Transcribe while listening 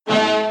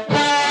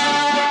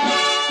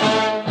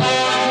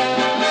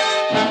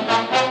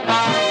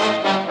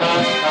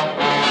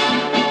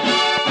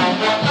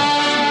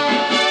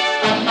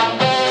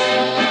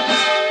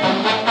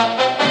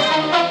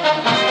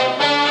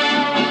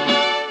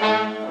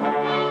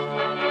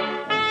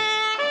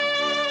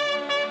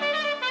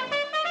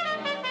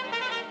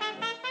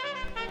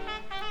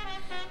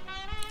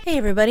Hey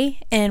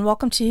everybody, and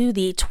welcome to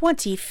the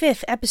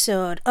 25th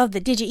episode of the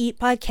Did You Eat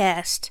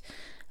podcast.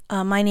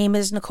 My name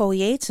is Nicole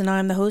Yates, and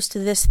I'm the host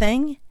of this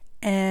thing,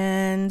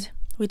 and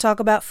we talk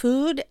about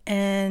food,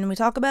 and we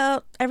talk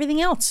about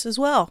everything else as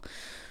well.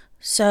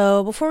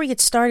 So before we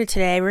get started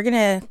today,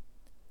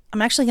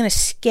 I'm actually gonna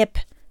skip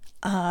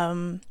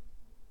any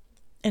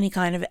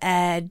kind of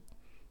ad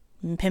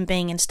and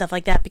pimping and stuff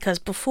like that, because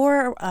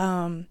before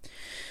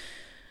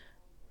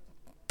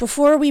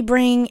we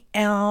bring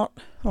out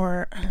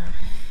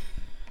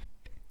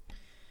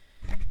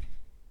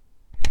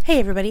Hey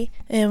everybody,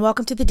 and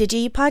welcome to the Did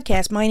You Eat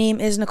podcast. My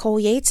name is Nicole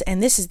Yates,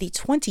 and this is the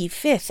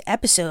 25th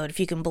episode, if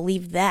you can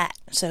believe that.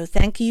 So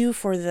thank you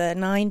for the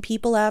 9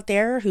 people out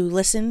there who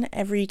listen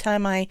every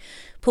time I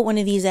put one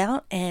of these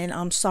out, and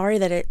I'm sorry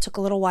that it took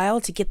a little while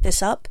to get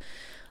this up.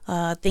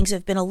 Things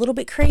have been a little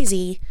bit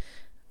crazy,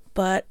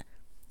 but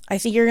I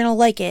think you're going to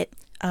like it.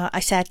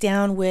 I sat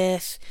down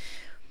with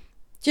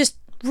just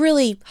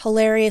really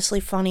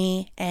hilariously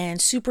funny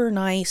and super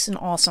nice and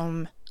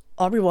awesome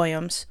Aubrey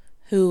Williams,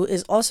 who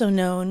is also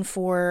known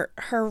for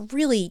her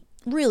really,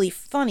 really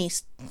funny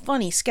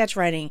sketch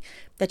writing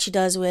that she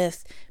does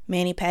with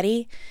Manny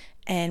Petty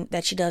and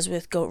that she does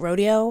with Goat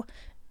Rodeo.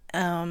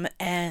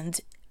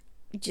 And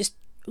just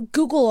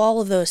Google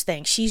all of those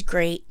things. She's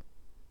great.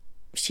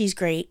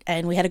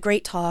 And we had a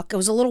great talk. It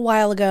was a little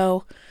while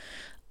ago.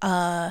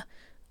 I'll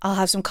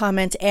have some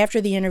comments after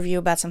the interview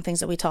about some things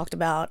that we talked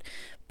about.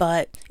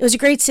 But it was a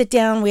great sit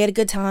down. We had a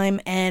good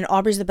time, and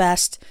Aubrey's the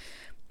best.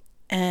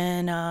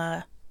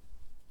 And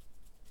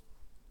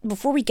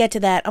before we get to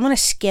that, I'm going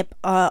to skip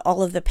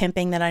all of the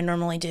pimping that I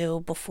normally do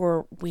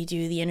before we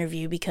do the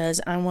interview, because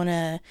I want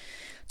to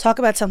talk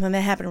about something that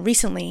happened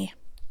recently.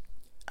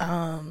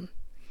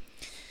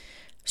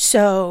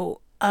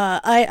 So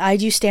I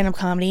do stand-up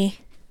comedy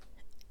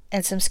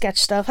and some sketch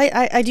stuff.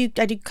 I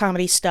do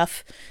comedy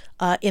stuff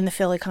in the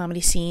Philly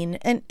comedy scene,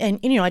 and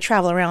I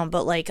travel around,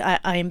 but like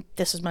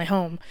this is my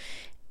home.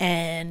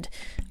 And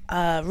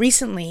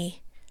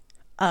recently,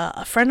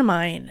 a friend of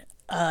mine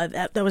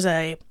that was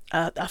a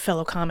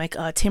fellow comic,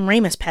 Tim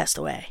Ramus, passed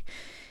away,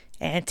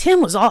 and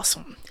Tim was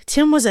awesome.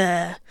 Tim is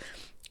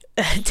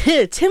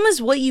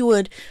what you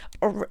would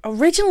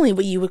originally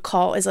what you would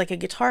call as like a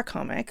guitar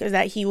comic,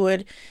 that he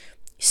would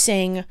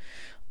sing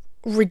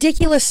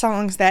ridiculous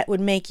songs that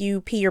would make you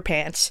pee your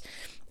pants,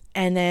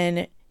 and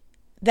then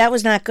that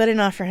was not good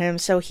enough for him,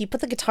 so he put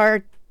the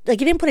guitar, like,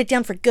 he didn't put it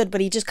down for good, but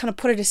he just kind of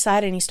put it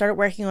aside, and he started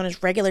working on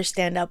his regular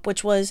stand-up,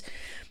 which was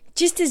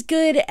just as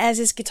good as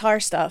his guitar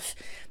stuff.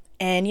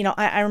 And,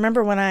 I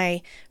remember when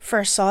I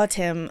first saw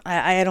Tim,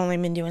 I had only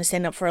been doing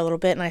stand-up for a little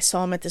bit, and I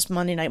saw him at this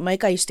Monday night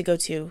mic I used to go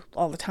to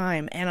all the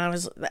time,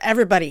 and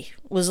everybody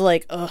was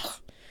like,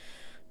 ugh,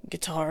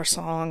 guitar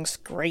songs,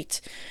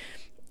 great.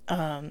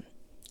 And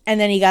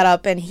then he got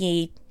up and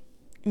he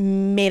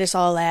made us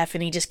all laugh,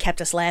 and he just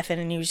kept us laughing,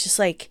 and he was just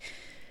like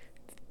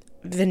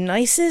the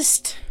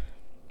nicest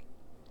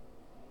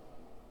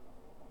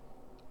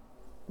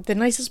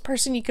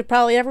person you could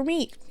probably ever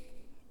meet.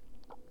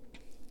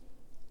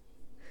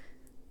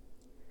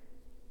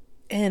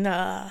 And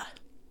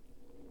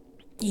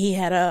he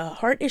had a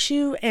heart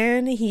issue,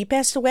 and he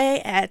passed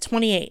away at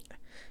 28.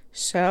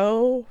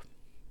 So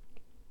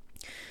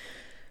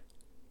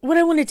what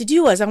I wanted to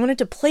do was I wanted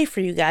to play for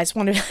you guys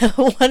one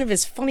of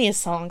his funniest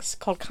songs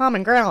called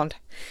Common Ground.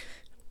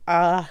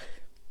 And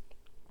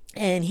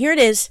here it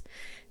is.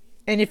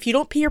 And if you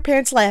don't pee your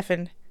pants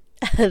laughing,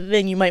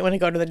 then you might want to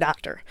go to the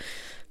doctor.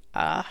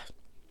 Yeah.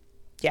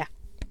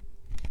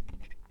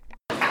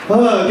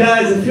 Oh,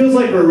 guys, it feels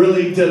like we're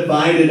really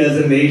divided as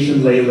a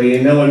nation lately.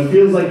 It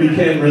feels like we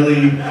can't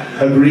really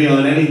agree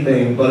on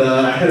anything. But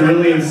I had a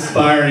really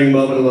inspiring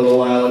moment a little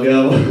while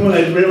ago when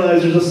I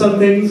realized there's just some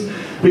things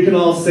we can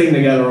all sing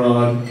together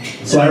on.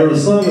 So I wrote a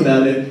song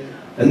about it,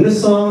 and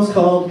this song is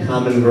called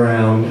Common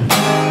Ground.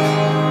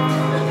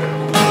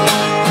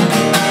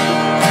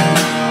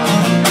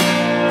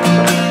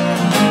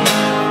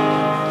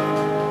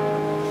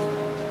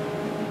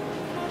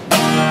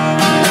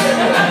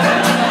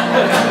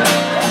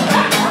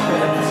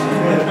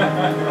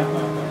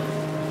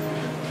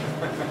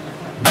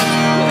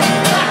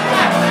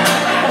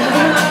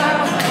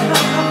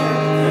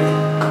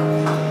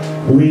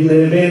 We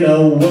live in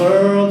a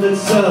world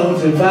that's so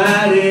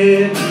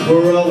divided.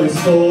 We're always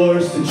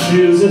forced to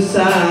choose a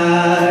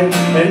side,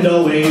 and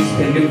always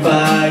picking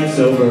fights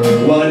over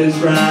what is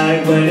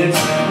right when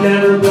it's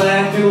never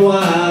black and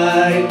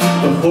white.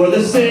 But for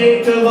the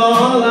sake of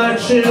all our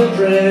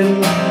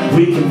children,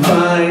 we can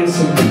find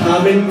some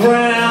common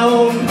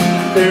ground.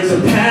 There's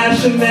a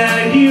passion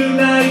that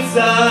unites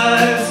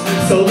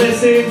us, so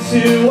listen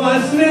to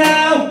us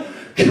now.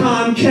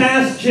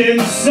 Comcast can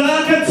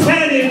suck a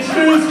 10-inch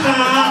moose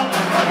cock.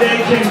 They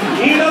can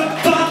eat a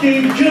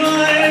fucking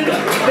gun.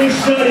 They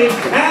shouldn't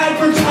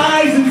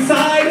advertise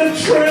inside of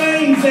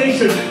trains. They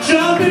should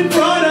jump in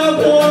front of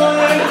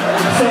one.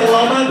 So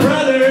all my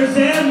brothers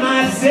and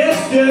my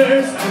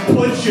sisters,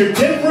 put your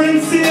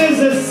differences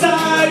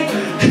aside.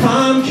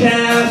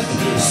 Comcast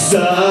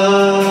sucks.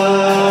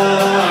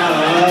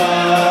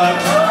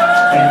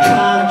 And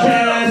Comcast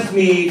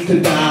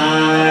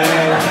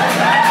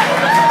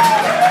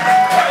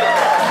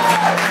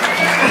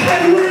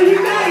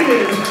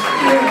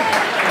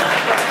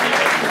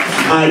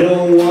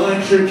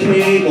your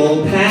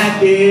cable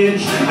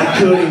package. I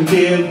couldn't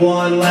give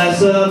one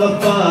less of a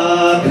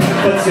fuck.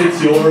 But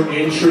since you're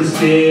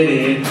interested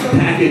in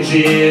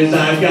packages,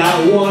 I've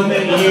got one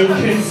that you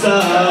can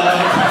suck.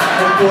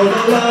 And for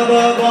the love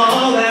of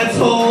all that's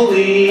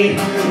holy,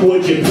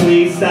 would you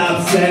please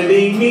stop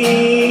sending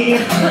me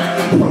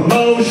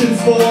promotions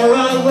for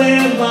a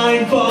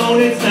landline phone?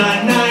 It's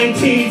not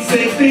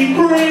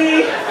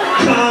 1963.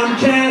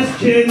 Comcast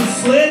can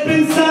slip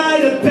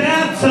inside a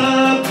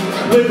bathtub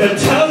with a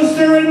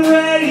toaster and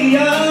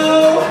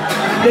radio.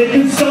 They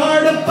can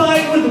start a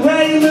fight with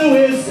Ray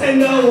Lewis and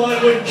no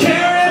one would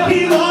care if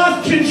he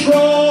lost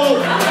control.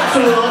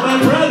 So all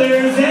my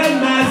brothers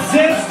and my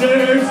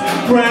sisters,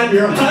 grab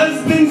your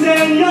husbands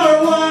and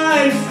your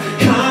wives.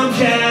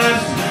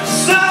 Comcast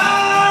sucks!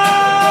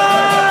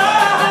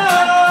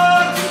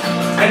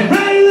 And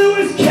Ray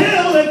Lewis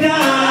killed a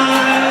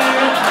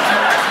guy.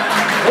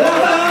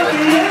 Oh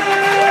yeah!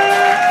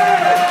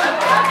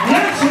 He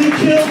actually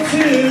killed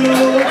two.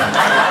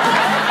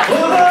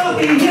 Oh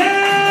yeah!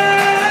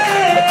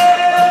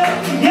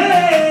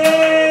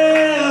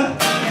 Yeah!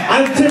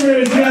 I'm Tim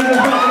Rivers. You guys are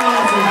fucking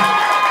awesome.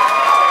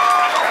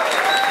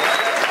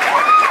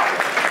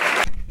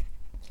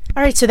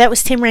 All right, so that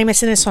was Tim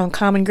Ramis in his song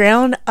Common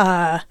Ground.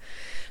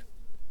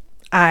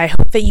 I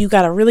hope that you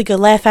got a really good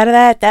laugh out of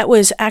that. That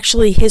was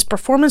actually his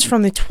performance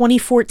from the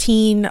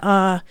 2014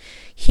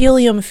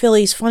 Helium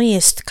Phillies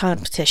Funniest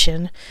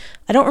competition.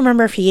 I don't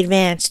remember if he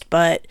advanced,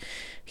 but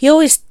he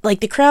always,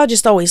 like, the crowd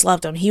just always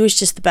loved him. He was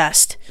just the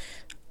best.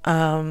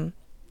 In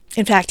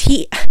fact,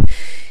 he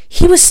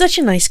was such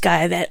a nice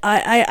guy that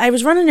I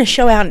was running a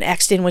show out in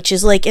Exton, which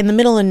is like in the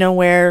middle of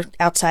nowhere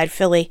outside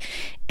Philly,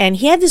 and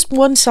he had this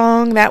one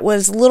song that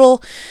was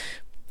little,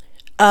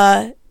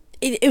 it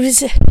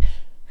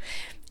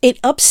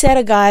upset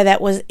a guy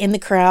that was in the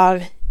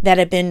crowd that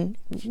had been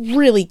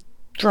really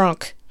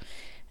drunk,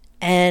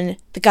 and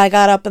the guy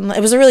got up and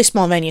it was a really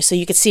small venue, so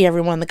you could see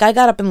everyone. The guy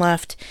got up and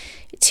left.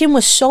 Tim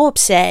was so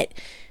upset.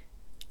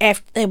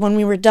 After, when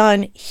we were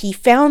done, he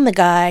found the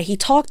guy, he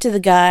talked to the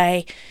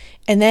guy,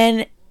 and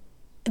then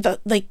the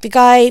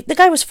guy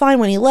was fine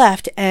when he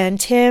left, and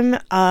Tim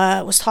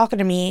was talking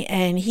to me,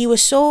 and he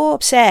was so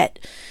upset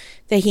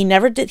that he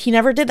never did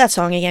that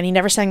song again. He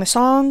never sang the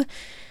song.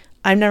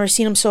 I've never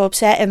seen him so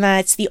upset, and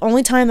that's the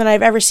only time that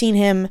I've ever seen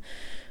him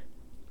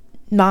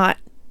not,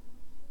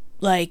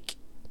 like,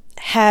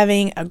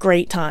 having a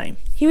great time.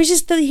 He was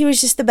just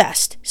the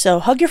best. So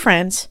hug your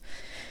friends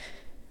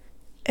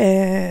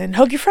and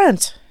hug your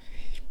friends.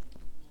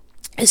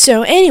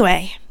 So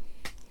anyway,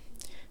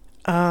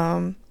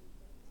 our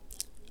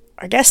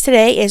guest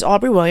today is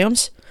Aubrey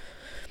Williams.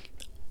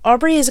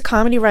 Aubrey is a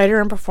comedy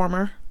writer and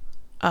performer.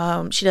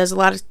 She does a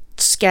lot of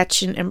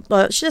sketch and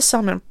she does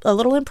a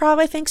little improv,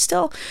 I think,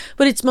 still,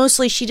 but it's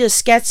mostly she does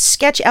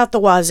sketch out the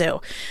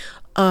wazoo.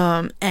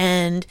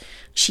 And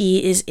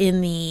she is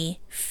in the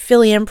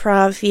Philly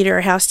Improv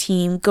Theater house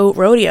team Goat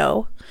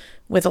Rodeo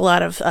with a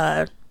lot of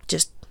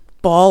just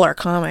baller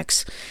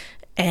comics,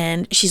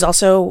 and she's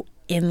also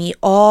in the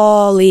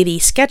all-lady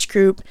sketch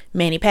group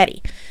Manny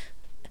Petty.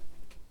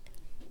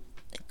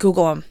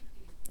 Google them.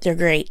 They're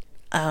great.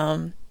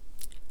 And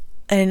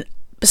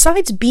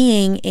besides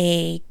being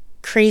a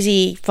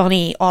crazy,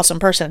 funny, awesome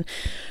person,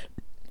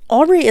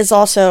 Aubrey is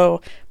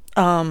also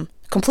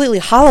completely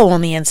hollow on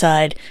the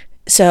inside.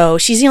 So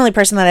she's the only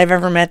person that I've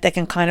ever met that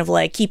can kind of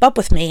like keep up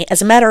with me.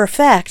 As a matter of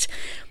fact,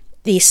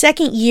 the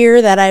second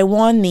year that I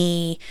won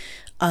the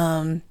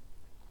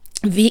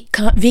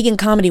Vegan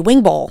Comedy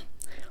Wing Bowl,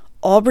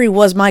 Aubrey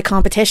was my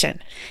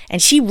competition,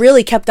 and she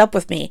really kept up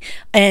with me.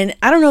 And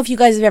I don't know if you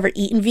guys have ever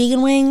eaten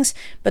vegan wings,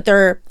 but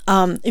they're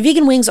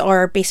vegan wings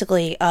are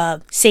basically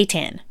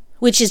seitan,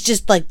 which is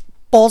just like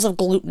balls of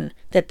gluten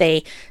that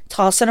they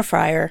toss in a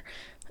fryer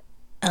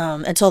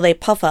until they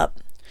puff up,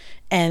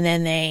 and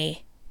then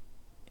they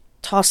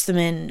toss them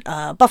in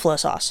buffalo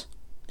sauce.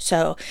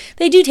 So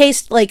they do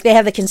taste like they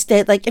have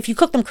like if you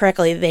cook them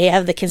correctly, they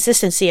have the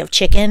consistency of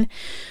chicken.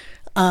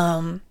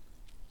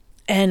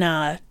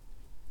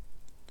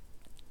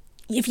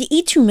 If you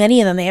eat too many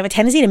of them, they have a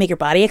tendency to make your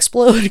body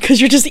explode because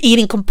you're just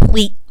eating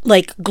complete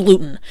like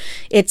gluten.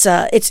 It's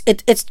not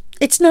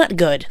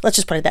good. Let's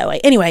just put it that way.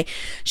 Anyway,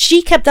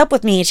 she kept up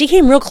with me and she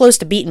came real close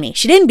to beating me.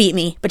 She didn't beat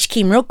me, but she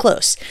came real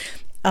close.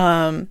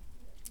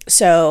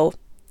 So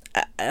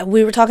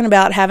we were talking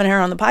about having her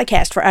on the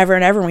podcast forever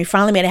and ever, and we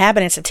finally made it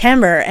happen in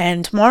September,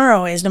 and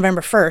tomorrow is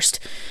November 1st,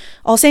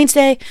 All Saints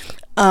Day.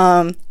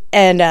 This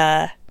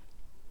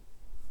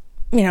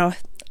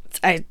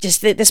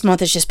month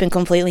has just been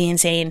completely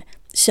insane.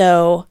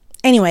 So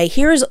anyway,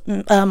 here's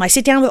my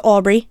sit down with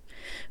Aubrey,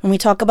 and we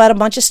talk about a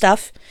bunch of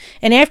stuff.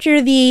 And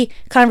after the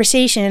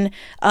conversation,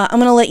 I'm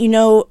going to let you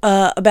know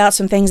about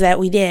some things that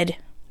we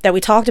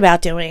talked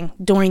about doing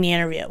during the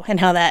interview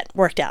and how that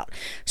worked out.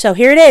 So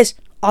here it is,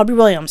 Aubrey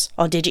Williams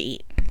on Did You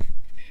Eat?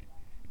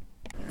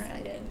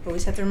 Alright,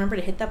 always have to remember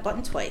to hit that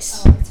button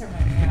twice. Oh, turn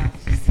my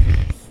off just in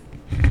case.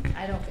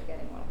 I don't think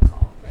anyone will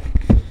call.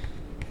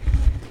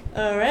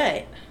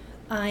 Alright,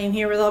 I am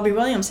here with Aubrey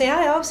Williams. Say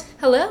hi, Aubs.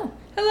 Hello.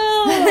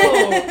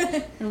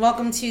 Hello, and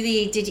welcome to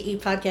the Did You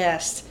Eat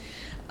podcast.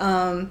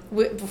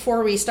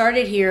 Before we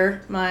started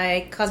here,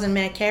 my cousin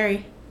Matt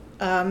Carey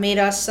made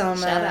us some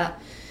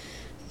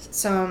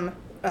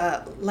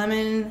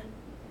lemon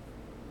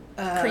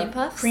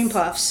Cream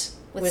puffs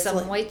with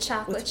some white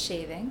chocolate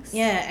shavings.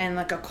 Yeah, and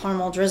like a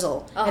caramel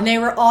drizzle, Oh. and they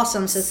were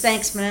awesome. So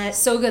thanks, Matt.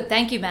 So good.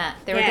 Thank you, Matt.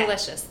 They were Yeah.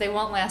 delicious. They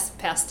won't last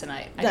past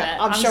tonight. I Yeah,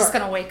 bet. I'm sure. just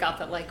going to wake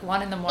up at like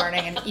 1 a.m.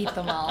 and eat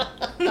them all.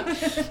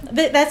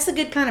 That's the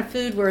good kind of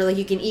food where like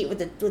you can eat with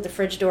the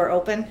fridge door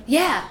open.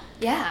 Yeah.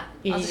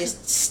 You I'll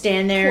just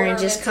stand there pour and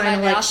them just into kind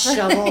of my like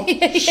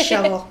mouth.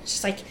 shovel,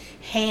 just like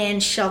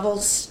hand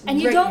shovels. And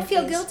you right in don't your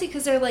feel face. guilty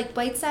because they're like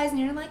bite sized, and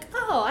you're like,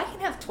 oh, I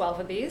can have 12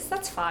 of these.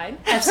 That's fine.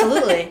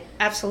 Absolutely.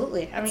 I It's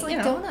mean,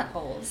 like donut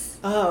holes.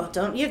 Oh,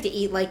 don't you have to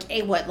eat like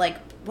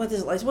what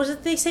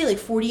did they say? Like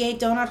 48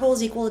 donut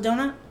holes equal a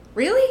donut?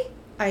 Really?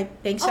 I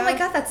think so. Oh my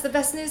god, that's the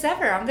best news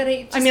ever. I'm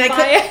gonna just I mean, buy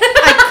I it.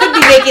 could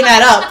be making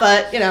that up,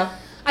 but you know.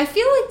 I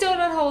feel like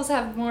donut holes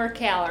have more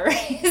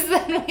calories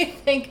than we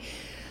think.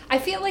 I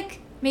feel like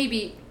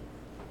maybe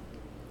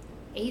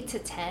 8 to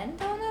 10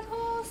 donut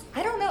holes.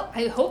 I don't know.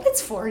 I hope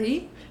it's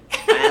 40.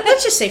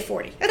 Let's just say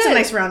 40. That's a Good.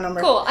 nice round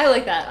number. Cool. I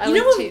like that. You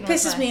know what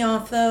pisses me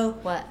off though?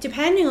 What?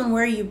 Depending on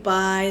where you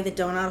buy the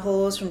donut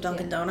holes from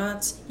Dunkin'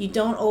 Donuts, you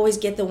don't always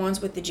get the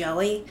ones with the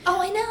jelly.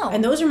 Oh, I know.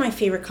 And those are my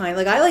favorite kind.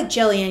 Like, I like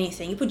jelly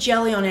anything. You put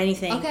jelly on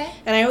anything. Okay.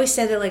 And I always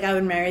said that, like, I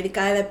would marry the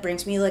guy that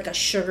brings me, like, a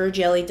sugar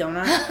jelly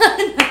donut.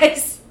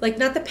 Nice. Like,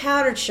 not the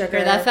powdered sugar.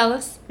 Hear that,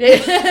 fellas?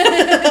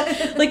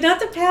 Like, not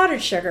the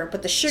powdered sugar,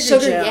 but the sugar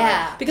jelly.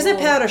 Yeah. Because that Ooh.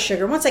 powdered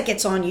sugar, once that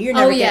gets on you, you're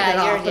never getting it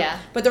off. Yeah.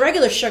 But the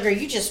regular sugar,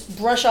 you just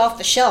brush off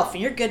the shelf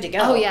and you're good to go.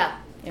 Oh, yeah.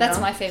 You That's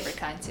know? my favorite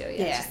kind, too.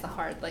 Yeah. Yeah. Just the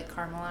hard, like,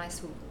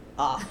 caramelized. Ooh.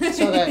 Oh,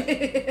 so good.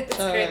 It's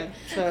So great. good.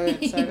 So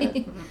good. So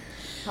good.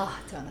 Oh,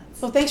 donuts.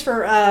 Well, thanks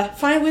for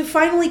we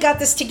finally got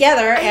this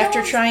together after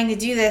know. trying to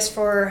do this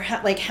for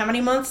like how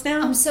many months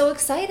now? I'm so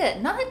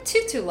excited. Not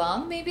too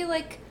long. Maybe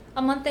like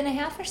a month and a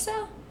half or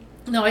so.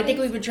 No, I think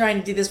we've been trying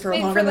to do this for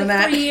Maybe longer for like than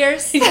that. 3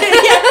 years. Yeah,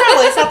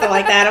 probably something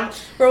like that.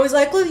 We're always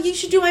like, well, you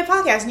should do my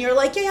podcast, and you're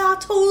like, yeah, I'll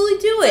totally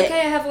do it.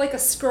 Okay, I have like a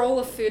scroll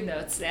of food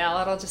notes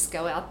now. It'll just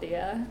go out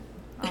the.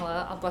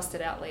 I'll bust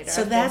it out later.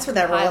 So I've that's been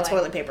what that roll of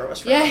compiling. toilet paper was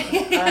for.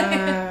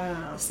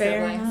 Yeah. Oh, fair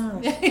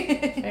Scribblings.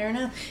 enough. Fair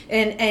enough.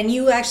 And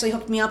you actually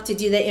hooked me up to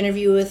do that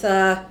interview with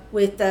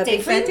Big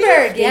Dave Friend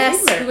Friedberg, Dave yes,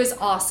 Friedberg. it was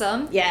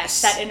awesome.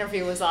 Yes. That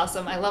interview was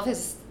awesome. I love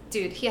his.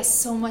 Dude, he has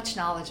so much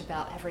knowledge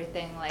about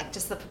everything, like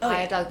just the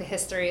papaya dog, the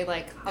history.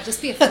 Like, I'll just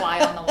be a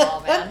fly on the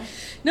wall, man.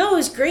 No, it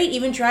was great.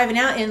 Even driving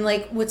out, and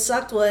like what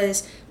sucked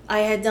was I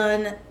had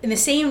done in the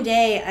same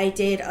day. I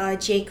did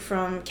Jake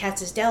from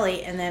Katz's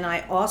Deli, and then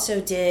I also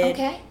did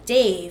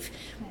Dave.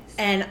 Nice.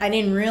 And I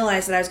didn't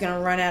realize that I was going to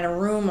run out of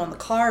room on the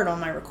card on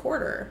my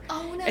recorder.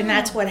 Oh no! And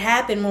that's what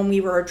happened when we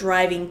were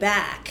driving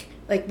back.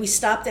 Like we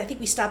stopped. I think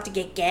we stopped to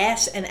get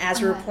gas, and as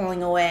we were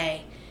pulling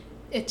away.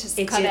 It just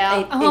It cut did-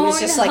 out. It was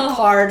just like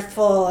card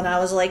full, and I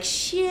was like, man.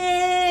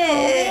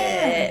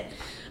 shit.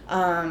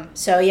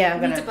 So yeah, I'm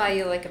I need gonna. to buy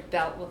you like a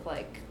belt with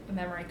like a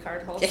memory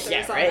card holsters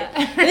Yeah, on right. it.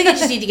 I think I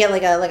just need to get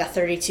like a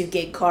 32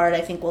 gig card.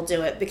 I think we'll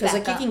do it because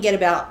like you Backup. can get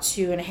about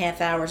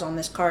 2.5 hours on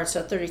this card.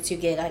 So 32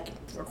 gig, I can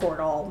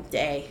record all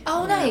day.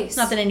 Oh, You know? nice.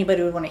 Not that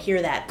anybody would want to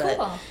hear that, but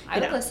Cool. I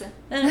you would know. listen.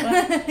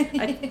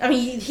 I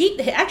mean, he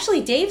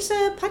actually Dave's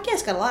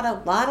podcast got a lot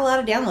of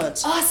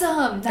downloads.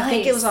 Awesome. Nice. I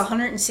think it was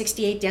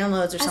 168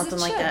 downloads or As something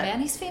it like should, that. Man,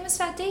 he's famous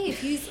Fat Dave.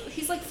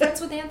 He's like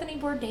friends with Anthony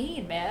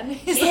Bourdain, man.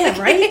 He's Yeah, like-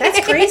 right? That's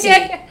crazy.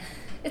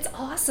 It's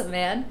awesome,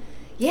 man.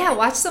 Yeah,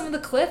 watch some of the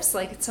clips.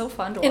 Like, it's so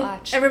fun to And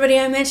watch. everybody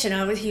I mentioned,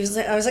 I was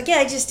like, yeah,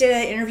 I just did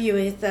an interview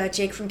with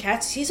Jake from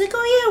Cats. He's like,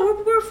 oh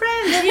yeah, we're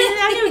friends.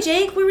 I know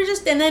Jake. We were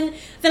just, and then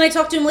I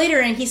talked to him later,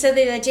 and he said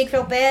that Jake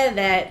felt bad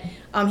that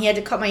he had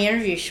to cut my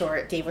interview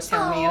short. Dave was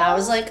telling me, and I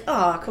was like,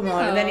 oh come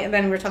on. And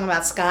then we were talking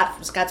about Scott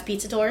from Scott's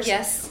Pizza Tours.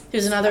 Yes.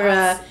 Who's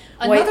another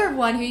Another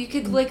one who you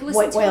could like listen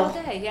white to whale. all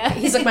day. Yeah.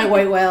 He's like my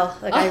white whale.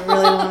 Like I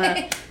really Oh, want to.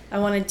 nice. I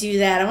want to do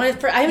that. I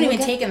haven't even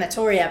taken the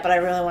tour yet, but I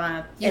really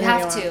want to. You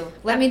have to.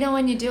 Let me know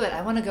when you do it.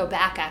 I want to go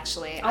back.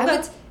 Actually, I'll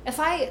go. If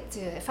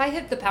I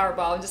hit the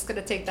Powerball, I'm just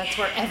gonna take that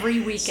tour every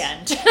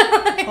weekend.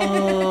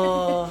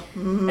 Oh,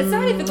 It's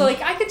not even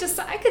like I could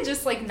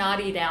just like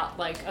not eat out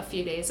like a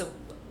few days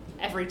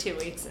every 2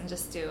 weeks and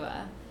just do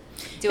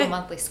a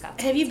monthly Scott.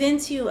 have you been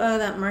to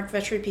that Mark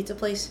Vetri pizza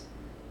place?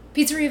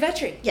 Pizzeria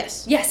Vetri?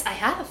 Yes. Yes, I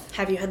have.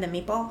 Have you had the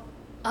meatball?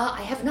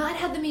 I have not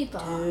had the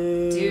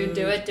meatball. Dude.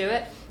 Do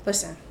it.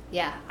 Listen,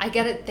 Yeah, I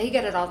get it. They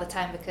get it all the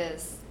time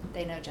because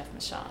they know Jeff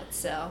Michaud.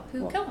 So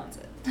who co-owns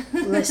it?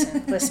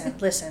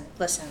 listen.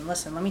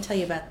 Let me tell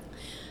you about.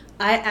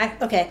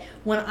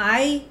 When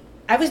I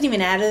wasn't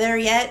even out of there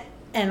yet,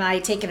 and I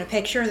taken a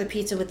picture of the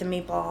pizza with the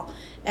meatball,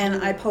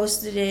 and I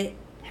posted it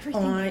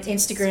Everything on they do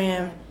is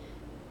Instagram. so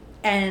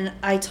And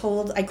I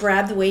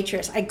grabbed the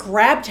waitress. I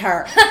grabbed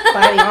her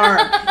by the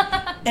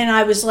arm, and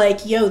I was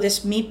like, "Yo,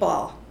 this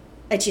meatball."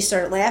 And she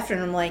started laughing.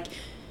 And I'm like,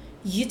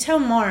 "You tell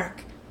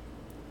Mark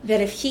that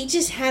if he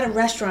just had a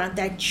restaurant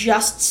that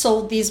just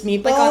sold these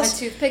meatballs, Like on a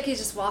toothpick, you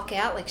just walk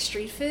out like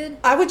street food.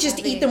 I would just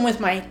eat them with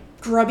my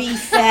grubby,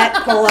 fat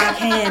Polak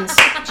hands.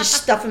 Just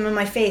stuff them in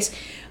my face.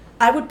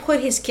 I would put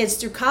his kids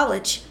through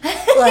college.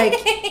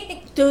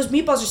 Like, those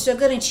meatballs are so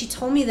good. And she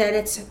told me that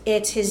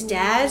it's his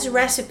dad's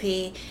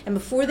recipe. And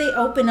before they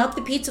open up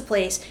the pizza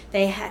place,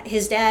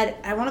 his dad,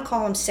 I want to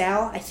call him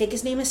Sal. I think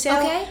his name is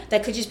Sal. Okay.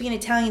 That could just be an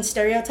Italian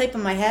stereotype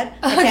in my head.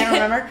 I can't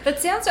remember. That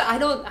sounds. I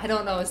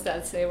don't know his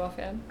dad's name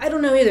offhand. I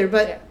don't know either,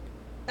 but Yeah.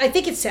 I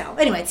think it's Sal.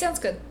 Anyway, It sounds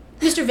good.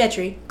 Mr.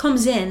 Vetri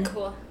comes in,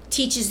 Cool.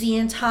 teaches the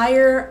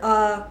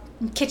entire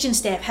kitchen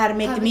staff how to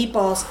make the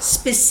meatballs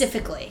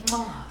specifically.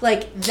 Oh.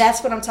 Like,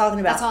 that's what I'm talking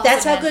about. That's awesome,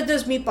 That's how man. good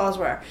those meatballs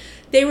were.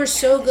 They were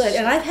so good.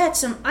 And I've had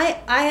some, I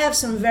have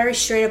some very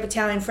straight up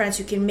Italian friends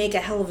who can make a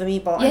hell of a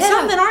meatball. And Yeah.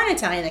 some that aren't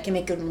Italian that can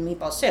make good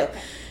meatballs too.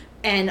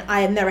 And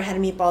I have never had a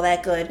meatball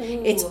that good.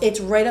 Ooh. It's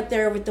right up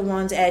there with the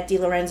ones at Di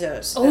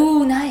Lorenzo's.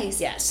 Oh,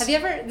 nice. Yes. Have you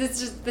ever?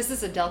 This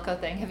is a Delco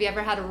thing. Have you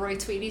ever had a Roy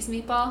Tweedy's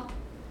meatball?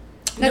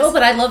 No,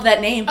 but I love that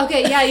name.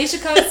 Okay, yeah, you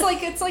should come. It's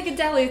like a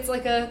deli. It's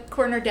like a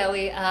corner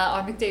deli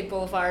on McDade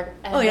Boulevard.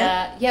 And, Oh,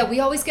 yeah? Yeah, we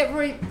always get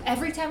Roy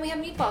every time we have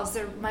meatballs.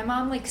 My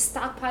mom like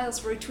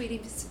stockpiles Roy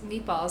Tweedy's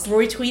meatballs.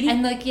 Roy Tweedy?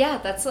 And like, yeah,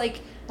 that's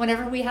like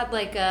whenever we had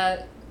like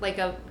a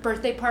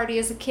birthday party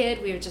as a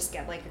kid, we would just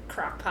get like a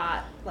crock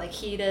pot, like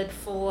heated,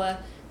 full of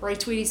Roy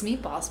Tweedy's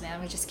meatballs. Man,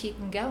 we just keep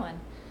them going.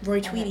 Roy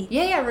Tweedy.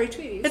 Yeah, Roy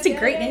Tweedy's. That's a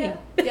great name.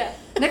 Yeah.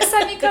 Next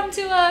time you come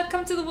to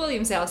the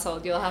Williams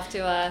household, you'll have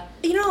to.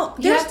 You know,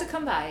 You have to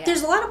come by. Yeah.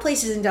 There's a lot of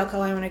places in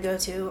Delco I want to go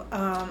to.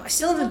 I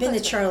still haven't been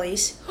to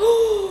Charlie's.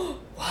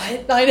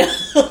 What? I know.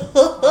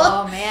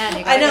 Oh man, you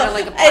I gotta know. go to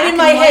like a black And in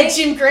my and head, white.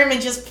 Jim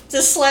Grimman just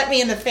slapped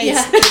me in the face.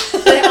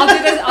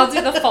 Yeah. I'll do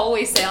the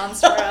Foley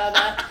sounds for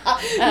that.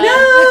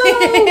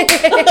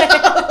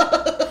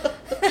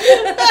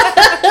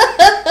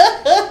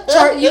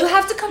 You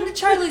have to come to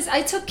Charlie's.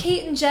 I took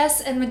Kate and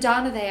Jess and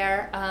Madonna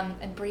there,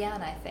 and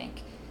Brianna, I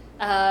think.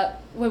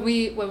 When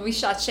we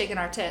shot Shaking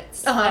Our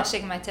Tits,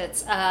 Shaking My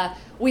Tits, I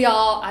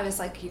was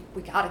like,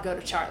 we gotta go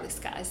to Charlie's,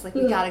 guys. Like,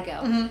 we gotta go.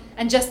 Mm-hmm.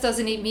 And Jess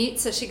doesn't eat meat,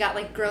 so she got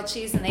like grilled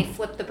cheese, and they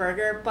flip the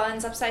burger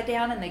buns upside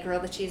down, and they grill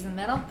the cheese in the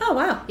middle. Oh,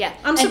 wow. Yeah.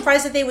 I'm And-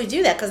 surprised that they would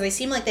do that because they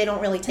seem like they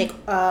don't really take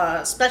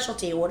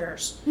specialty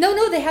orders.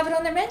 No, they have it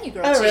on their menu,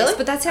 grilled cheese. really?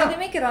 But that's how Oh. they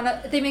make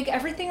it they make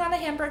everything on a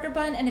hamburger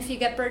bun, and if you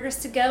get burgers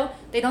to go,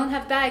 they don't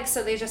have bags,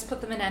 so they just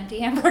put them in empty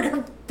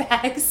hamburger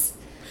bags.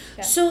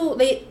 Yeah.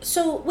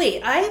 So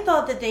wait, I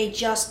thought that they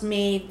just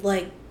made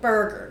like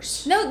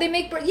burgers. No, they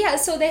make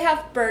so they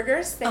have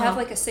burgers. They have Uh-huh.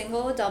 like a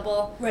single, a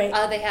double. Right.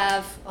 They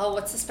have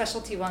what's the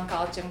specialty one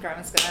called? Jim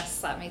Grumman's gonna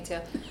slap me too.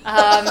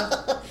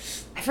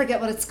 I forget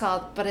what it's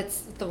called, but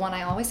it's the one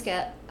I always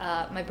get.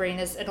 My brain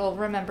it'll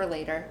remember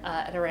later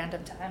at a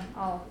random time.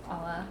 I'll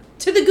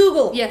To the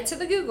Google. Yeah, to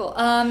the Google.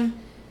 And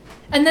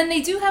then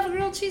they do have a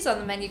grilled cheese on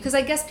the menu because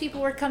I guess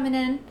people were coming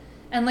in,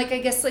 and like I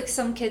guess like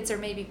some kids are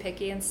maybe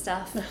picky and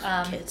stuff.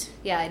 Kids.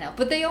 Yeah, I know,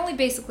 but they only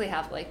basically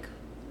have like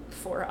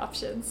 4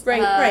 options.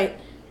 Right, right.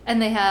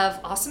 And they have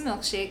awesome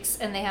milkshakes,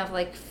 and they have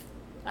like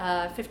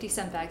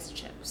 50-cent bags of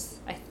chips.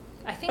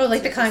 I think. Oh, it's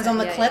like the 50 kinds on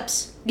the cents.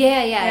 clips?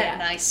 Yeah.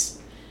 Nice.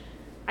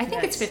 I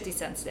think it's Nice. 50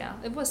 cents now.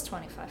 It was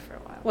 25 for a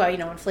while. Well, you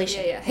know,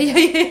 inflation.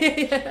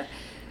 Yeah.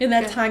 In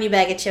that Yeah. tiny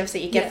bag of chips that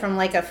you get Yeah. from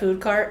like a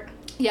food cart.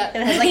 Yeah.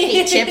 It has like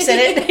 8 chips in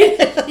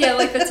it. Yeah,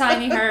 like the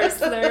tiny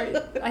hers.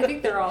 I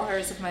think they're all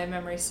hers if my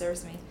memory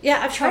serves me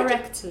Yeah, I've tried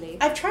correctly.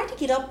 to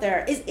get up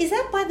there. Is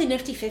that by the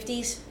Nifty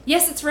 50s?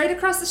 Yes, it's right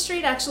across the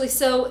street actually.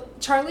 So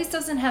Charlie's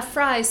doesn't have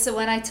fries. So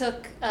when I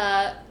took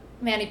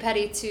Manny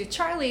Petty to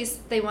Charlie's,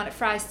 they wanted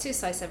fries too.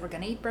 So I said, we're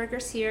going to eat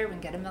burgers here. We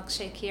can get a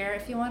milkshake here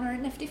if you want, or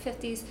at Nifty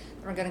 50s.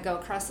 We're going to go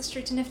across the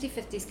street to Nifty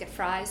 50s, get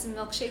fries and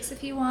milkshakes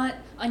if you want,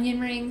 onion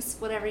rings,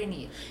 whatever you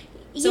need.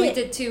 So Yeah. we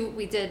did too.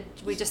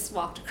 We just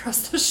walked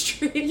across the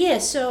street. Yeah,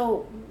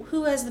 so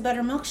who has the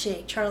better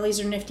milkshake, Charlie's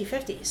or Nifty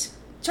 50s?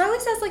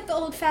 Charlie's has like the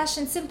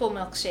old-fashioned simple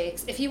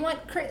milkshakes. If you want,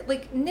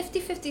 like Nifty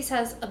 50s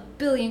has a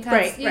billion kinds.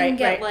 Right, you can right.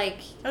 get like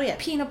Oh, yeah.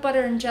 peanut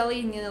butter and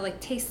jelly, and you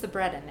like taste the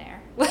bread in there.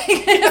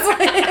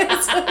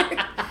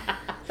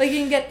 Like you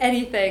can get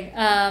anything.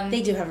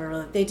 They do have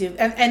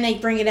and they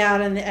bring it out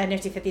in the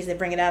Nifty 50s. They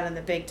bring it out in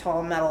the big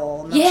tall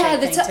metal milkshake Yeah,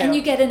 thing too. and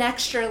you get an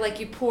extra, like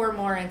you pour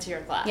more into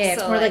your glass. Yeah,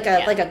 it's So, more like a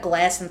yeah. like a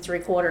glass and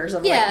 3/4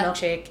 of like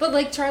milkshake. But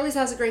like Charlie's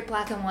has a great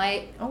black and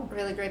white. Oh.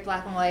 Really great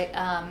black and white.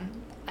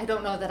 I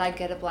don't know that I'd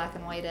get a black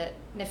and white at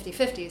Nifty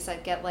 50s.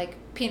 I'd get like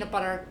peanut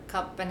butter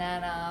cup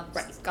banana,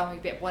 gummy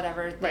bit,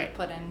 whatever they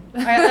put in.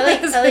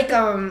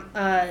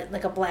 I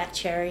like a black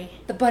cherry.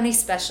 The bunny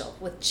special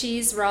with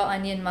cheese, raw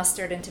onion,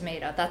 mustard, and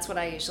tomato. That's what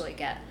I usually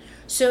get.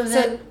 So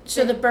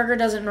the burger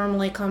doesn't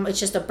normally come. It's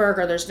just a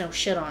burger. There's no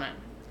shit on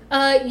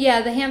it.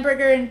 Yeah, the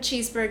hamburger and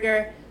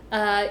cheeseburger.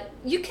 I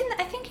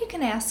think you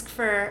can ask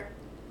for.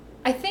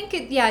 I think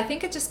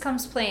it just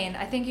comes plain.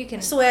 I think you can.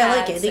 That's the way I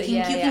like add, it. so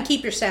You can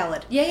keep your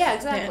salad. Yeah,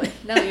 exactly.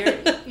 No,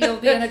 you'll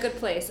be in a good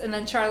place. And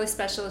then Charlie's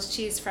special is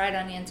cheese, fried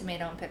onion,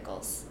 tomato, and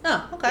pickles.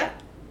 Oh, okay.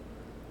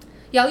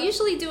 Yeah, I'll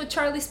usually do a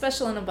Charlie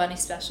special and a bunny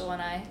special when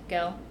I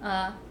go.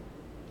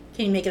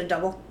 Can you make it a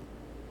double?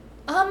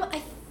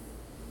 I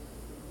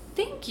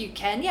think you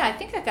can. Yeah, I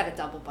think I got a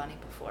double bunny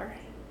before.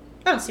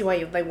 I don't see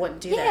why they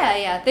wouldn't do that.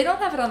 Yeah. They don't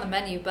have it on the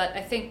menu, but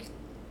I think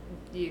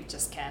you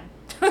just can.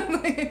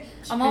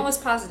 I'm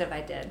almost positive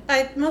I did.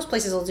 Most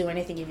places will do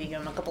anything if you give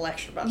them a couple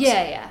extra bucks.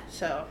 Yeah.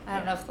 So I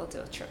don't know if they'll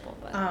do a triple,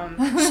 but.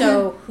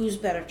 So who's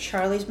better,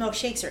 Charlie's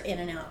Milkshakes or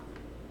In-N-Out?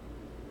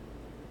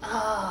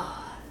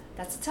 Oh,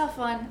 that's a tough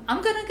one.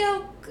 I'm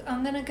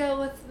gonna go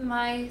with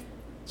my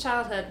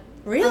childhood.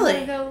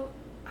 Really?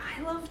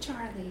 I love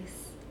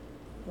Charlie's.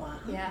 Wow.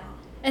 Yeah.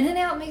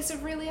 In-N-Out makes a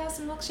really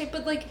awesome milkshake,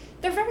 but like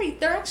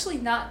they're actually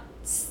not.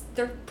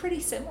 They're pretty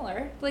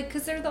similar, like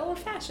because they're the old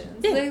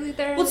fashions. Yeah.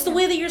 Well, it's the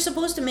way that you're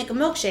supposed to make a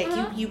milkshake.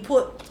 Uh-huh. You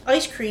put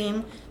ice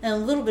cream and a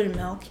little bit of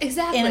milk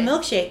exactly in a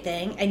milkshake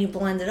thing, and you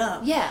blend it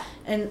up. Yeah.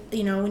 And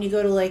when you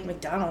go to like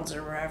McDonald's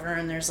or wherever,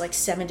 and there's like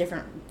 7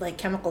 different like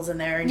chemicals in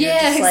there, and you're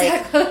yeah, just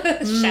exactly.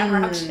 like,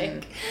 Shamrock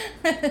shake.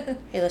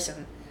 Hey,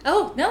 listen.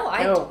 Oh no,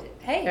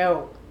 hey.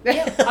 No.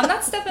 Yeah, I'm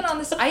not stepping on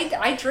this.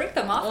 I drink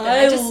them often.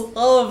 I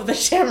love the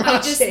shamrock I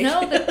just shake.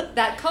 know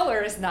that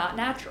color is not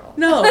natural.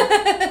 No,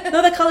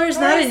 the color is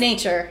not in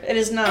nature. It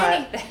is not.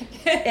 Anything.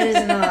 It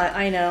is not.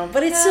 I know,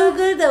 but it's so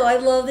good though. I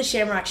love the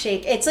shamrock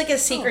shake. It's like a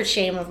secret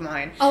shame of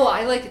mine. Oh,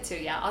 I like it too.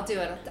 Yeah, I'll do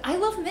it. I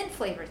love mint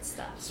flavored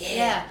stuff.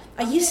 Yeah.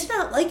 I used to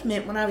not like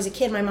mint when I was a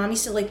kid. My mom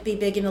used to like be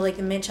big into like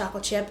the mint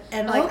chocolate chip,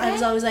 and like I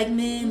was always like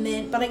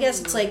mint. But I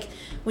guess it's like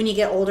when you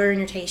get older and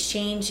your tastes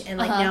change, and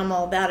like now I'm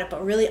all about it.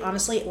 But really,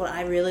 honestly, what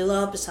I really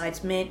love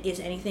besides mint is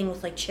anything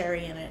with like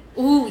cherry in it.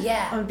 Ooh,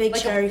 yeah. I'm a big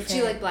cherry fan. Do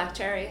you like black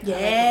cherry? Yeah. I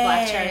like the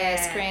black cherry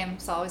ice cream.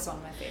 It's always one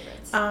of my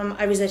favorites.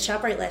 I was at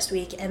ShopRite last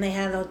week, and they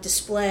had a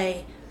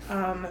display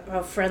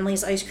of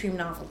Friendly's ice cream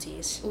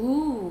novelties.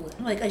 Ooh.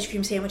 Like ice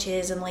cream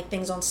sandwiches and like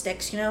things on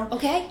sticks,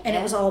 Okay. And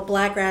it was all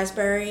black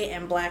raspberry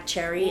and black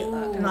cherry.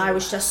 And I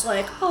was just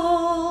like,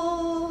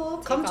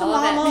 oh, come to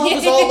mama. It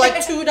was all like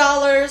 $2.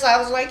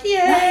 I was like,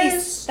 yes.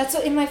 Nice. That's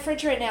what in my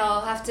fridge right now.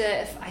 I'll have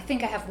to, I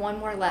think I have one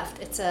more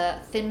left. It's a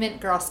Thin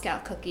Mint Girl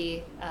Scout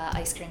cookie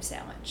ice cream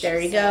sandwich. There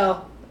you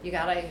go. You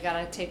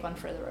gotta take one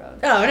for the road.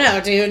 Oh, no,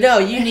 dude. No,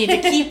 you need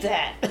to keep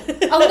that.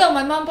 Oh, no.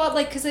 My mom bought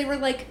because they were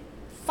like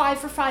 5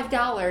 for $5.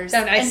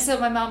 Oh, nice. And so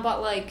my mom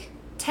bought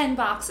 10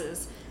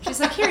 boxes.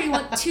 She's like, here, you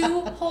want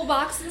 2 whole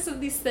boxes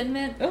of these Thin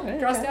Mint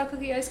Girl Scout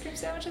cookie ice cream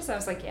sandwiches? I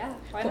was like, yeah,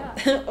 why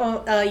not?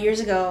 Well, years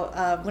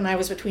ago, when I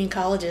was between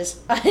colleges,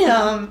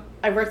 I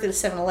worked at a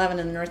 7-Eleven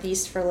in the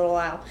Northeast for a little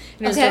while.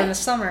 And it was during the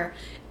summer.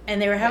 And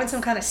they were having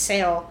some kind of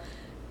sale.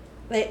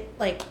 They,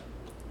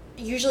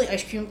 usually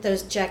ice cream,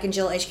 those Jack and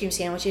Jill ice cream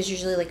sandwiches,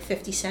 usually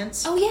 50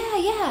 cents. Oh,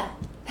 yeah.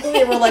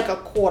 They were a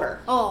quarter.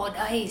 Oh,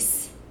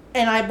 nice.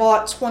 And I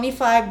bought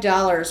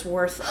 $25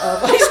 worth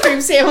of ice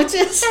cream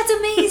sandwiches. That's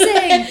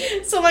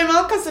amazing. So my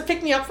mom comes to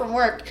pick me up from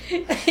work. Do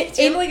you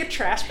have a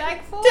trash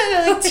bag full?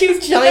 2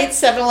 giant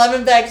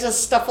 7-Eleven bags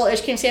just stuffed full of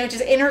ice cream sandwiches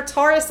in her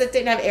Taurus that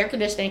didn't have air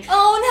conditioning.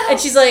 Oh, no. And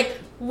she's like,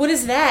 what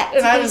is that?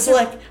 And I was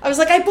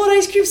like, I bought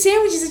ice cream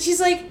sandwiches. And she's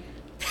like,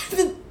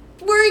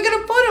 where are you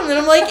going to put them? And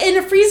I'm like, in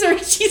the freezer. And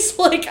she's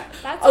like,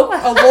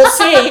 we'll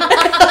see.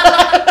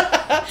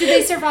 Did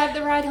they survive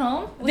the ride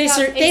home? They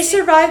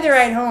survived the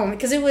ride home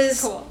because it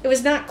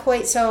was not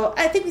quite so.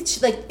 I think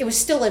it was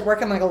still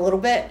working a little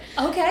bit.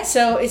 Okay.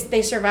 So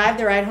they survived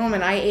the ride home,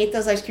 and I ate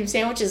those ice cream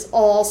sandwiches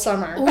all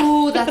summer.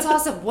 Ooh, that's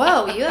awesome!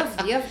 Whoa, you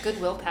have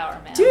good willpower,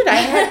 man. Dude,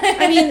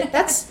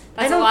 that's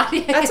a lot.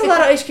 That's a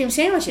lot of ice cream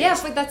sandwiches. Yeah,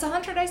 but that's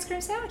 100 ice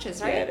cream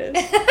sandwiches, right? Yeah, it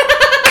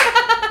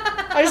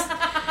is.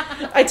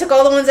 I took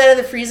all the ones out of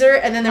the freezer,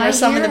 and then there were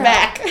some in the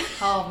back.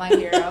 Oh, my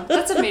hero.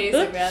 That's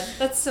amazing, man.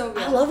 That's so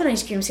good. I love an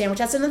ice cream sandwich.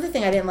 That's another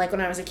thing I didn't like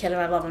when I was a kid,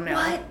 and I love them now.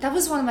 What? That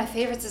was one of my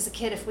favorites as a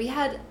kid. If we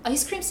had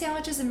ice cream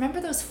sandwiches, and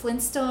remember those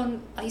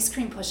Flintstone ice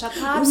cream push-up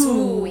pops?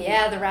 Ooh,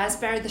 yeah, the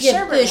raspberry, the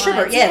sherbet ones.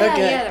 Yeah, they're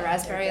good. Yeah, the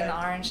raspberry and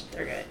the orange.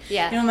 They're good.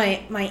 Yeah.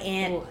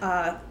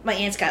 My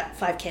aunt's got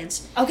 5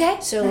 kids. Okay.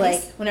 So,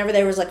 nice. Whenever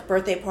there was, a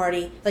birthday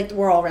party,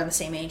 we're all around the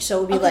same age,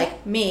 so it would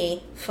be,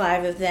 me,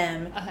 5 of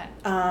them.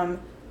 Okay.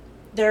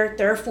 There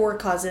are 4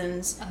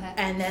 cousins,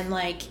 and then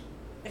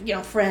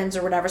friends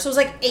or whatever. So it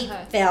was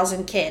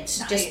 8,000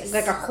 kids, nice. Just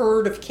a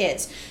herd of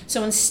kids.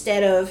 So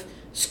instead of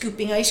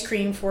scooping ice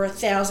cream for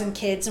 1,000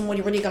 kids, and what are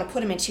you going to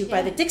put them into?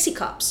 By the Dixie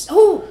cups.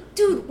 Oh,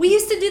 dude, we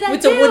used to do that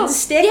with too. The wooden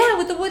stick. Yeah,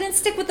 with the wooden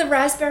stick with the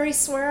raspberry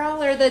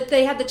swirl, or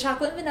they had the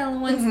chocolate vanilla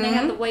ones, and they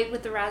had the white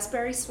with the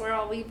raspberry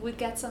swirl. We would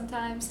get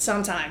sometimes.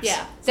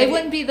 Yeah, they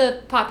wouldn't be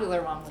the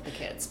popular one with the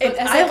kids. But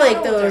I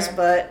like those,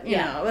 but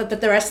but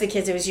the rest of the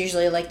kids, it was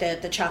usually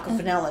the chocolate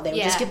vanilla. They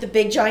would just get the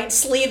big giant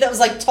sleeve that was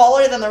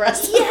taller than the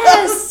rest.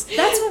 Yes,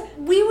 that's what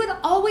we would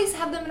always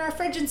have them in our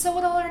fridge, and so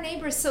would all our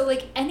neighbors. So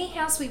any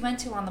house we went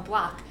to on the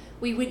block,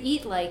 we would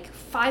eat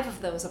 5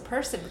 of those a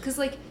person because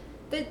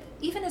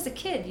even as a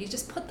kid, you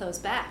just put those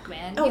back,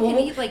 man. You can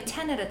eat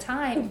 10 at a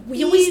time.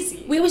 We always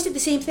did the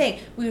same thing.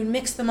 We would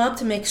mix them up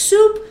to make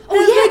soup. Oh,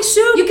 yeah. Make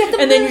soup. You get them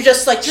and then you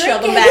just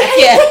shove them back.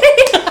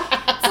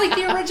 Yeah. It's like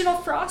the original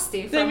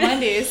Frosty from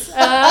Wendy's. Dude,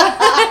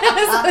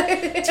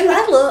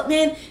 I love,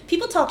 man,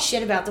 people talk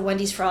shit about the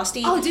Wendy's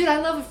Frosty. Oh, dude, I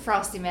love a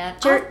Frosty, man.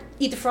 Do you ever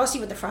eat the Frosty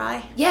with the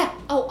fry? Yeah.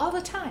 Oh, all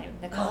the time,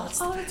 Nicole. Oh,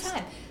 it's all the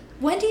time.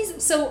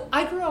 Wendy's, so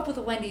I grew up with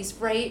a Wendy's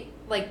right,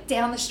 like,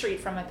 down the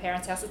street from my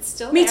parents' house. It's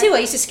still Me there. too. I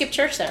used to skip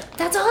church there.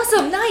 That's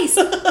awesome. Nice.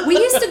 We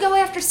used to go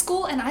after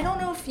school, and I don't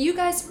know if you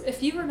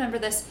remember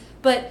this,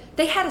 but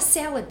they had a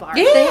salad bar.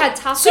 Yeah. They had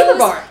tacos. Super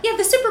bar. Yeah,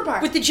 the super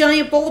bar. With the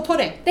giant bowl of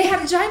pudding. They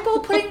had a giant bowl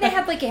of pudding. They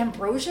had, like,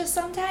 ambrosia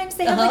sometimes.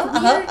 They had, like,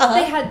 weird...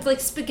 They had, like,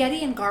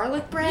 spaghetti and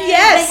garlic bread.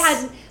 Yes. They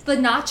had the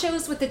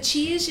nachos with the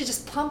cheese you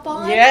just pump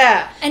on.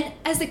 Yeah. And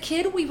as a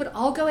kid, we would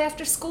all go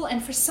after school,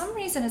 and for some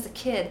reason as a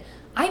kid,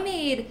 I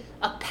made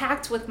a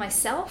pact with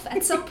myself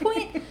at some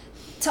point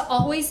to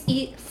always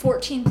eat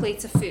 14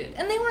 plates of food.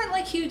 And they weren't,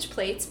 like, huge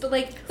plates, but,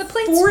 like, the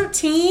plates...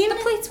 14? The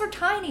plates were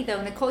tiny,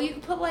 though, Nicole. You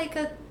could put, like,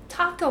 a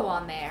taco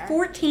on there.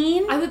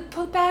 14? I would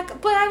put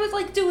back... But I would,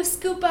 like, do a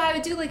scoop... I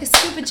would do, like, a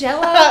scoop of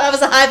Jell-O. That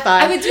was a high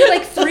five. I would do,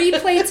 like, 3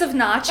 plates of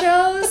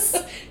nachos.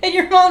 And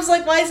your mom's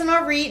like, why isn't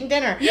Aubrey eating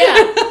dinner? Yeah.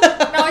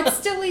 No, I'd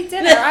still eat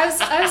dinner. I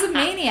was a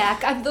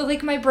maniac.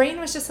 Like, my brain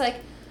was just like,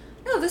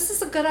 no, this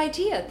is a good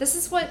idea. This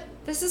is what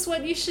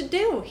you should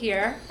do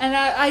here. And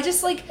I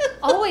just, like,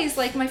 always,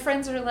 like, my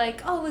friends are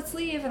like, oh, let's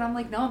leave. And I'm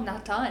like, no, I'm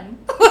not done.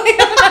 I'm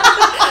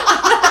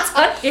not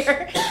done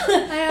here.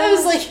 I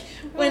was like,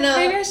 when...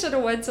 maybe I should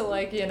have went to,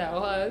 like, you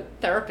know, a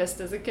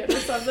therapist as a kid or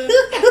something.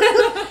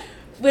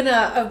 When,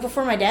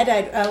 before my dad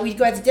died, we'd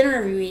go out to dinner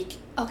every week.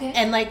 Okay.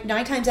 And, like,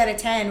 9 times out of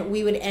 10,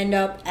 we would end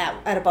up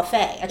at a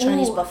buffet, a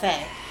Chinese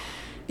buffet.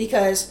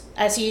 Because,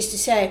 as he used to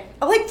say,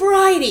 I like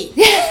variety.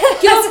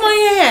 Get off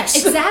my ass.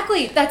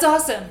 Exactly. That's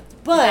awesome.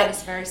 But that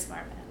is very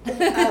smart,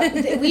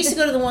 man. we used to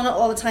go to the one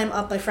all the time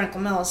up by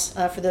Franklin Mills.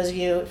 For those of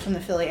you from the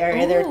Philly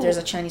area, there's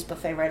a Chinese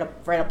buffet right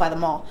up by the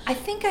mall. I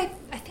think I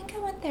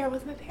went there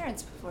with my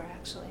parents before,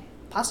 actually.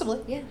 Possibly.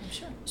 Yeah, I'm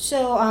sure.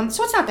 So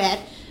it's not bad.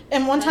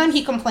 And one time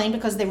he complained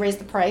because they raised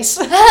the price.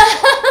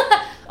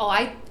 Oh,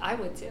 I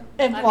would too.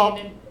 And,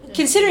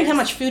 considering how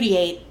much food he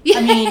ate,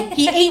 I mean,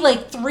 he ate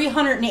like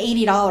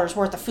 $380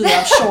 worth of food,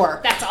 I'm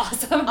sure. That's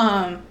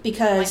awesome.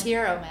 Because my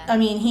hero, man. I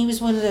mean, he was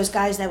one of those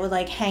guys that would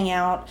like hang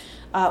out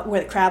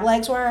where the crab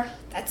legs were.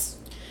 That's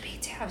me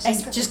too.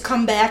 And just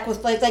come back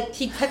with like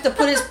he'd have to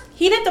put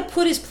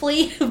his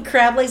plate of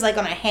crab legs like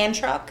on a hand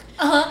truck.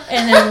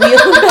 And then wheel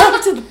them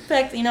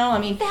back to you know, I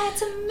mean,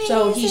 that's amazing.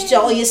 So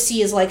all you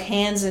see is like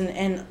hands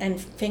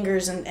and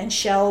fingers and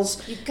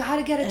shells. You've got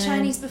to get a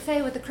Chinese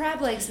buffet with the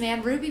crab legs,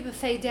 man. Ruby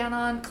Buffet down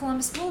on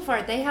Columbus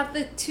Boulevard. They have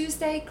the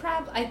Tuesday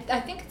crab. I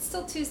think it's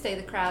still Tuesday,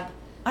 the crab.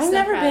 I've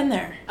never been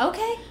there.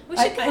 Okay, we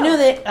should go. I know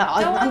that.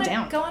 I'm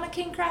down. Go on a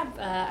king crab.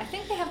 I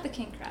think they have the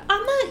king crab.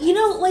 I'm not. You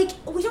know, like,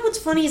 you know what's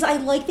funny is I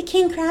like the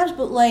king crabs,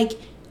 but like,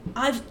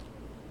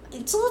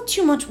 it's a little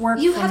too much work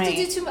for me. You have to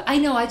do too much. I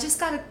know. I just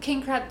got a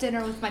king crab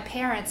dinner with my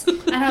parents,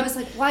 and I was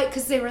like, why?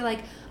 Because they were like,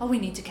 oh, we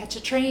need to catch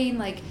a train.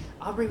 Like,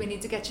 Aubrey, we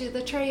need to get you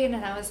the train.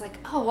 And I was like,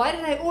 oh, why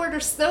did I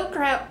order snow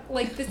crab,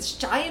 like this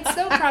giant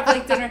snow crab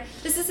like dinner?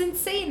 This is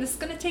insane. This is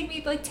going to take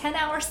me like 10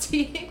 hours to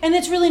eat. And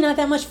it's really not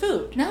that much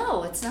food.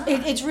 No, it's not.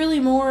 It's really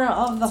more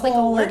of the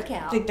whole, like a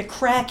workout. the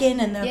cracking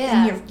and,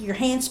 and your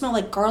hands smell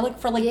like garlic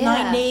for like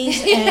 9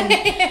 days.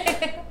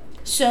 And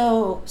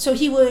so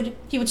he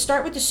would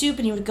start with the soup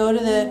and he would go to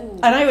the,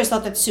 and I always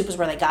thought that the soup was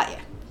where they got you.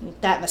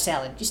 That and the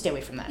salad. You stay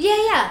away from that.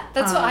 Yeah.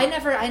 That's what I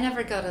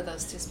never go to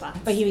those two spots.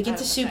 But he would get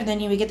the soup and then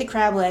he would get the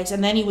crab legs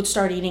and then he would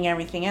start eating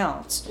everything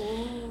else.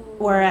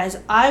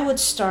 Whereas I would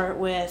start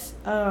with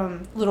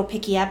little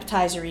picky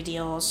appetizer-y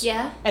deals.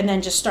 Yeah. And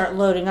then just start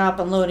loading up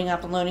and loading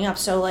up and loading up.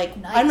 So like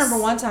I remember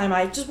one time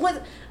it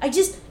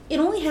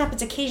only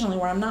happens occasionally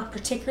where I'm not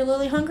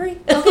particularly hungry.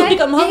 Okay. Like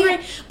I'm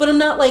hungry, but I'm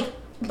not like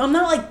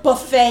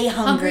buffet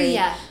hungry.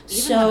 Yeah.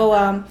 So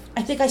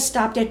I think I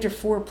stopped after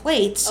 4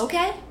 plates.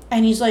 Okay.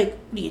 And he's like,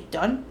 "Are you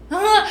done?"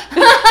 Oh,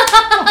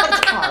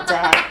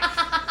 Dad.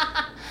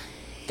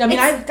 I mean,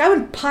 I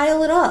would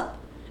pile it up,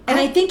 and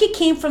I think it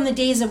came from the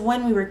days of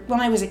when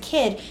I was a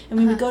kid, and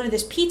we would go to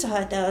this Pizza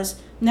Hut that was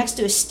next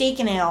to a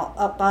Steak and Ale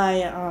up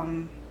by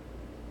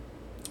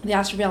the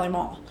Oscar Valley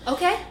Mall.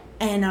 Okay.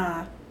 And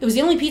it was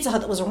the only Pizza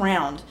Hut that was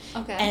around.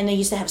 Okay. And they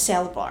used to have a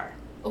salad bar.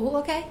 Oh,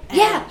 okay.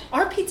 Yeah,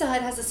 our Pizza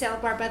Hut has a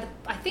salad bar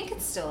I think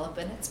it's still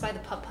open. It's by the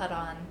Pup Hut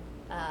on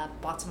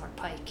Baltimore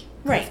Pike,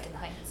 Clifton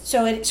Heights.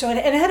 So it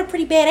had a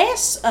pretty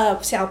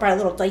badass salad bar, a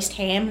little diced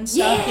ham and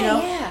stuff, you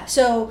know. Yeah.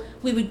 So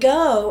we would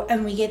go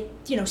and we get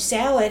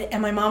salad,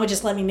 and my mom would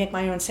just let me make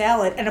my own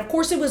salad, and of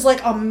course it was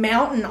like a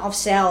mountain of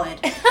salad.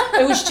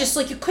 It was just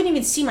like you couldn't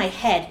even see my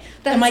head.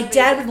 And my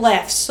dad would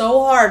laugh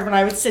so hard when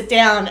I would sit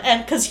down,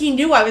 and because he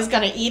knew I was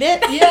gonna eat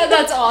it. Yeah,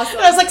 that's awesome.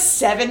 I was like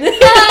 7.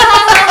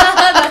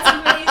 That's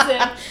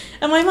amazing.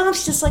 And my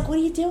mom's just like, "What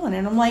are you doing?"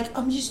 And I'm like,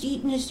 "I'm just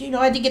eating this."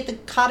 I had to get the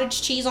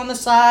cottage cheese on the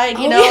side.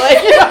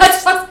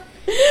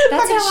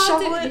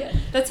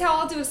 That's how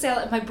I'll do a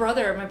salad. My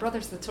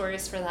brother's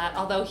notorious for that.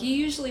 Although he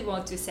usually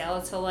won't do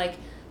salads. He'll like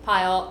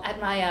pile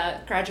at my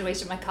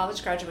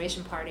college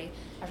graduation party.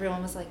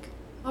 Everyone was like,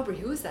 Aubrey,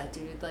 who was that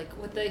dude? Like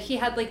he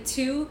had like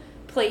 2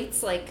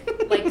 plates, like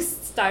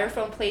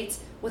styrofoam plates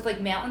with like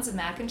mountains of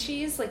mac and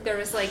cheese. Like there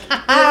was like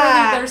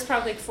literally there was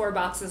probably like 4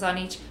 boxes on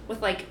each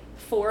with like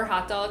 4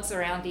 hot dogs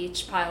around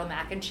each pile of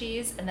mac and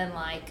cheese, and then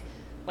like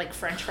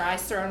French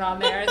fries thrown on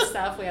there and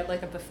stuff. We had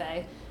like a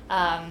buffet.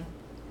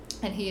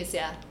 And he's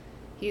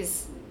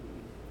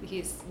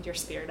your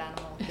spirit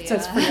animal.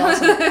 That's pretty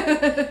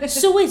awesome.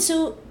 So wait,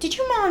 did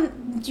your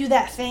mom do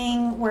that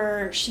thing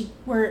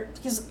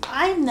because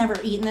I've never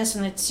eaten this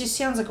and it just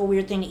sounds like a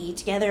weird thing to eat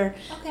together.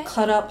 Okay.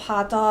 Cut up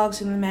hot dogs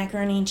and the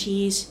macaroni and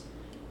cheese.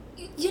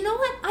 You know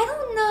what? I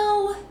don't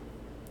know.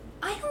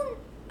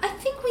 I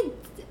think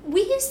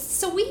we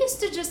used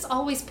to just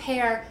always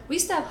pair. We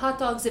used to have hot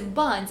dogs in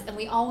buns, and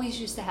we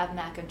always used to have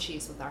mac and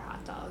cheese with our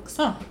hot dogs.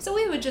 Huh. So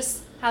we would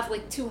just have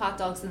like 2 hot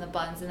dogs in the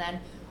buns, and then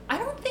I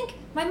don't think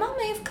my mom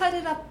may have cut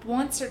it up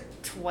once or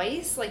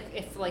twice, like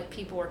if like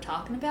people were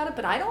talking about it,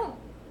 but I don't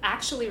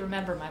actually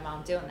remember my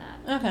mom doing that.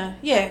 Okay.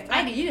 Yeah.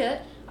 I'd eat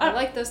it. I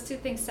like those 2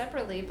 things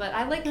separately, but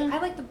I like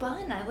the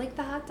bun. I like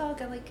the hot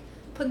dog. I like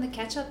putting the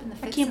ketchup and the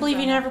fixins. I can't believe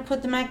you on never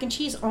put the mac and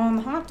cheese on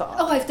the hot dog.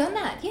 Oh, I've done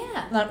that.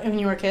 Yeah. Not when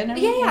you were a kid?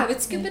 Yeah, I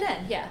would scoop it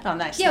in. Yeah. Oh,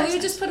 nice. Yeah, nice, we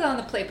would nice. just put it on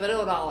the plate, but it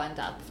would all end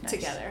up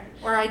together.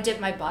 Or I dip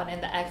my bun in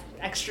the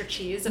extra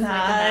cheese if like the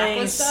mac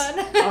was done.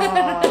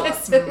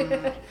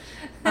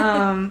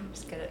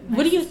 Just get it.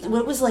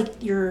 What was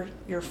like your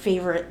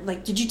favorite?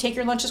 Like, did you take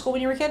your lunch to school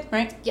when you were a kid?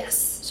 Right. Yes.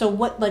 So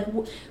what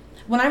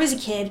when I was a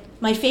kid,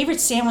 my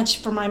favorite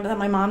sandwich that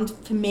my mom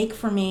to make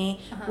for me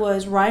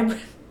was rye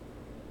bread.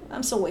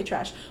 I'm so white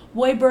trash.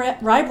 Rye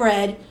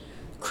bread,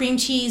 cream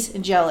cheese,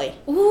 and jelly.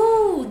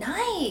 Ooh,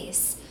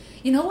 nice.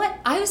 You know what?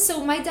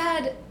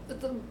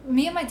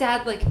 Me and my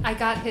dad, like, I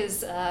got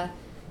his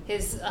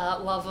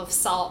love of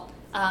salt.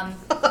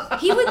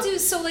 He would do,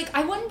 so like,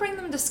 I wouldn't bring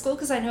them to school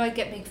because I knew I'd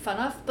get made fun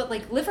of, but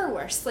like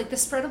liverwurst, like the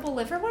spreadable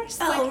liverwurst.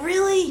 Oh, like,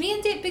 really? Me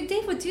and Big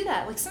Dave would do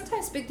that. Like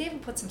sometimes Big Dave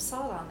would put some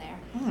salt on there.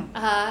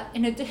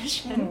 In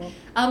addition,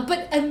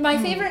 but my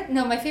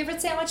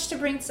favorite sandwich to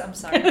bring. I'm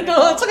sorry, Nicole.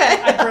 No, it's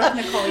okay. I broke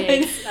Nicole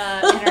Yates'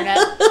 internet.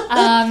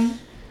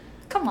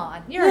 Come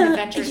on, you're an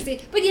adventurous.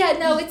 But yeah,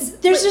 no,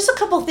 There's just a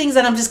couple things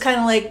that I'm just kind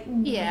of like.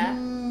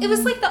 Yeah. It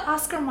was like the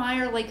Oscar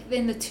Mayer, like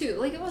in the 2.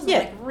 Like it wasn't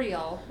like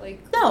real. Like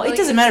no, like, it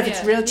doesn't matter if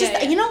it's real. Just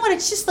yeah. You know what?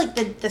 It's just like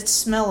the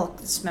smell.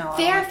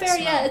 Fair.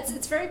 Yeah,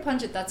 it's very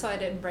pungent. That's why I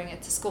didn't bring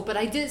it to school. But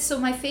I did. So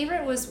my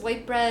favorite was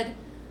white bread,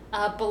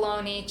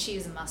 bologna,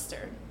 cheese, and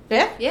mustard.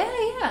 Yeah.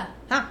 Yeah.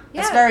 Huh.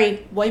 Yeah. That's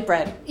very white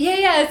bread.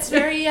 Yeah. It's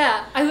very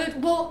I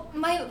would. Well,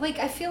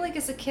 I feel like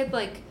as a kid,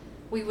 like.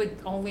 We would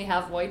only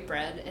have white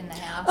bread in the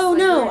house. Oh, like,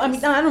 no. I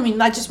mean, I don't mean,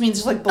 that just means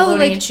just like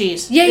bologna and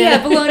cheese.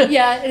 Yeah, bologna.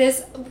 Yeah, it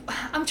is.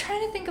 I'm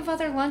trying to think of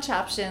other lunch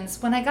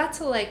options. When I got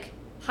to like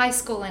high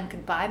school and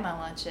could buy my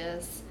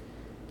lunches,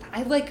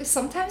 I like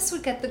sometimes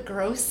would get the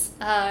gross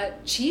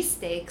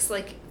cheesesteaks.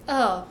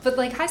 But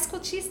like high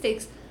school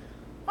cheesesteaks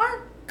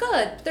aren't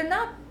good. They're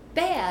not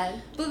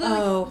bad.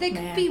 But they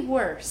could be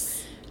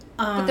worse.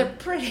 But they're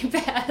pretty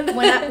bad.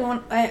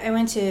 when I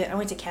went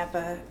to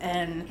Kappa,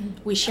 and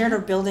we shared our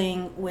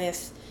building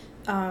with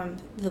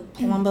the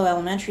Palumbo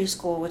Elementary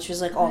School, which was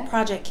like all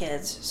project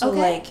kids. So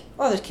like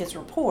all those kids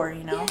were poor,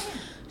 you know. Yeah.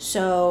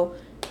 So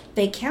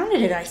they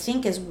counted it, I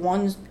think, as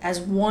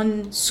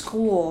one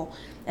school,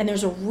 and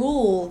there's a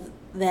rule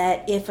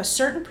that if a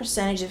certain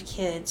percentage of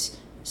kids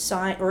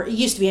or it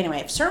used to be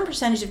anyway, if a certain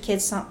percentage of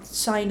kids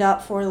signed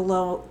up for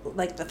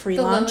the free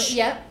lunch.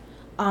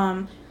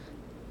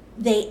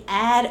 They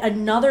add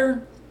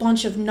another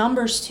bunch of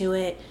numbers to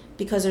it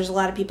because there's a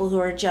lot of people who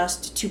are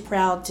just too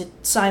proud to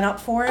sign up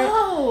for it.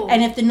 Oh.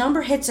 And if the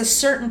number hits a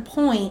certain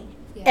point,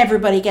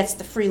 everybody gets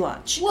the free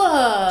lunch.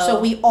 Whoa. So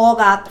we all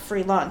got the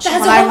free lunch.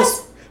 When I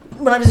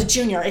was a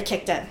junior, it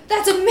kicked in.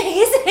 That's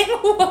amazing.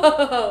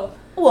 Whoa.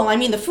 Well, I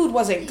mean, the food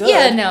wasn't good.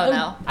 Yeah,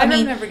 no. I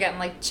remember getting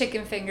like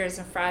chicken fingers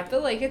and fried,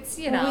 but like it's,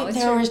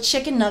 there was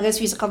chicken nuggets.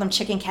 We used to call them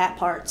chicken cat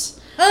parts.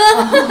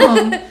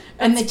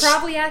 And it's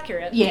probably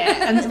accurate.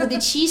 Yeah, and the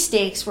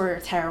cheesesteaks were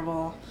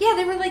terrible. Yeah,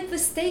 they were like the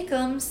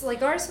steakums.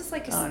 Like ours was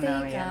like a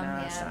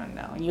steakum.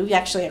 No. And you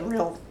actually had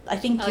I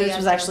think yours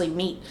was actually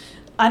meat.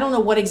 I don't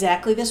know what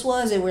exactly this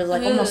was. It was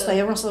like almost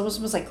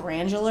like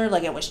granular,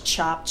 like it was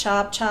chopped.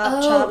 So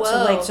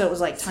it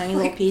was like tiny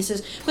little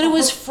pieces. But it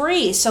was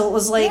free, so it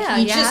was like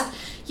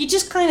you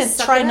just kind of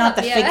tried not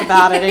to think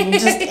about it, and you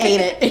just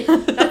ate it.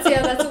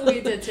 That's what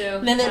we did too.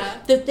 And then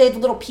they had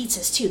little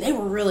pizzas too. They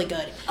were really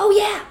good. Oh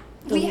yeah.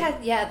 We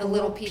had the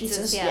little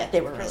pizzas. Yeah,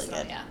 they were really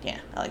good. Yeah,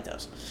 I like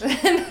those.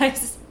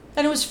 Nice.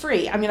 And it was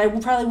free. I mean, I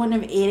probably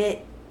wouldn't have ate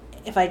it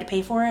if I had to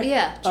pay for it.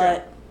 Yeah, but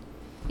true.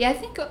 Yeah, I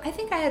think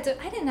I had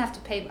to. I didn't have to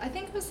pay. I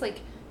think it was like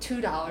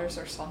 $2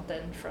 or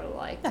something for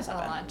like a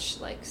lunch.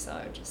 Like, so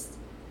I just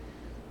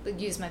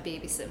use my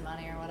babysitting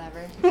money or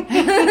whatever.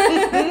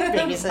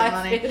 Babysitting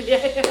money.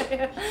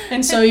 Yeah.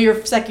 And so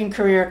your second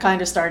career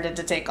kind of started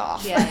to take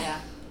off. Yeah.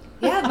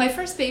 My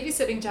first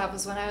babysitting job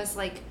was when I was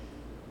like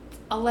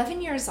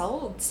 11 years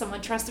old.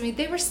 Someone trusted me.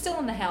 They were still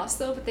in the house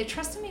though, but they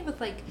trusted me with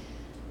like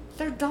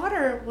their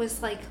daughter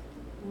was like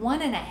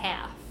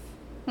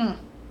 1.5.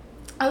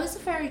 I was a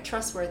very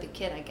trustworthy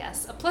kid, I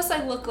guess. Plus,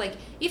 I look like,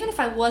 even if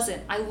I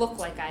wasn't, I look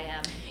like I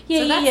am.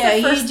 Yeah, so that's yeah,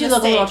 the first you do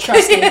look a little mistake.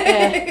 trusty.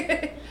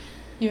 Yeah.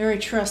 You're very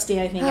trusty,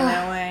 I think, in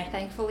that way.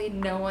 Thankfully,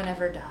 no one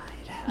ever died.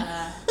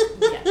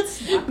 Yet.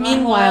 Knock on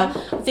Meanwhile,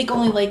 wood. I think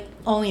only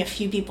a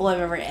few people have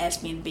ever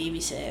asked me to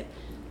babysit,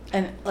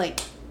 and like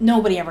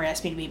nobody ever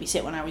asked me to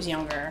babysit when I was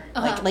younger.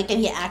 Like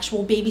any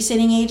actual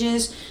babysitting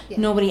ages,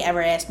 nobody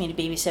ever asked me to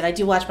babysit. I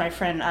do watch my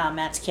friend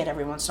Matt's kid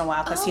every once in a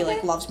while because he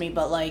like loves me,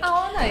 but like,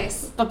 oh,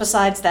 nice. But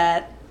besides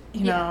that,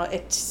 you know,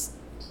 it's.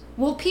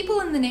 Well, people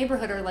in the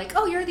neighborhood are like,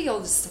 "Oh, you're the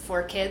oldest of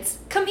 4 kids.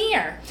 Come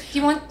here.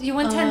 You want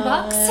 $10?"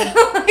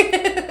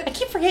 I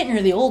keep forgetting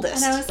you're the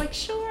oldest. And I was like,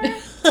 "Sure,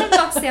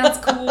 $10 sounds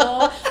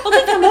cool."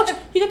 Okay, $10.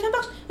 You got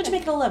 $10? Let's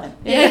make it 11.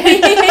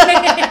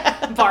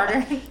 Yeah.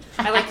 Barter.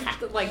 I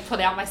like put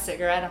out my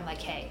cigarette. I'm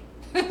like, "Hey,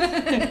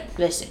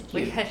 listen,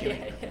 Be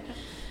here.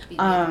 in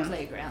the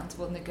playground.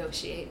 We'll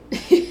negotiate."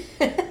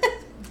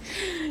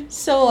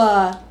 So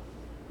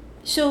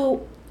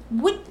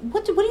what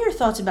are your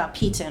thoughts about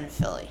pizza in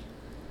Philly?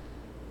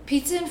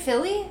 Pizza in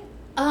Philly?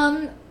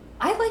 I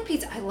like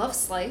pizza. I love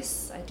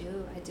Slice. I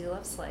do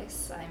love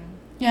Slice.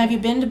 Yeah, have you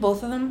been to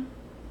both of them?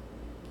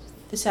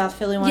 The South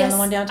Philly one and the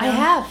one downtown? I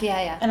have,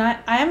 yeah. And I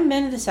haven't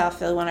been to the South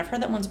Philly one. I've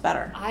heard that one's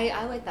better.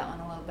 I like that one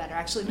a little better,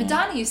 actually.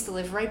 Madonna used to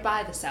live right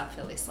by the South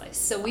Philly Slice,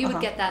 so we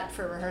would get that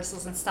for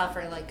rehearsals and stuff,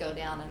 or like go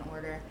down and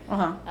order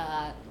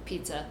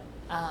pizza.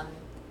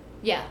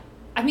 Yeah.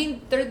 I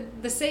mean, they're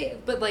the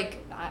same, but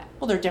like...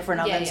 well, they're different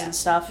ovens and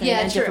stuff,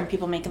 and different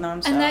people making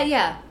them. So. And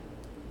that,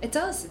 it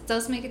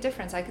does make a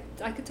difference. I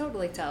could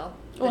totally tell.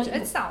 Well,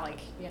 it's not like,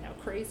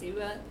 crazy,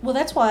 but... Well,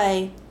 that's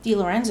why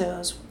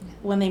DiLorenzo's,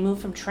 when they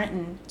moved from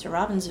Trenton to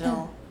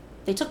Robbinsville,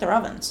 they took their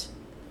ovens.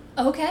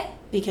 Okay.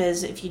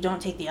 Because if you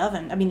don't take the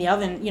oven,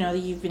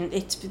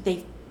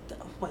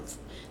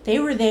 they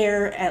were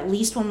there at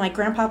least when my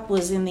grandpa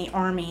was in the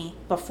Army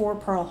before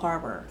Pearl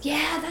Harbor.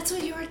 Yeah, that's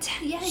what you were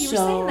you were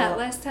saying that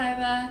last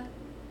time.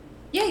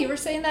 You were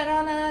saying that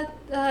on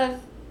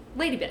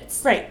Lady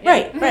Bits. Right.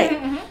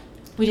 Mm-hmm.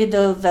 We did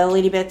the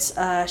Lady Bits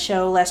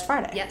show last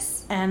Friday.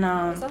 Yes. And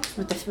awesome.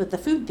 with the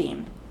food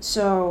theme.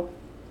 So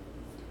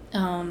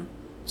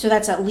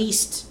that's at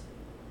least,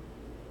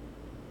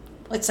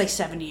 it's like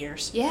 70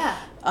 years. Yeah.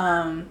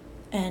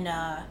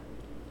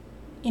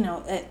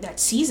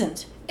 That's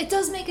seasoned. It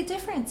does make a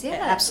difference, yeah.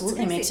 It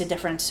absolutely makes a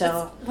difference.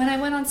 So when I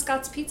went on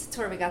Scott's Pizza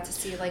Tour, we got to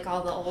see like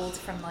all the old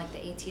from like the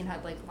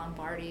 1800 like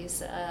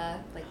Lombardi's,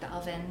 like the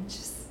oven,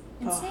 just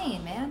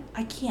insane, man.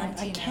 I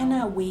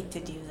cannot wait to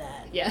do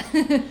that. Yeah.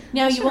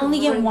 Now you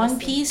only get one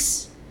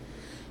piece.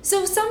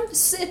 So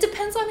it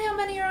depends on how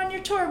many are on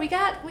your tour. We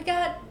had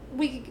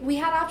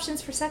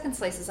options for second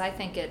slices, I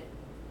think, at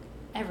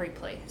every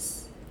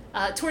place.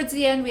 Towards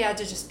the end, we had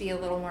to just be a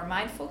little more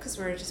mindful because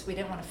we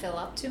didn't want to fill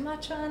up too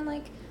much on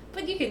like.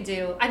 But you can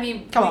do. I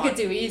mean, we could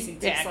do easy.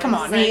 Come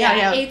on.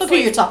 Yeah. Look who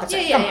you're talking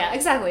to. Yeah.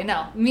 Exactly.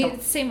 No,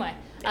 same way.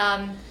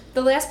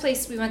 The last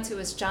place we went to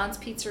was John's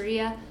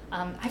Pizzeria.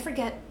 I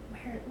forget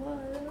where it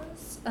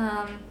was.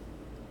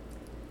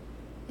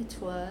 It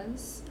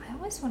was. I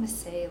always want to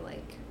say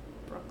like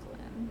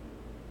Brooklyn.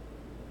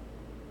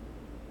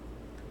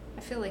 I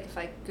feel like if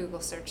I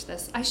Google search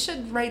this, I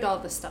should write all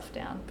this stuff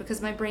down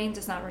because my brain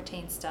does not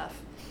retain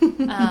stuff.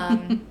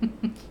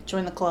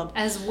 Join the club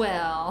as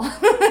well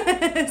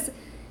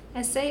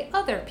as say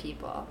other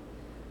people.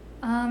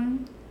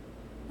 Might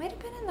have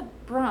been in the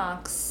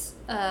Bronx.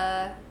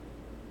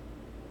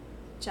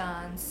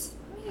 John's.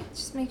 Let me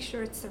just make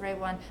sure it's the right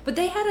one. But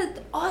they had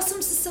an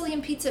awesome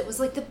Sicilian pizza. It was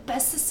like the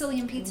best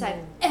Sicilian pizza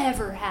I've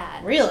ever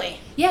had. Really?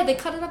 Yeah, they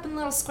cut it up in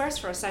little squares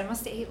for us. So I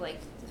must have ate like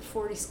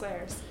 40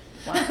 squares.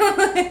 Wow.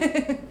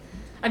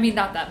 I mean,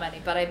 not that many,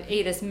 but I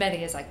ate as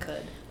many as I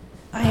could.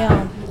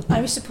 I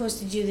was supposed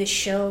to do this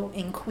show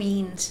in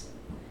Queens,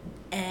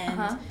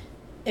 and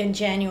in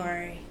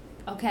January.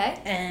 Okay.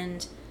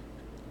 And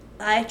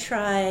I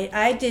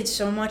did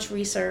so much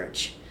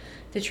research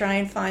to try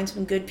and find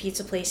some good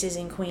pizza places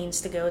in Queens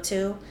to go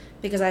to,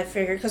 because I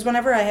figured, because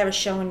whenever I have a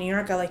show in New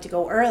York, I like to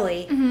go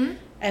early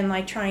and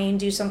like try and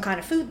do some kind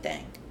of food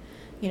thing,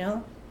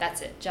 That's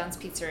it, John's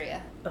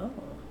Pizzeria. Oh.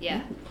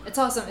 Yeah. It's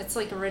awesome. It's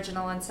like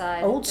original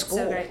inside. Old school.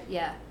 It's so great.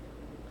 Yeah.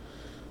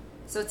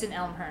 So it's in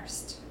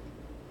Elmhurst.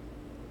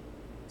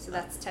 So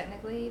that's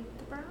technically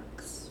the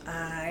Bronx?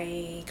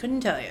 I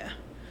couldn't tell you.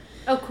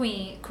 Oh,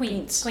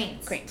 Queens.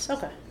 Okay.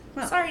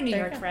 Well, sorry, New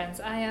York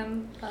friends. I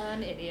am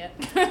an idiot.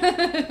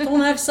 Don't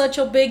have such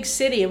a big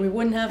city and we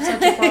wouldn't have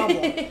such a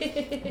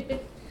problem.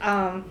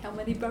 How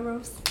many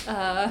boroughs?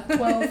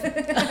 12.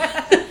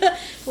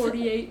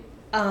 48.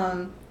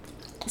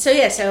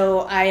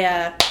 So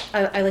I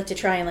like to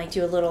try and like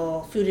do a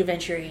little food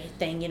adventure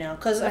thing,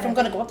 because if I'm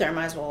going to go up there, I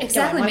might as well make the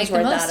most, out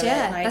of it.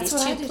 And I had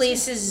these 2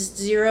 places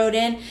zeroed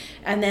in,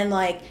 and then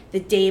like the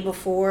day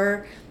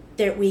before,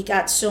 that we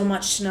got so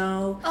much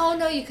snow. Oh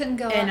no, you couldn't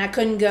go. And I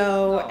couldn't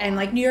go, and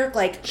like New York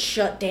like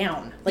shut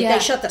down. Like they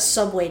shut the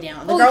subway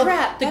down. The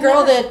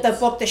girl that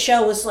booked the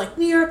show was like,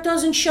 New York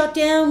doesn't shut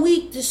down.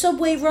 The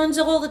subway runs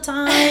all the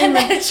time. And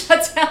then it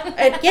shuts down.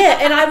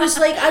 And I was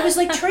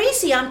like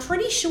Tracy, I'm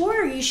pretty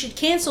sure you should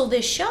cancel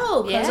this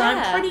show because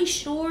I'm pretty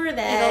sure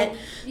that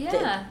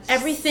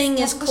everything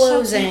is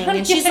closing.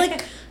 And she's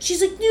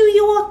like, New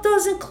York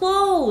doesn't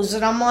close,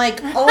 and I'm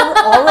like,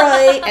 all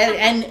right,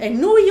 and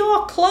New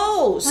York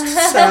closed.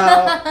 So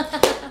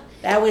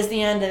that was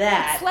the end of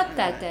that. It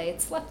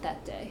slept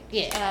that day.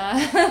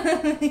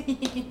 Yeah.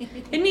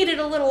 It needed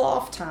a little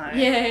off time.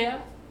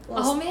 Yeah.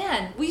 Oh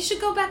man, we should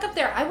go back up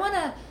there. I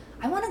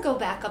wanna go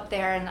back up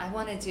there, and I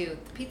wanna do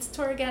the pizza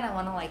tour again. I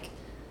wanna like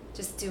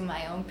just do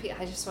my own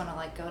pizza. I just wanna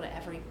like go to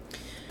every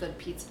good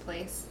pizza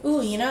place.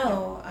 Ooh,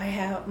 I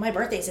have my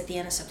birthday's at the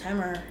end of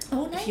September.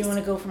 Oh, nice. If you want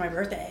to go for my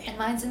birthday. And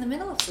mine's in the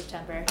middle of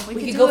September.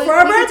 We could go for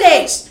our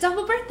birthdays.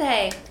 Double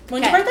birthday.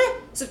 When's your birthday?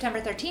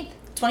 September 13th.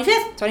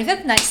 25th.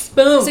 25th? Nice.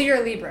 Boom. So you're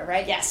a Libra,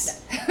 right?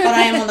 Yes. But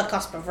I am on the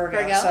cusp of Virgo.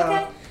 Virgo, so,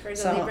 okay.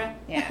 Virgo, Libra.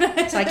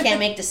 Yeah. So I can't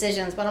make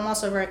decisions, but I'm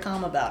also very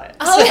calm about it.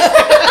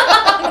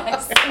 Oh,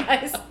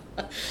 nice.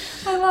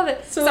 I love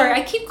it. So, sorry,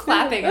 I keep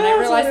clapping, and I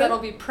realize that'll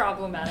be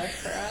problematic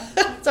for us.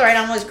 It's all right.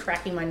 I'm always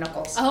cracking my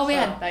knuckles. Oh,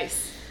 man.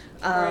 Nice.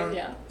 Right,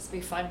 yeah, this will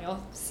be fun.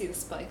 You'll see the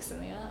spikes in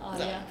the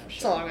audio for sure.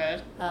 It's all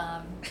good.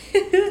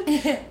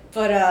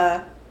 But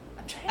I'm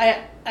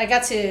trying. I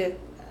got to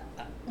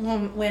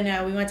when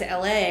we went to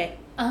LA.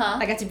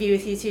 I got to be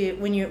with you too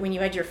when you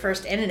had your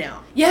first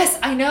In-N-Out. Yes,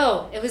 I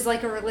know. It was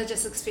like a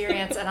religious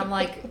experience, and I'm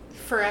like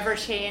forever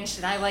changed.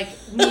 And I like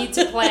need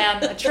to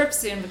plan a trip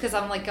soon because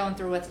I'm like going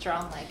through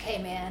withdrawal. I'm like,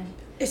 hey man,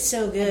 it's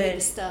so good. I need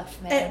the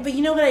stuff, man. But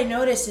you know what I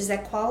noticed is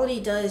that quality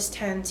does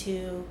tend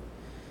to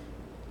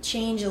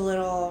change a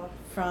little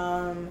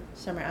from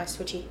sorry, I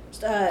switchy.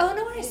 Oh,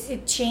 no worries.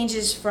 It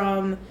changes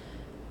from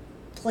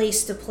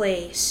place to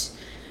place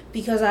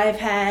because I've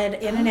had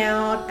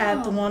In-N-Out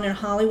at the one in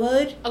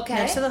Hollywood,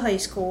 next to the high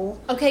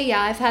school. Okay,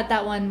 yeah, I've had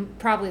that one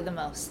probably the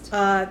most.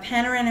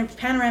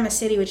 Panorama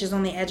City, which is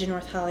on the edge of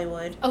North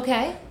Hollywood.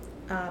 Okay.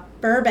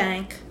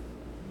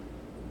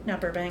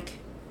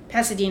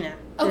 Pasadena.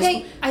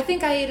 Okay, I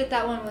think I ate at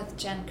that one with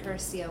Jen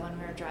Curcio when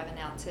we were driving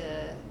out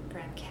to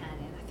Grand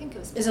Canyon. I think it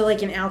was. Is it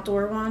like an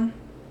outdoor one?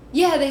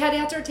 Yeah, they had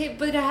outdoor table,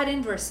 but it had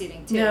indoor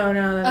seating too. No.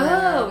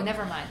 Oh,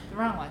 never mind. The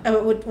wrong one.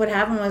 What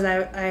happened was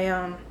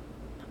I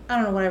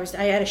don't know what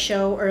I had a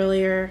show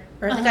earlier,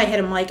 or I think I had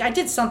a mic. I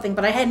did something,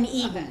 but I hadn't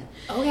eaten.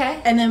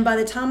 Okay. And then by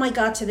the time I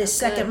got to this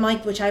second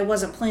mic, which I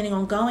wasn't planning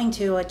on going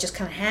to, it just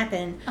kind of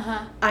happened.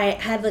 I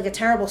had like a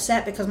terrible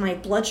set because my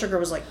blood sugar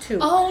was like 2.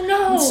 Oh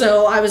no!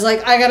 So I was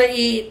like, I gotta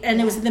eat,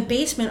 and it was in the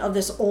basement of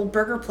this old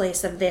burger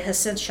place that has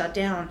since shut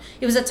down.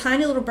 It was a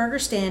tiny little burger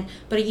stand,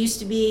 but it used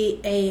to be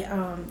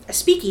a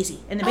speakeasy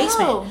in the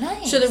basement. Oh,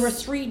 nice! So there were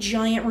 3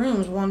 giant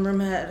rooms. One room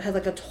had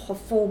like a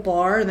full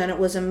bar, and then it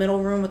was a middle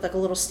room with like a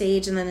little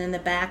stage, and then in the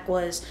back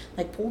was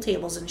like pool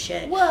tables and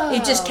shit. Whoa!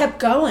 It just kept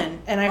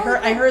going, and I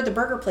heard the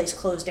burger place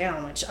closed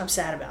down, which I'm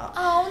sad about.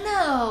 Oh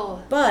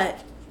no!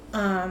 But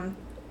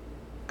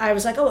I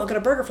was like, oh, I'll get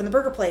a burger from the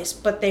burger place,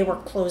 but they were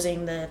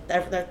closing the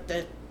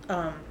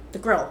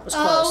grill was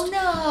closed.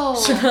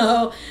 Oh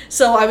no!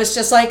 So I was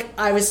just like,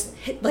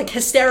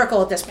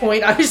 hysterical at this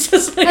point. I was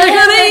just like, I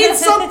gotta eat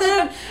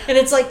something, and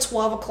it's like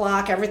 12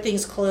 o'clock.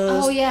 Everything's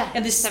closed. Oh yeah,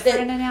 and except for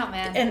In-N-Out,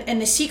 man.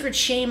 And the secret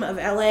shame of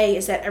LA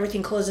is that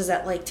everything closes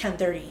at like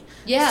 10:30.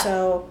 Yeah.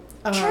 So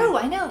true,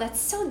 I know, that's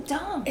so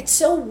dumb. It's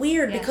so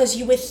weird because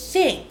you would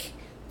think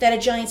that a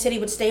giant city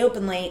would stay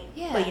open late,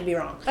 but you'd be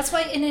wrong. That's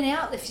why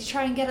In-N-Out, if you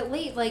try and get it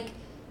late, like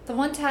the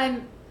one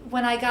time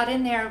when I got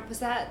in there, was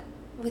that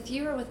with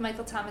you or with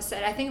Michael Thomas?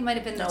 I think it might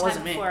have been the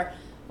time before.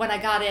 When I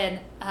got in,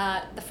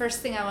 the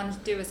first thing I wanted to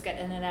do was get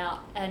In-N-Out,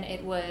 and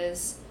it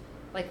was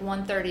like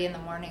 1:30 in the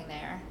morning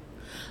there.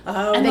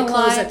 Oh, and they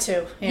close at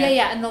 2.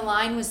 Yeah, and the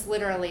line was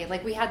literally,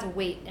 like, we had to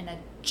wait in a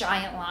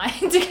giant line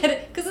to get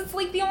it, because it's,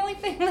 like, the only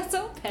thing that's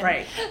open.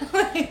 Right.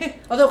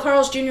 Although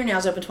Carl's Jr. now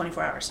is open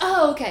 24 hours.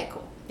 Oh, okay,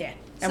 cool. Yeah.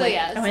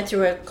 I went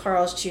through a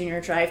Carl's Jr.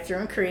 drive-through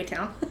in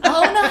Koreatown.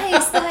 Oh,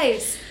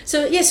 nice.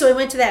 So I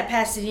went to that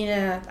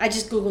Pasadena. I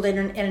just Googled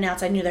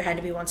In-N-Outs. I knew there had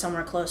to be one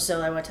somewhere close,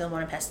 so I went to the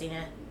one in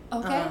Pasadena.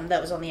 Okay.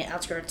 That was on the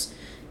outskirts.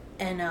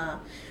 And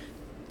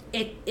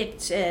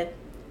it's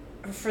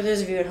for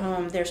those of you at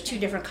home, there's 2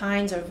 different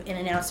kinds of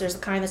In-N-Outs. There's the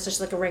kind that's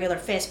just like a regular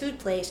fast food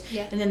place,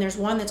 and then there's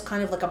one that's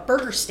kind of like a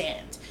burger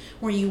stand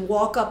where you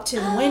walk up to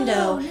the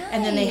window,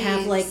 and then they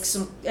have like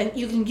some, and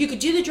you could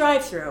do the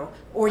drive-through,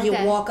 or you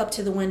walk up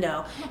to the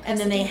window, and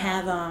then they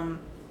have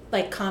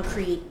like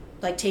concrete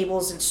like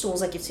tables and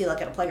stools like you'd see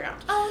like at a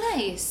playground. Oh,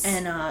 nice.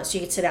 And so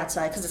you could sit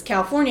outside because it's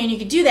California and you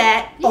could do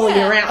that all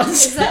year round.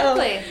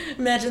 Exactly. So,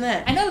 imagine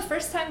that. I know the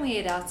first time we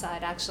ate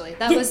outside, actually.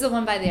 That was the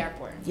one by the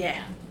airport.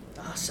 Yeah.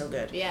 Oh, so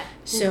good. Yeah.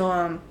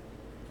 So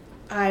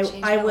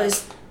I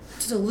was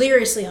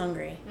deliriously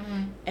hungry,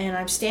 and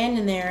I'm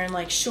standing there in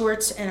like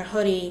shorts and a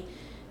hoodie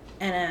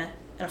and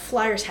a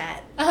Flyers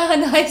hat. Oh,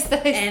 nice.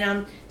 And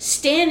I'm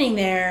standing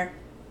there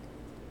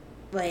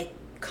like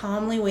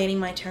calmly waiting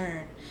my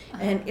turn.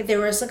 And if there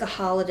was like a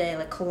holiday,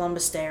 like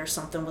Columbus Day or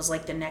something, was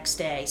like the next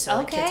day, so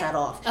the kids had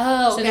off.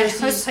 Oh, so okay.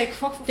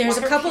 there's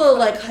a couple of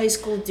like high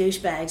school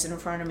douchebags in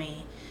front of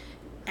me,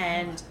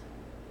 and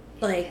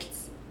like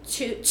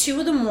two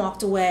of them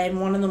walked away,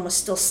 and one of them was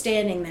still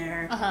standing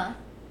there.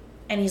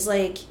 And he's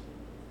like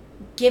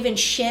giving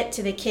shit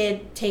to the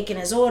kid taking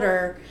his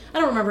order. I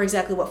don't remember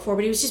exactly what for,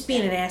 but he was just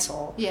being an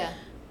asshole. Yeah.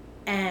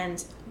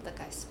 And the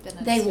guy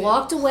spinning. They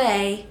walked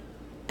away,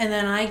 and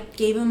then I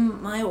gave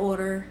him my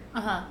order.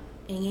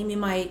 And he gave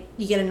me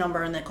you get a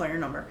number and they call your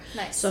number.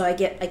 Nice. So I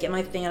get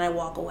my thing and I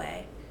walk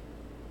away.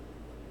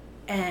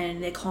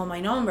 And they call my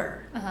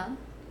number.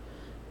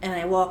 And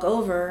I walk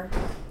over,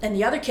 and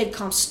the other kid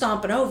comes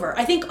stomping over.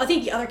 I think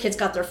the other kids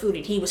got their food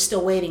and he was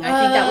still waiting.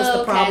 I think that was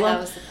the problem. That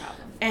was the problem.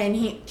 And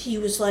he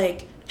was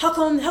like, How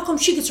come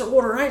she gets her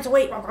order and I have to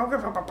wait?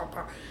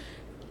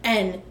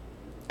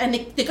 And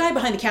the guy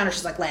behind the counter is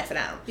just like laughing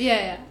at him.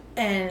 Yeah.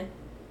 And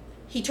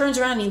he turns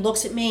around and he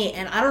looks at me,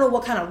 and I don't know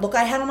what kind of look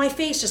I had on my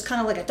face, just kind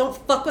of like, don't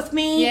fuck with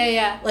me.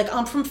 Yeah. Like,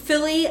 I'm from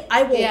Philly.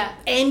 I will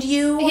end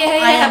you. Yeah.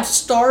 I am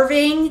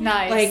starving.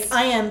 Nice. Like,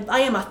 I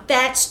am a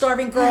fat,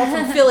 starving girl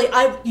from Philly.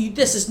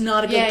 This is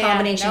not a good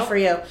combination for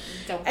you.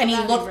 Don't and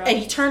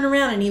he turned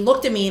around and he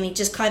looked at me and he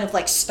just kind of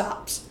like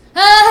stops.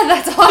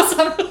 That's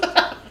awesome.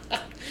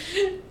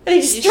 And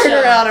he just turned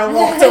around and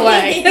walked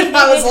away. And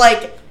I was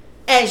like,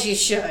 as you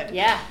should.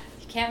 Yeah.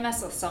 You can't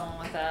mess with someone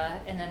with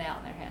In-N-Out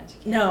in their hand.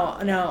 No.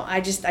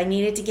 I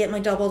needed to get my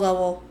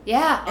double.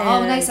 Yeah.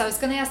 Oh, nice. I was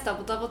going to ask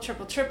double,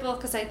 triple,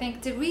 because I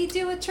think, did we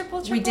do a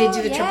triple? We did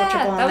do the triple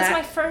on that. Was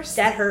my first.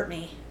 That hurt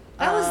me.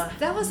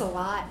 That was a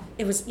lot.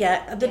 It was,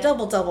 the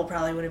double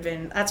probably would have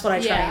been, that's what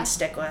I try and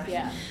stick with.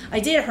 Yeah.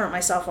 I did hurt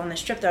myself on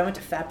this trip, though. I went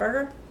to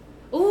Fatburger.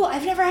 Ooh,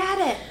 I've never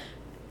had it.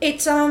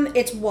 It's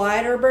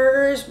wider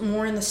burgers,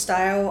 more in the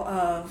style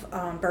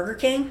of Burger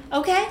King.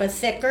 Okay. But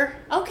thicker.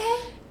 Okay.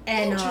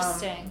 And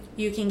interesting.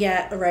 You can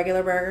get a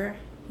regular burger.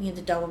 You get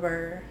the double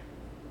burger,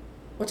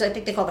 which I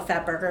think they call the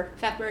fat burger.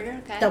 Fat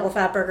burger, okay. Double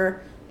fat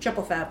burger,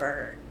 triple fat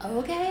burger.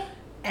 Okay.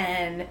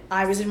 And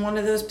I was in one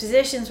of those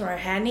positions where I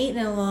hadn't eaten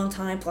in a long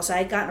time. Plus, I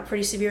had gotten a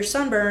pretty severe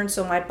sunburn,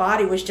 so my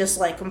body was just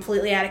like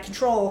completely out of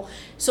control.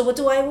 So what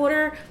do I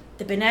order?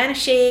 The banana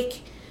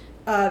shake.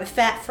 They have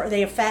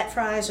fat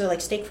fries or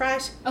like steak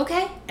fries.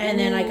 Okay. And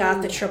then I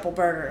got the triple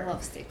burger. I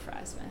love steak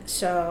fries, man.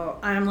 So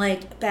I'm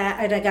like,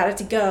 and I got it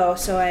to go.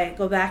 So I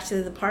go back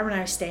to the apartment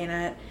I was staying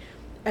at,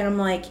 and I'm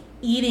like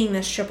eating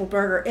this triple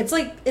burger. It's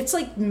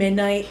like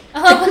midnight.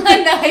 Oh,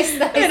 nice.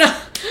 And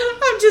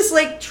I'm just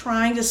like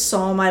trying to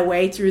saw my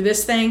way through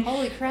this thing.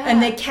 Holy crap.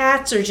 And the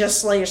cats are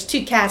just like, there's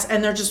two cats,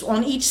 and they're just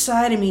on each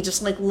side of me,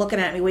 just like looking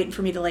at me, waiting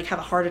for me to like have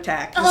a heart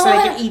attack, so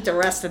I can eat the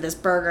rest of this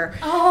burger.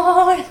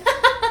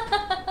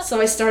 So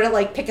I started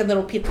like picking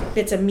little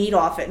bits of meat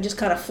off it and just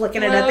kind of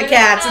flicking it at the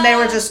cats, and they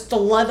were just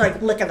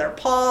like licking their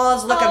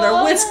paws, licking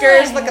their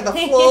whiskers, licking the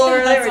floor.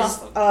 They were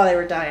just they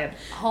were dying.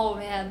 Oh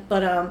man!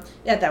 But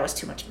that was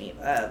too much meat.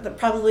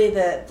 Probably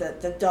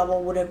the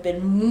double would have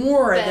been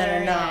more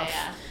than enough.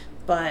 Yeah.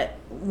 But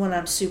when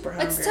I'm super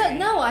hungry,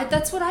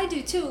 that's what I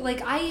do too.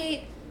 Like I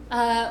ate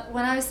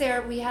when I was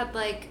there. We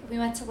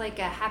went to like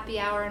a happy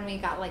hour and we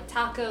got like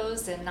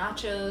tacos and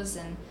nachos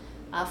and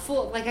I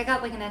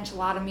got like an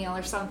enchilada meal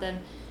or something.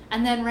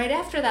 And then right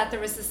after that,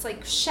 there was this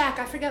like shack.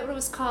 I forget what it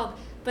was called,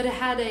 but it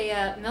had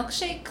a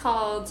milkshake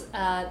called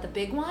the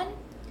Big One,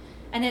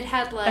 and it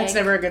had like that's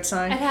never a good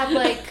sign. It had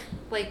like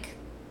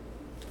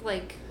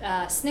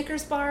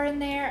Snickers bar in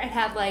there. It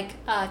had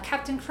like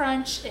Captain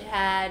Crunch. It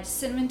had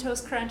Cinnamon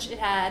Toast Crunch. It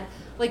had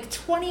like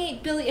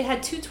 28 billion. It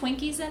had 2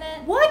 Twinkies in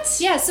it. What?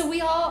 Yeah. So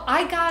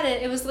I got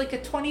it. It was like a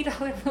 $20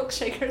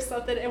 milkshake or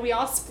something, and we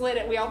all split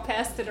it. We all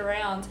passed it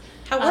around.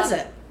 How was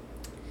it?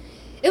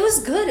 It was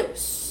good. It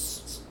was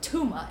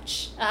too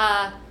much.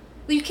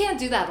 You can't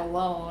do that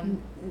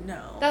alone.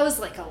 No. That was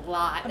like a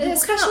lot.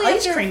 Especially what kind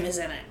of ice cream is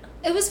in it?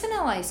 It was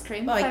vanilla ice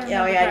cream. I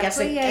guess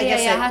it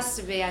has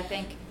to be, I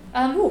think.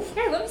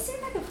 Here, let me see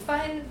if I can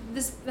find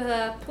this,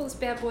 pull this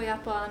bad boy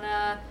up on,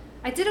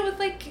 I did it with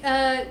like,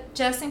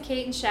 Jess and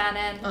Kate and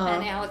Shannon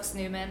and Alex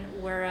Newman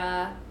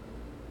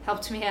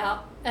helped me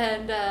out.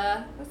 And,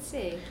 let's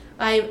see.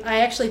 I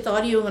actually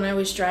thought of you when I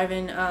was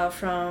driving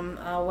from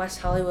West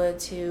Hollywood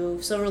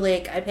to Silver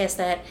Lake. I passed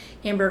that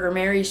Hamburger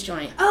Mary's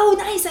joint. Oh,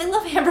 nice. I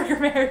love Hamburger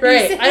Mary's.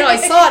 Right. I know. I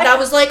saw it. And I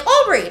was like,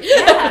 Aubrey.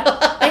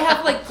 Yeah. They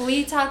have like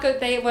Glee Taco.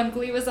 When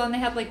Glee was on, they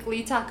had like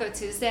Glee Taco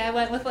Tuesday. I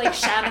went with like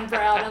Shannon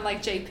Brown and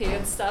like JP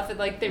and stuff. And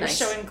like they were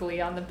showing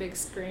Glee on the big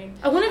screen.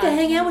 I wanted to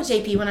hang out with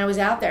JP when I was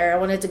out there. I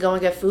wanted to go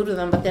and get food with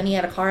him. But then he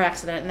had a car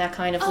accident and that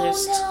kind of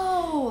just...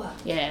 Oh,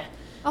 no. Yeah.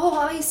 Oh,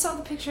 I saw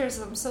the pictures.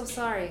 I'm so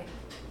sorry.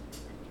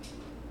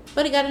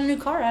 But he got a new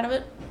car out of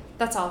it.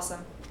 That's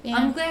awesome. Yeah.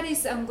 I'm glad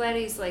he's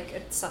like,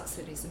 it sucks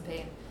that he's in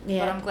pain.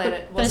 Yeah. But I'm glad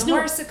it wasn't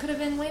worse. It could have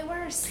been way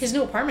worse. His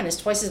new apartment is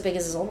twice as big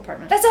as his old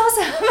apartment. That's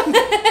awesome.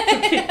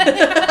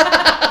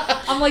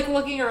 I'm like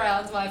looking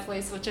around my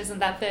place, which isn't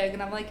that big,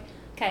 and I'm like,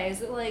 okay,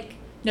 is it like...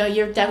 No,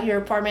 your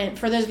apartment,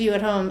 for those of you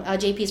at home,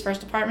 JP's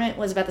first apartment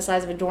was about the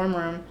size of a dorm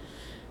room.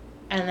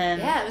 And then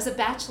Yeah, it was a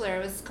Bachelor.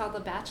 It was called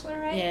The Bachelor,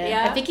 right?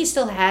 yeah. I think he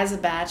still has a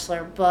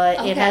Bachelor,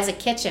 but it has a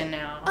kitchen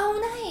now.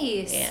 Oh,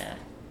 nice. Yeah.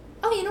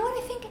 Oh, you know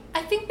what I think?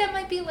 I think that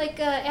might be like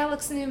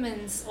Alex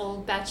Newman's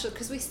old Bachelor,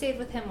 because we stayed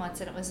with him once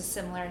and it was a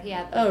similar. He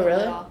had. Oh,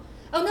 really?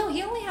 Oh no,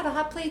 he only had a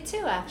hot plate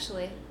too,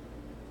 actually.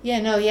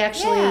 Yeah, no, he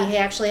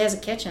actually has a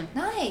kitchen.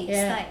 Nice,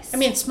 Yeah. nice. I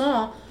mean, it's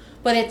small,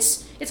 but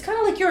it's kind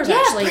of like yours, yeah,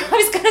 actually. I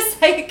was gonna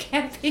say it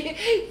can't be.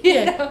 You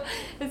Yeah. know,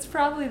 it's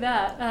probably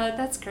that.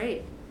 That's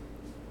great.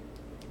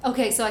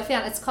 Okay, so I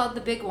found it's called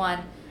The Big One,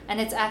 and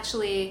it's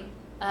actually.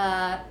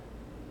 Let's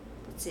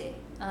see.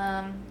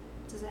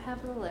 Does it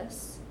have the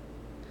list?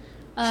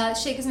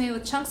 Shake is made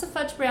with chunks of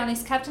fudge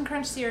brownies, Captain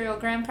Crunch cereal,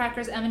 graham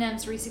crackers,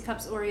 M&M's, Reese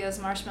Cups,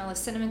 Oreos, marshmallows,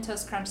 Cinnamon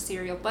Toast Crunch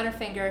cereal,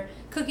 Butterfinger,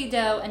 cookie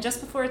dough, and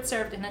just before it's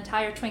served, an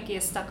entire Twinkie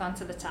is stuck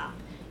onto the top.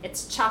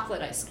 It's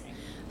chocolate ice cream.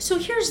 So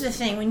here's the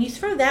thing: when you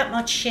throw that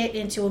much shit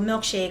into a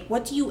milkshake,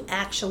 what do you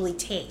actually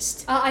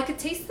taste? I could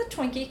taste the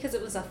Twinkie because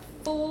it was a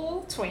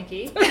full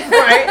Twinkie.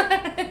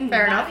 Right.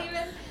 Fair enough.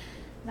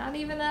 Not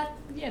even that,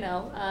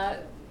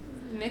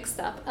 mixed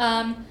up.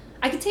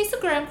 I could taste the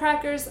graham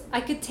crackers.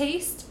 I could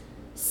taste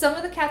some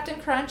of the Captain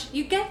Crunch.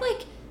 You get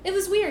it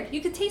was weird. You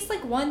could taste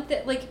one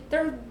that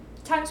there are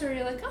times where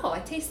you're like, oh, I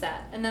taste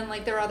that, and then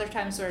there are other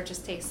times where it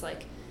just tastes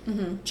like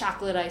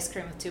chocolate ice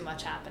cream with too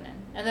much happening.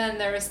 And then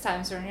there was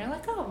times where you're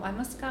like, oh, I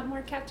must have got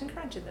more Captain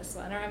Crunch in this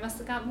one, or I must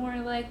have got more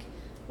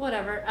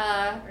whatever,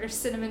 or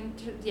cinnamon,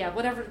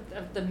 whatever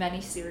of the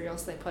many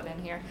cereals they put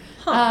in here.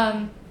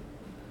 Huh.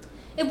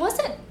 It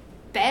wasn't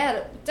bad.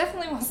 It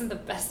definitely wasn't the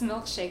best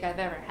milkshake I've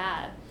ever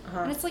had.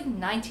 And it's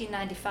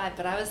 1995,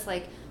 but I was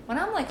when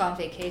I'm on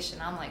vacation,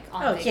 I'm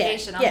on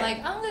vacation. Yeah.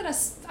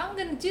 I'm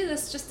gonna do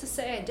this just to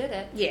say I did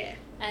it. Yeah.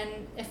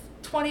 And if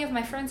 20 of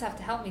my friends have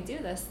to help me do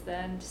this,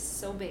 then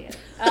so be it.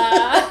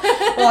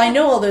 Well, I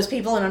know all those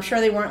people, and I'm sure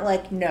they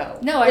weren't no.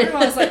 No,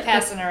 everyone was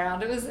passing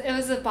around. It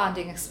was a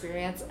bonding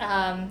experience.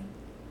 I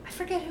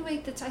forget who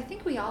ate I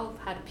think we all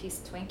had a piece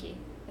of Twinkie,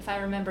 if I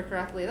remember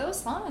correctly. That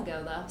was long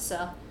ago though.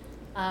 So.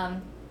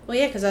 Well,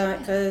 yeah,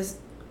 because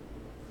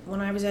when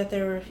I was out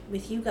there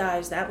with you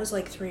guys, that was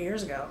 3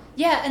 years ago.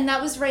 Yeah, and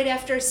that was right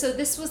after. So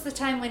this was the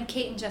time when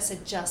Kate and Jess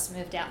had just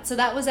moved out. So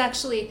that was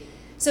actually.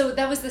 So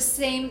that was the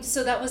same.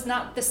 So that was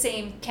not the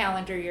same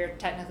calendar year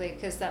technically,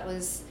 because that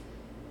was.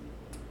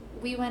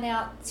 We went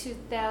out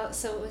 2000.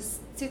 So it was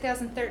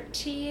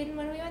 2013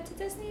 when we went to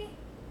Disney,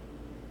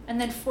 and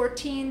then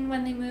 14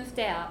 when they moved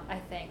out. I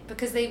think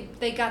because they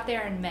got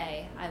there in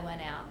May. I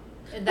went out.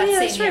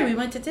 That's right. We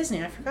went to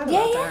Disney. I forgot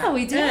about that. Yeah,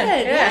 we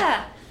did.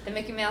 Yeah. The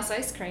Mickey Mouse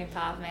ice cream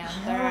pop, man.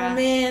 Oh,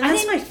 man.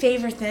 That's my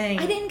favorite thing.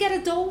 I didn't get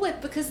a Dole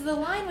Whip because the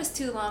line was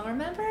too long,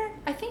 remember?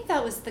 I think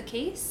that was the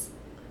case.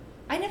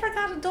 I never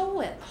got a Dole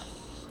Whip.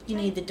 You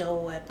need the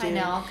Dole Whip, dude. I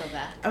know. I'll go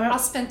back. I'll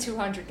spend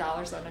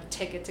 $200 on a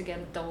ticket to get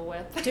a Dole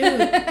Whip. Dude,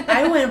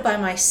 I went by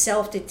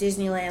myself to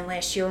Disneyland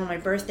last year on my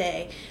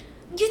birthday.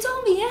 You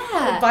told me,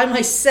 yeah. By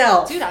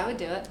myself. Dude, I would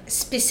do it.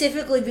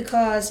 Specifically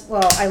because,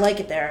 I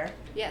like it there.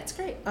 Yeah, it's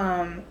great.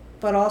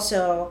 But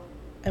also,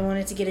 I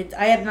wanted to get it.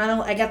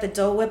 I got the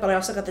Dole Whip, but I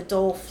also got the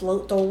Dole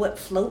Whip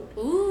float.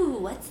 Ooh,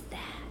 what's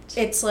that?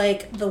 It's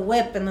like the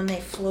whip, and then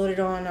they float it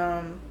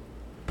on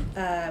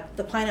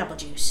the pineapple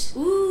juice.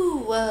 Ooh,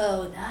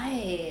 whoa,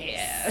 nice.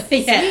 Yeah.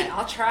 Sweet,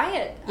 I'll try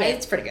it. Yeah,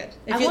 it's pretty good.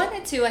 I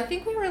wanted to. I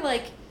think we were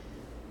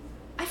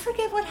I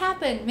forget what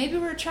happened. Maybe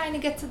we were trying to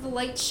get to the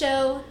light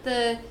show.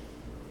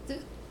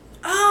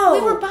 Oh,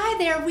 we were by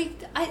there. Did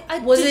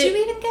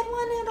you even get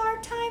one in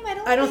our time?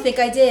 I don't think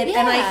I did. Yeah.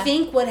 And I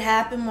think what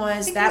happened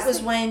was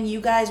when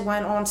you guys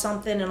went on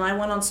something and I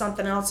went on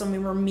something else, and we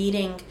were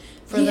meeting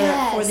for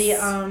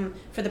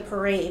the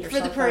parade.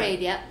 For the parade,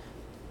 yeah.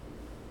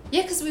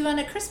 Yeah, because we went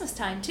at Christmas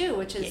time too,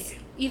 which is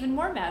even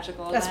more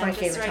magical. That's than my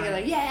favorite regular.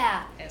 time.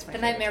 Yeah, that's my The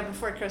favorite. Nightmare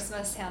Before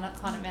Christmas,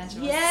 Haunted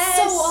Mansion. Yes,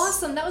 was so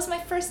awesome. That was my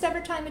first ever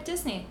time at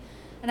Disney,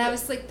 and I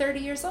was 30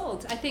 years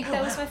old. I think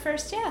that was my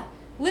first. Yeah,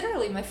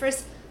 literally my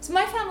first. So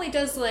my family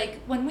does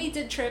when we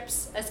did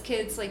trips as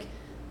kids,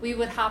 we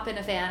would hop in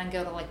a van and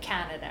go to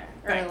Canada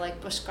or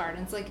Busch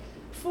Gardens,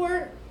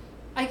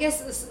 I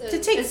guess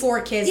to take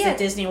 4 kids to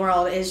Disney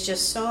World is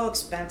just so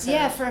expensive.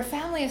 Yeah, for a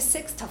family of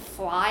 6 to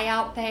fly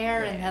out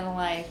there and then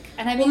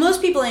and I mean, most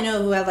people I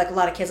know who have a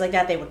lot of kids like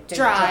that, they would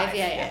drive.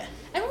 Yeah.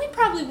 And we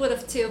probably would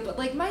have too, but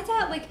my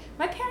dad,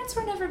 my parents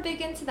were never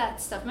big into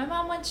that stuff. My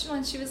mom went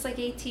when she was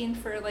 18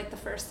 for the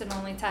first and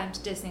only time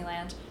to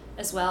Disneyland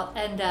as well,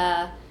 and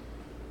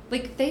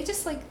they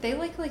just they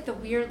like the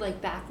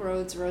weird back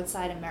roads,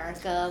 roadside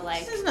America.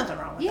 There's nothing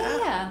wrong with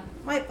that.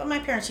 Yeah. My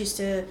parents used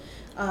to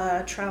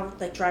travel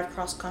drive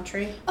cross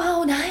country.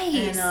 Oh,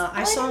 nice. And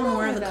I saw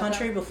more of the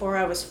country before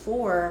I was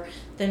 4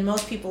 than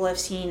most people have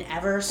seen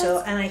ever.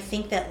 And I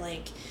think that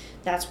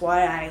that's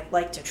why I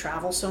like to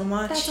travel so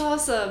much. That's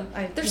awesome.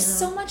 There's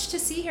so much to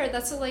see here.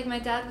 That's what my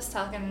dad was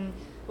talking.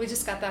 We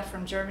just got back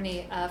from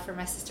Germany for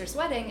my sister's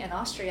wedding in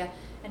Austria,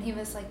 and he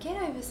was I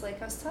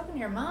was talking to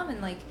your mom,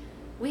 and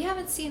we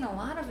haven't seen a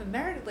lot of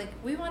America. Like,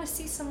 we want to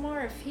see some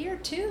more of here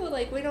too.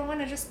 Like, we don't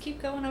want to just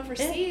keep going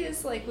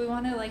overseas. Like, we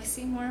want to like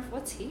see more of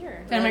what's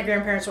here. And like, my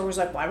grandparents were always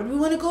like, "Why would we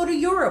want to go to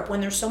Europe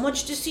when there's so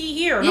much to see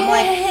here?" And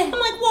I'm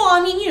like, well,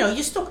 I mean,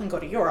 you still can go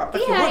to Europe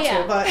if you want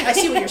to, but I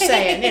see what you're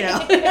saying,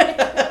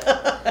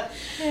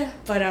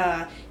 But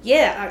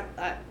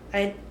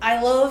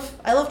I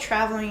love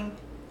traveling.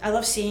 I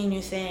love seeing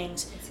new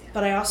things.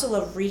 But I also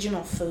love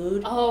regional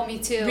food. Oh, me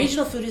too.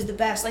 Regional food is the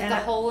best. Like the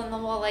hole in the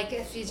wall. Like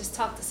if you just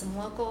talk to some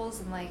locals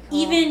and like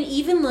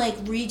even like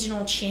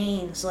regional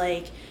chains.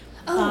 Like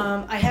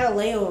I had a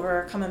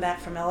layover coming back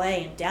from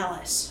LA in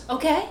Dallas.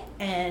 Okay.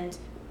 And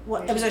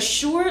it was a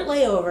short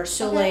layover.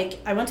 So like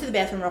I went to the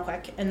bathroom real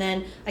quick, and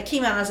then I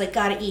came out and I was like,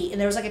 gotta eat.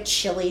 And there was like a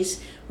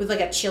Chili's with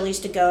like a Chili's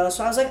to go.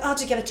 So I was like, I'll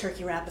just get a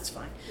turkey wrap. It's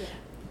fine. Yeah.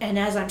 And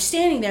as I'm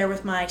standing there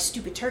with my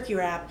stupid turkey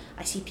wrap,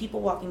 I see people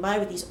walking by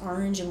with these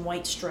orange and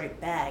white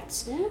striped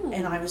bags. Ooh.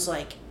 And I was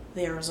like,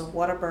 there is a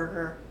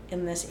Whataburger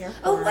in this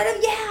airport. Oh,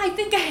 I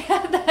think I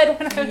had that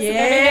when I was there.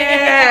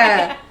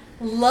 Yeah.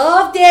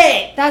 Loved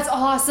it. That's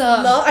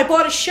awesome. I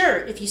bought a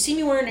shirt. If you see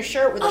me wearing a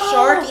shirt with a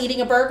shark eating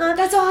a burger,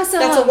 that's awesome.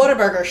 That's a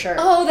Whataburger shirt.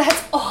 Oh,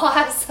 that's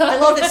awesome. I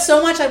loved it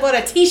so much I bought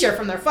a t-shirt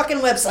from their fucking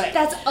website.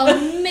 That's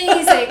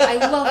amazing. I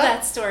love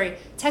that story.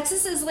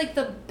 Texas is like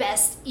the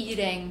best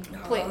eating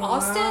place.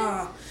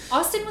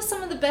 Austin was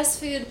some of the best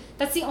food.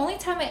 That's the only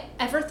time I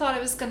ever thought I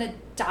was going to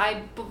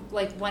die,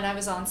 like when I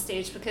was on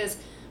stage, because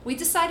we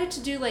decided to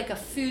do like a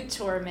food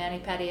tour, Manny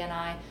Petty and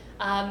I.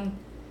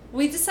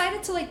 We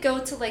decided to like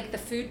go to like the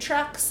food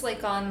trucks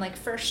like on like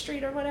First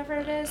Street or whatever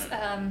it is.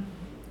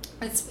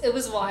 It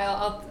was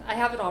wild. I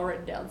have it all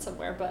written down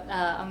somewhere, but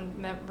I'm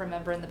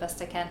remembering the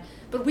best I can.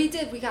 But we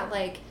got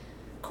like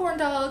corn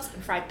dogs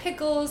and fried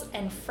pickles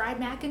and fried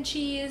mac and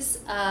cheese.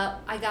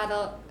 I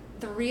got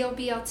the real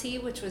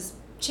BLT, which was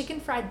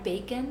chicken fried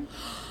bacon,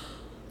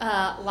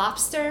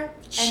 lobster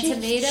and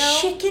tomato.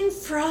 Chicken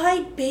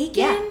fried bacon?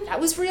 Yeah,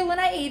 that was real,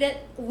 and I ate it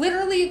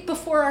literally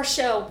before our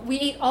show. We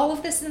ate all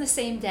of this in the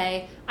same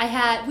day.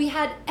 We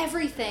had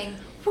everything.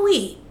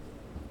 Wait.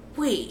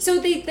 So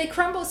they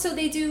crumble. So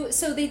they do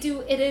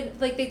it in,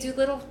 like they do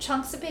little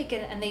chunks of bacon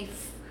and they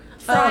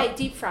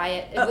deep fry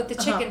it with the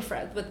chicken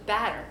with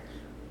batter.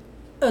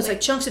 Oh, it's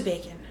like chunks of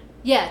bacon.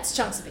 Yeah, it's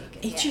chunks of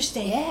bacon.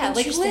 Interesting. Yeah,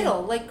 like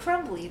little, like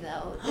crumbly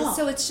though. Oh.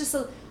 So it's just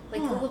a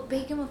little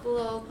bacon with a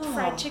little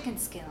fried chicken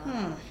skin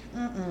on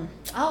it.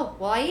 Oh,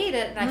 well, I ate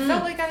it, and I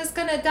felt like I was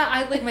gonna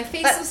die. My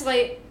face was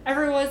like,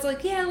 everyone's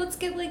like, yeah, let's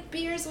get like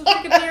beers, we'll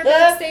drink a beer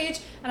backstage,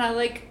 and I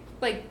like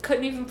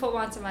couldn't even put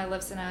one to my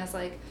lips, and I was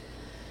like,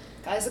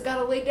 guys, I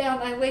gotta lay down.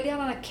 I lay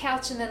down on a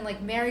couch, and then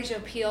like Mary Jo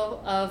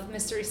Peel of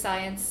Mystery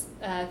Science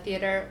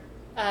Theater,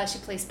 she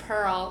plays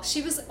Pearl.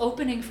 She was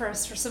opening for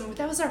us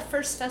that was our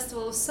first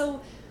festival. It was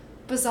so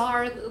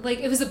bizarre. Like,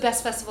 it was the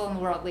best festival in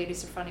the world,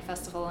 Ladies Are Funny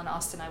Festival in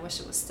Austin. I wish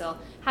it was still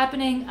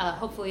happening.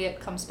 Hopefully it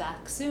comes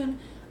back soon.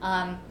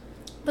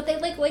 But they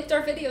liked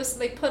our videos, so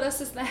they put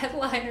us as the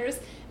headliners,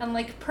 and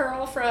like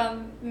Pearl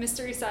from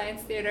Mystery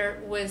Science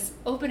Theater was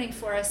opening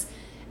for us,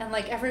 and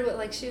like everyone,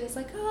 like she was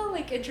like, oh,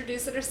 like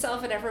introducing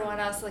herself, and everyone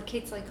else, like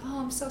Kate's like, oh,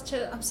 I'm such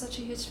a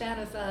huge fan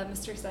of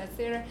Mystery Science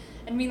Theater,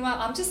 and meanwhile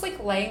I'm just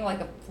like laying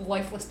like a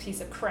lifeless piece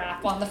of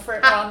crap on the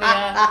couch,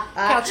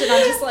 and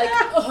I'm just like,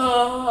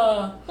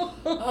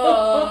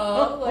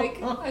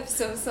 like, I'm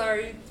so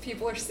sorry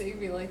people are seeing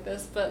me like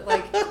this, but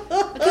like,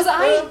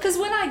 because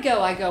when I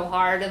go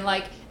hard, and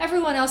like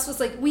everyone else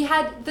was like, we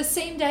had the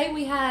same day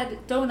we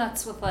had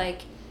donuts with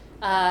like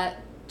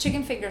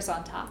chicken fingers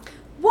on top.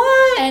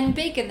 What? And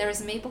bacon. There was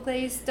a maple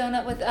glazed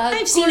donut with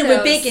I've seen it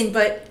with bacon,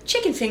 but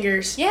chicken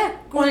fingers. Yeah.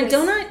 On a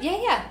donut?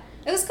 Yeah.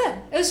 It was good.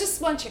 It was just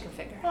one chicken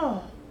finger.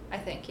 Oh. I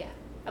think, yeah.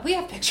 We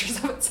have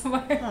pictures of it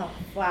somewhere. Oh,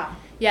 wow.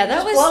 Yeah,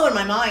 that was blowing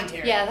my mind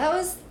here. Yeah,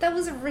 that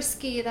was a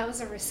risky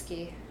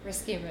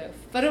move.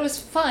 But it was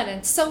fun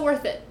and so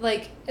worth it.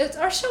 Like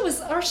our show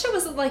was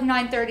at like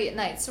 9:30 at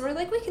night. So we're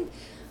like, we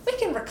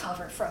can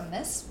recover from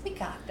this. We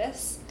got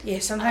this. Yeah,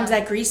 sometimes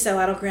that grease though,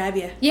 that'll grab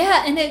you.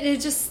 Yeah, and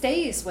it just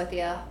stays with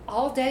you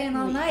all day and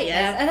all night.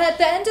 Yeah. And at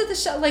the end of the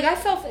show, like I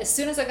felt, as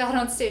soon as I got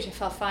on stage, I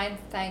felt fine,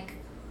 thank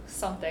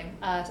something,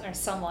 or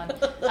someone.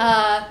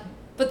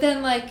 But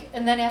then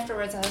and then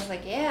afterwards I was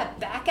like, yeah,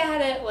 back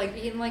at it, like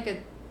eating like a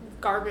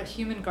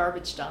human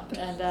garbage dump,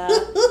 and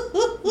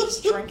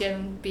just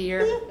drinking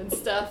beer and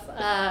stuff.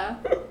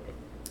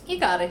 You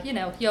got it,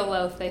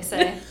 YOLO, they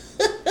say.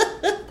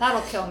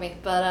 That'll kill me,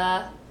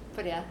 but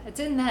yeah, it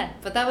didn't end.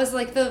 But that was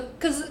like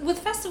because with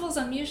festivals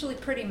I'm usually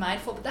pretty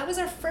mindful, but that was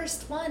our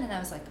first one, and I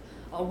was like,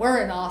 oh,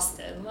 we're in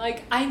Austin,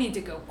 like I need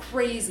to go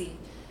crazy.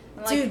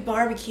 And dude,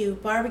 barbecue.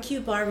 And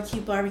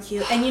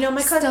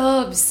my cousin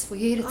Stubbs.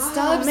 We ate at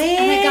Stubbs,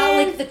 man. and I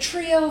got like the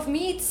trio of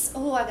meats.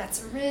 Oh, I got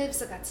some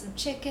ribs, I got some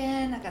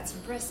chicken, I got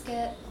some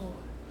brisket. Oh,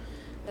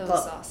 that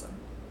was awesome.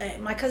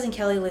 My cousin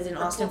Kelly lived in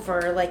Austin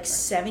for like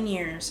 7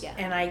 years,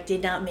 and I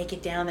did not make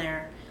it down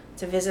there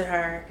to visit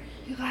her.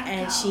 You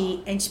gotta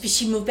go.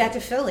 She moved back to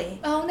Philly.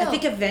 Oh no! I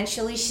think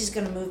eventually she's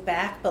gonna move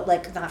back, but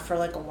like not for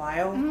like a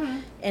while. Mm-hmm.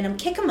 And I'm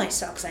kicking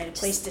myself because I had a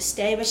place to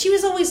stay. But she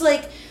was always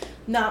like,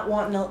 not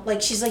wanting to,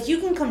 like, she's like, you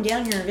can come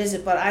down here and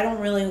visit, but I don't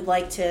really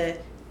like to,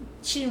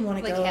 she didn't want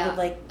to Like go how? to,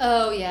 like,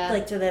 Oh, yeah.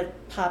 like to the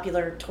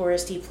popular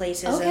touristy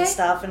places Okay. and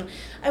stuff, and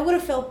I would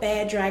have felt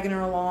bad dragging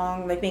her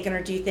along, like making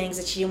her do things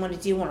that she didn't want to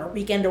do on her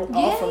weekend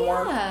off from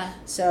work. Yeah.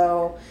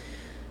 So,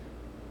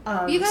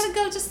 You gotta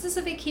go just as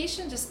a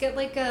vacation. Just get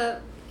like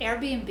a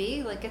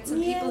Airbnb. Like get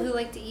some Yeah. people who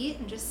like to eat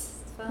and just.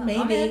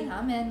 Maybe.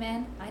 I'm in,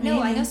 man. I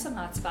know Maybe. some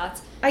hot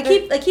spots. I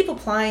keep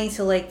applying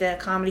to like the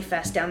comedy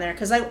fest down there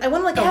because I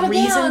want like a Out of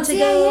reason bounds. to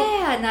Yeah, go.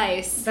 yeah,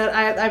 nice. But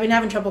I've been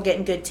having trouble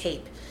getting good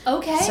tape.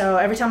 Okay. So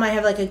every time I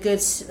have like a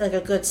good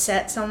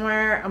set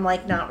somewhere, I'm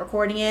like not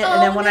recording it, Oh,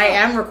 and then when no. I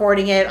am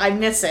recording it, I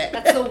miss it.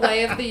 That's the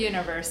way of the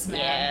universe, man.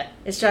 Yeah,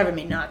 it's driving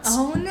me nuts.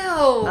 Oh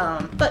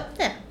no. But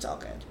yeah, it's all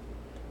good.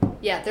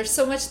 Yeah, there's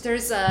so much.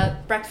 There's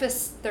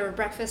breakfast. There were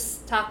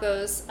breakfast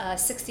tacos,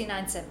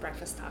 69-cent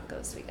breakfast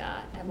tacos we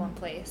got at one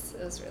place.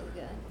 It was really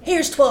good.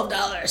 Here's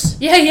 $12.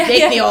 Yeah, yeah. Make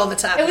yeah. me all the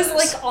tacos. It was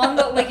like on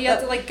the like you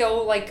had to like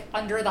go like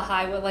under the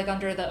highway, like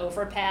under the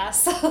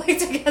overpass, like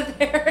to get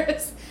there. It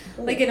was,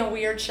 like in a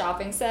weird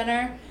shopping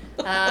center.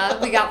 We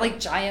got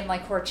like giant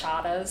like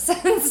horchatas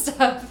and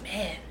stuff.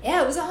 Man.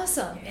 Yeah, it was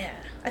awesome. Yeah,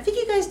 I think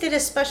you guys did a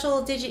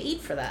special Did You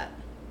Eat for that.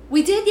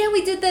 We did, yeah,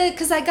 we did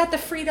because I got the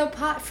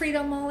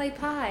Frito mole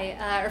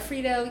pie, or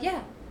Frito,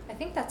 yeah, I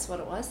think that's what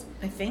it was.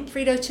 I think.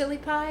 Frito chili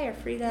pie or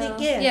Frito?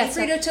 Yeah,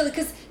 Frito chili,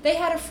 because they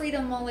had a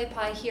Frito mole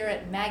pie here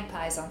at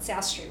Magpies on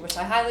South Street, which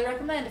I highly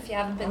recommend if you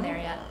haven't been there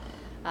yet.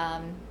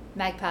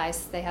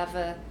 Magpies, they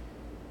have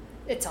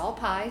it's all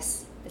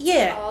pies.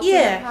 It's all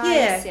different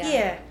pies,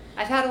 yeah.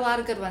 I've had a lot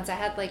of good ones. I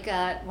had like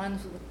one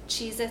with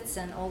Cheez-Its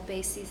and Old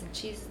Bay seasoned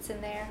Cheez-Its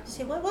in there.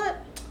 Say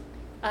what?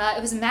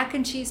 It was a mac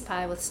and cheese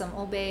pie with some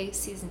Old Bay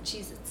seasoned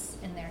Cheez-Its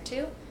in there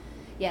too.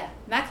 Yeah,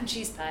 mac and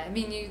cheese pie. I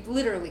mean, you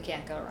literally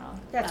can't go wrong.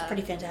 That's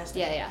pretty fantastic.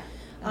 Yeah.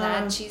 And that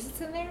had Cheez-Its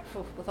in there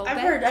with Old Bay.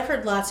 I've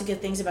heard lots of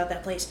good things about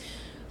that place.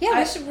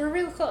 Yeah, we're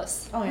really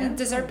close. Oh, yeah?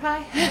 Dessert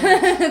pie.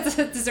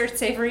 Dessert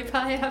savory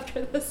pie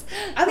after this.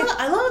 I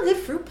love a good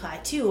fruit pie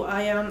too.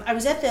 I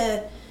was at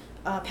the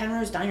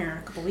Penrose Diner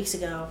a couple weeks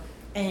ago,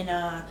 and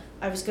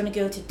I was going to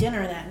go to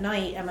dinner that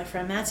night at my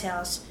friend Matt's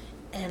house,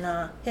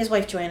 and his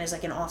wife Joanna is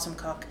like an awesome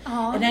cook.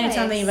 Oh, and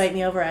anytime they nice. invite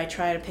me over, I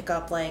try to pick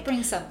up like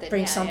Bring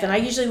something. something. Yeah. I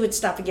usually would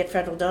stop and get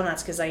Federal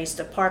Donuts because I used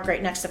to park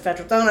right next to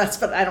Federal Donuts,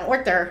 but I don't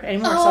work there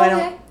anymore, Oh, so I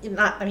okay. don't.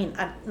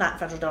 I'm not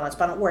Federal Donuts,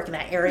 but I don't work in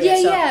that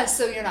area.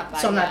 So you're not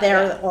buying. So I'm not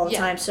there all the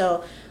time.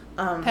 So.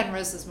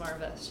 Penrose is more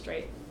of a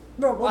straight.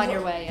 Well, on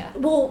your way, yeah.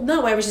 Well,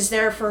 no, I was just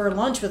there for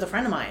lunch with a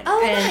friend of mine.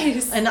 Oh, and,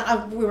 nice.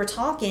 And we were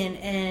talking,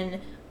 and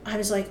I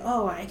was like,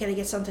 "Oh, I gotta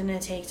get something to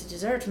take to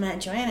dessert to Matt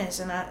and Joanna's."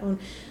 And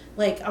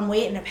I'm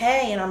waiting to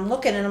pay, and I'm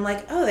looking, and I'm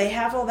like, "Oh, they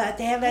have all that.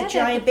 They have that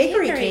giant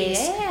bakery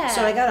case." Yeah.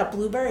 So I got a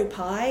blueberry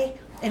pie,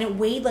 and it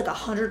weighed like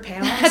 100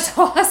 pounds. That's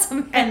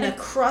awesome. And the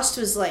crust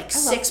was like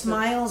 6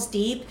 miles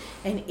deep,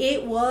 and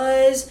it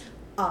was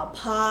a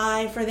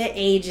pie for the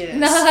ages.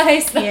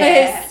 Nice.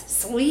 Yeah.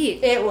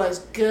 Sweet. It was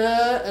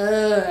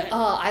good.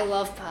 Oh, I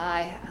love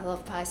pie. I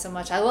love pie so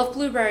much. I love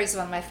blueberries,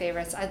 one of my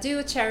favorites. I do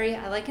a cherry.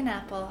 I like an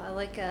apple. I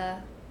like the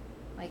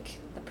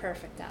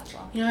perfect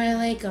apple. You know, I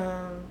like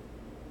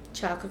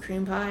chocolate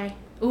cream pie.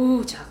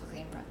 Ooh, chocolate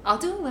cream pie. I'll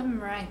do a lemon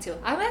meringue too.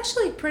 I'm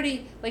actually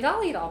pretty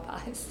I'll eat all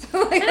pies.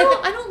 I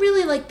don't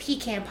really like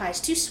pecan pie. It's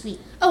too sweet.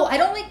 Oh, I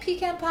don't like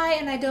pecan pie,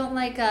 and I don't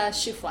like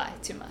shoe fly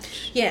too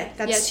much. Yeah,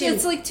 that's too.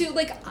 It's like too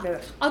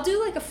Ugh. I'll do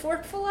like a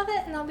forkful of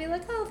it, and I'll be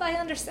like, oh, I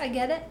understand, I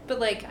get it, but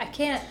like I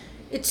can't.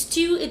 It's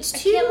too. I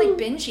can't like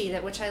binge eat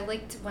it, which I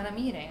liked when I'm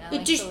eating.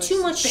 There's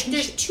too much.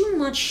 There's too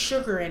much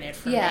sugar in it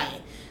for Yeah.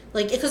 me.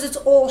 Like, because it's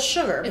all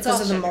sugar It's because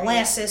all of the sugar,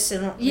 molasses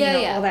and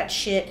all that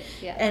shit.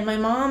 Yeah. And my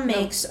mom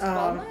makes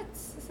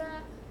walnuts. Is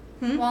that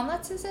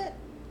walnuts? Is it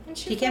in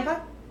shoe pecan fly?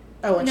 pie?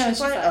 Oh, and No, shoe shoe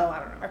fly? fly. Oh, I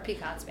don't know. Or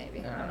pecans maybe.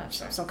 I'm not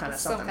sure. Some kind of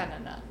It's something. Some kind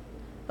of nut.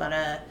 But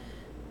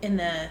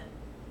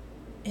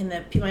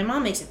my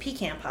mom makes a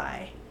pecan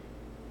pie,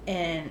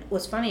 and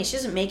what's funny is she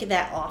doesn't make it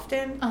that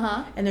often.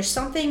 And there's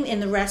something in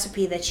the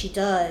recipe that she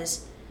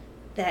does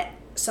that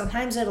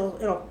sometimes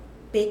it'll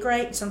bake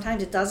right, and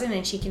sometimes it doesn't,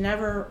 and she can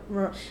never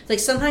like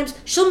sometimes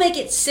she'll make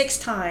it 6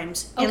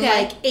 times in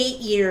like 8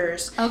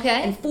 years.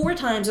 Okay. And 4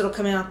 times it'll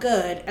come out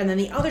good, and then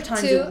the other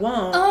times it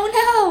won't.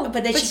 Oh no!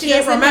 But then she doesn't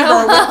can't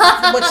remember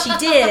know. what she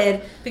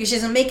did because she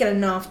doesn't make it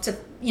enough to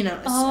yeah,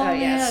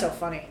 it's so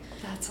funny.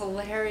 That's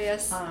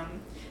hilarious.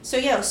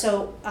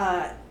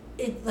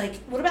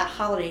 What about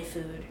holiday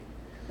food?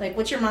 Like,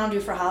 what's your mom do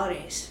for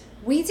holidays?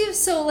 We do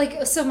so my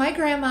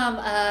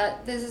grandmom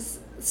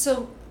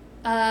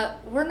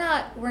we're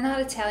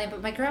not Italian,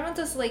 but my grandma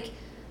does like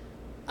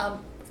You're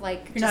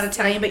not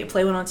Italian, but you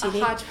play one on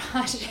TV. a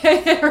hodgepodge,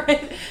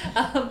 right?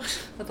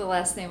 With the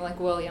last name like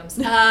Williams.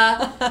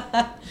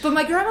 But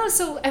my grandma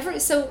for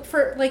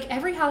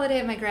every holiday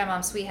at my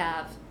grandmom's we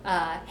have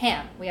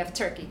ham, we have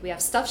turkey, we have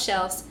stuffed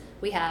shells,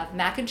 we have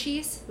mac and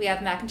cheese,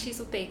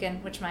 with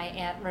bacon, which my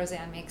Aunt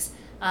Roseanne makes.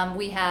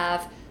 We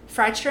have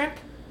fried shrimp,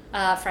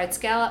 fried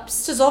scallops.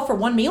 This is all for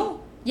one meal?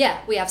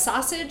 Yeah, we have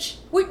sausage.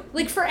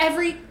 Like for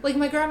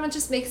my grandma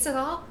just makes it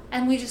all,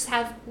 and we just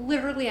have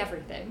literally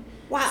everything.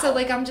 Wow. So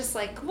like I'm just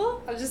like,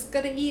 well, I'm just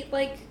gonna eat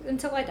like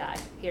until I die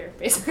here,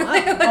 basically. All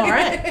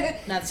right.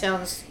 That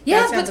sounds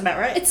about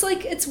right. It's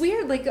like, it's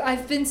weird. Like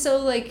I've been so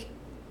like,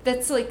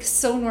 that's like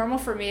so normal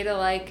for me to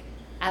like,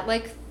 at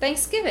like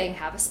Thanksgiving,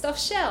 have a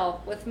stuffed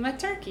shell with my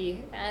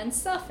turkey and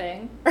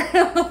stuffing.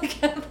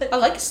 I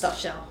like a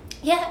stuffed shell.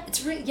 Yeah,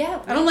 it's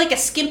yeah. I don't like a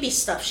skimpy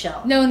stuffed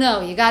shell.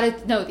 No, you gotta,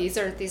 no, these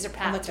are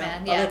packed,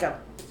 man. Yeah.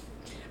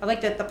 I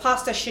like that the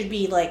pasta should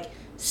be like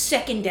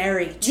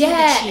secondary to the cheese.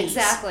 Yeah,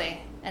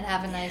 exactly. And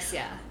have a nice,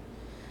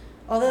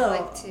 Although, I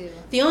like to.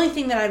 The only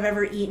thing that I've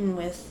ever eaten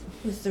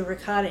with the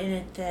ricotta in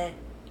it that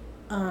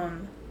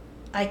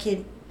I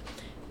could,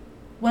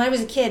 when I was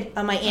a kid,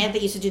 my aunt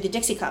that used to do the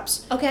Dixie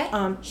Cups, Okay.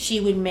 she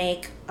would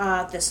make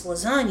this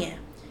lasagna.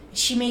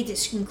 She made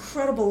this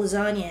incredible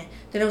lasagna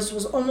that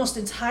was almost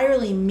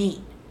entirely meat.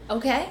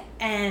 Okay.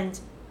 And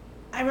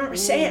I remember I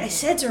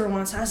said to her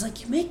once, I was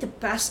like, you make the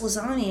best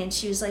lasagna. And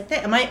she was like,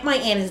 that. My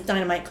aunt is a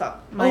dynamite cook.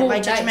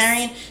 My Ginger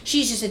Marion,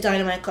 she's just a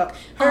dynamite cook.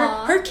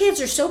 Her kids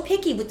are so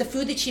picky with the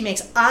food that she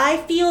makes. I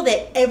feel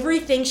that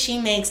everything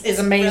she makes is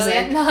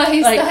amazing.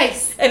 Brilliant.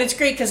 Nice. And it's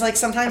great because like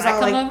sometimes Can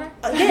I'll I come over?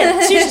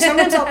 Yeah, seriously,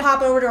 sometimes I'll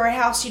pop over to her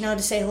house, to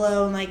say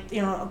hello, and like,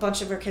 a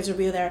bunch of her kids will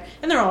be there,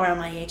 and they're all around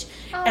my age.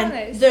 Oh,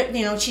 and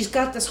nice. She's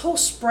got this whole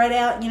spread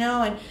out,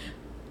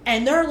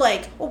 and they're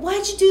like, well,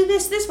 why'd you do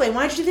this way?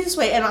 Why'd you do this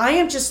way? And I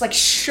am just like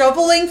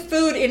shoveling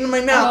food into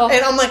my mouth.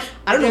 And I'm like,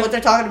 I don't know what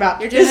they're talking about.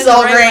 This is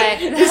all great.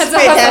 This is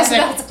fantastic.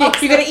 Awesome.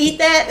 You're going to eat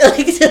that?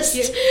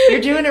 You're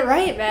doing it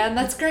right, man.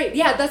 That's great.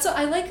 Yeah, that's what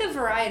I like, a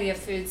variety of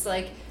foods.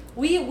 Like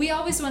we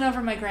always went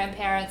over my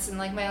grandparents and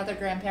like my other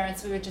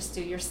grandparents, we would just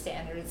do your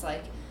standards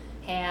like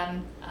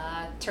ham,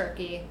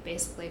 turkey,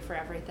 basically for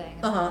everything.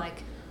 And then,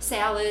 like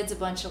salads, a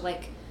bunch of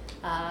like,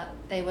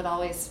 they would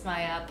always,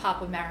 my pop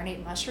would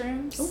marinate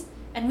mushrooms. Ooh.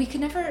 And we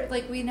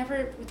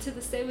never, to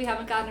this day, we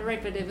haven't gotten it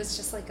right, but it was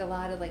just like a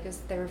lot of,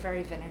 they were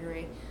very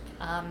vinegary.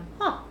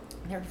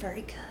 They were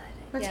very good.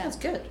 That sounds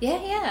good.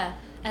 Yeah.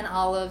 And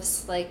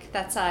olives, like,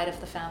 that side of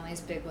the family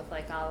is big with,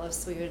 like,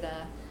 olives. We would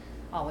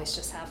always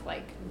just have,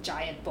 like,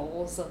 giant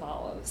bowls of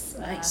olives.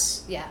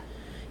 Nice. Yeah,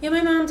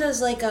 my mom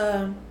does, like,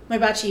 my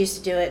bocce used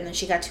to do it, and then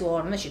she got too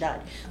old, and then she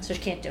died, so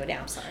she can't do it now.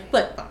 I'm sorry.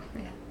 But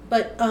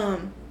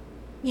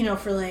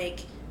for, like,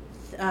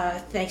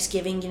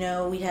 Thanksgiving,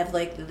 we'd have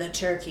like the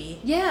turkey.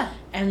 Yeah.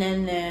 And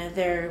then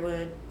there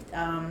would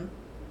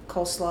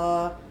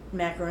coleslaw,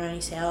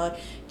 macaroni salad,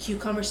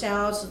 cucumber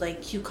salads with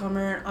like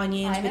cucumber,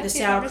 onions with the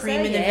sour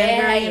cream and the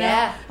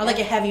vinegar. I like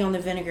it heavy on the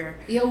vinegar.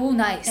 Yeah, ooh,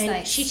 nice.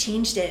 And she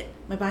changed it.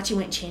 My bocce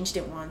went and changed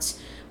it once,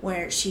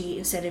 where she,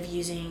 instead of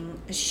using,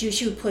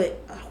 she would put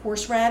a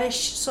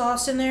horseradish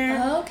sauce in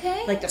there.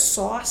 Okay. Like the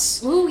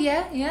sauce. Ooh,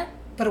 yeah.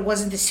 But it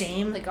wasn't the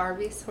same. Like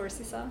Arby's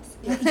horsey sauce.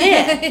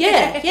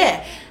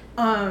 Yeah.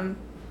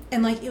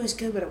 And like it was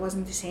good, but it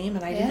wasn't the same,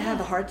 and I didn't have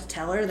the heart to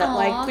tell her that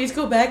like, please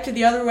go back to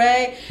the other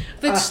way.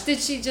 But did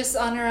she just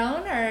on her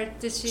own, or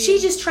did she? She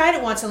just tried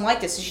it once and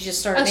liked it, so she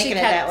just started making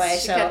it that way.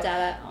 She kept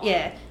at it.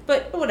 Yeah,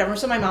 but whatever.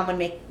 So my mom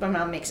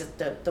makes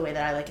it the way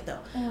that I like it though.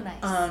 Oh,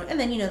 nice. And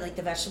then like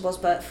the vegetables.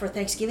 But for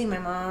Thanksgiving, my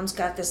mom's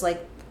got this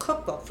like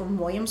cookbook from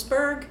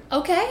Williamsburg.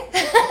 Okay.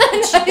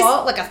 She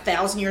bought like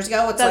 1,000 years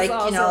ago. It's That's like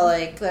awesome.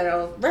 like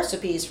little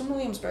recipes from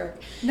Williamsburg.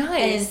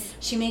 Nice. And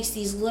she makes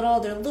these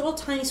little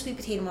tiny sweet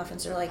potato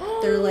muffins.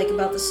 They're like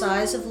about the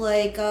size of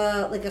like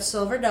a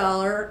silver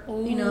dollar.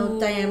 Ooh.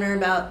 Diameter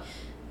about.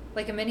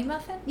 Like a mini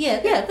muffin? Yeah.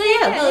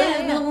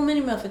 A little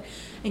mini muffin.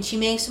 And she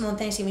makes them on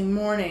Thanksgiving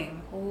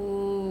morning.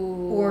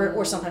 Ooh.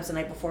 Or sometimes the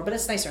night before, but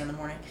it's nicer in the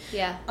morning.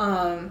 Yeah.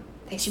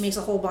 And she makes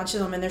a whole bunch of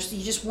them, and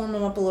you just warm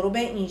them up a little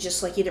bit, and you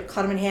just like either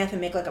cut them in half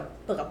and make like a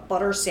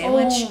butter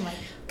sandwich. Oh my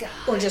god!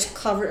 Or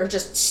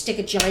just stick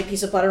a giant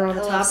piece of butter on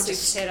the top. Sweet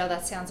potato.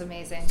 That sounds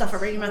amazing. Stuff it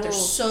right in your mouth. They're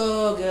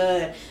so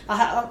good.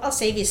 I'll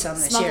save you some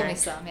this year. Smuggle me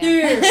some.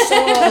 Yeah. They're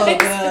so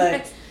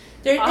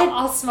good.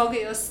 I'll smuggle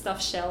you a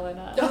stuffed shell in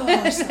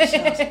it. Stuffed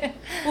shells.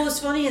 Well, what's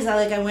funny is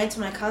I went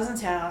to my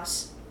cousin's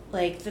house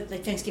like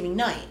Thanksgiving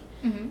night,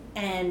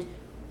 and.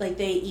 Like,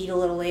 they eat a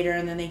little later,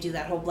 and then they do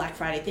that whole Black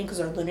Friday thing, because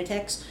they're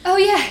lunatics. Oh,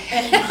 yeah.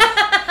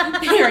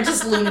 They're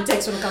just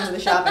lunatics when it comes to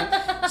the shopping.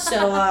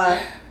 So,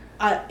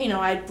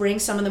 I bring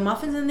some of the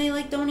muffins, and they,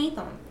 like, don't eat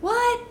them.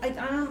 What? I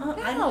don't know.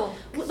 No.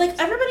 Like,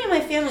 everybody in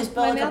my family's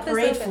built like a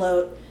parade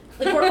float.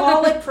 Like, we're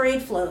all, like,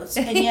 parade floats.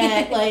 And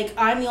yet, like,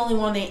 I'm the only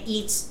one that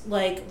eats,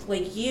 like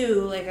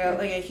you, like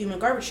a human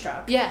garbage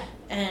truck. Yeah.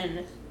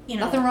 And...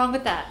 Nothing wrong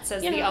with that,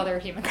 says the other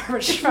human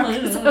garbage truck.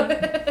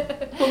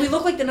 Well, we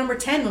look like the number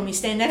 10 when we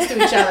stand next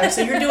to each other,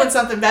 so you're doing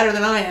something better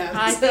than I am.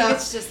 I think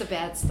it's just a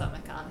bad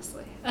stomach,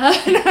 honestly. No,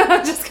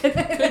 I'm just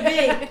kidding.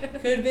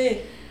 Could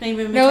be.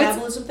 Maybe a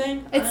metabolism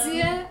thing? Big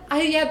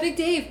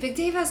Dave. Big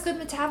Dave has good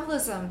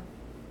metabolism.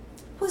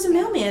 Well, he's a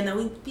mailman,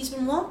 though. He's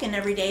been walking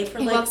every day for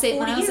he like 40 years.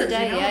 Miles a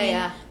day,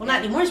 yeah. Well,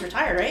 not anymore. He's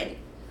retired, right?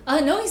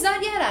 No, he's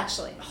not yet,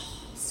 actually.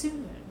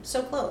 Soon.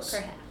 So close.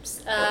 Perhaps.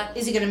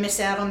 Is he going to miss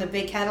out on the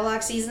big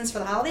Cadillac seasons for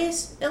the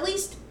holidays, at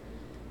least?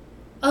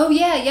 Oh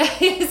yeah,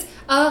 yes.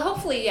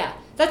 Hopefully, yeah.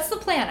 That's the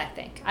plan, I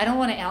think. I don't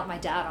want to out my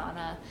dad on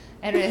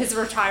and his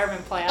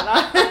retirement plan.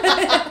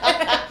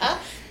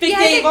 Big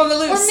Dave on the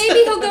loose. Or maybe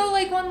he'll go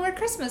like one more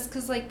Christmas,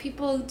 because like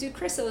people do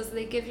Christmas,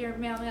 they give your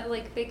mailman,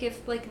 like they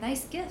give like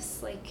nice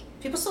gifts, like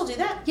People still do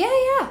that?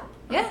 yeah.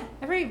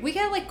 We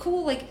get like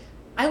cool, like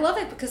I love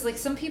it, because like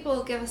some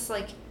people give us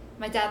like,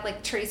 my dad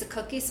like trays of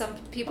cookies. Some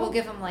people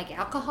give him like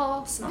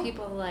alcohol. Some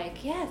people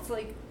like, yeah, it's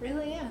like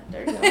really, yeah.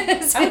 There you go.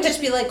 I would just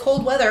be like,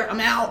 cold weather,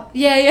 I'm out.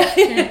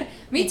 Yeah.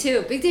 Me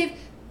too. Big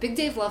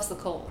Dave loves the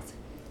cold.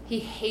 He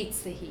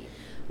hates the heat.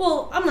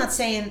 Well, I'm not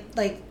saying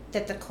like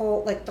that the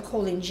cold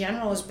in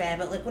general is bad,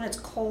 but like when it's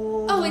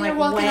cold, Oh, and like you're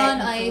walking wet on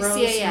and ice, gross,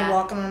 yeah. and you're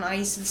walking on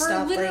ice and For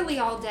stuff. literally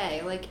like, all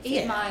day, like 8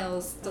 Yeah.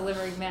 miles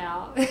delivering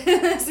mail.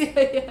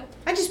 Yeah.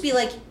 I'd just be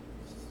like,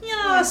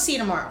 I'll see you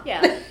tomorrow.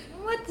 Yeah.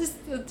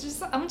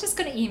 I'm just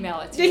gonna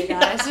email it to you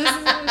guys.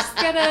 just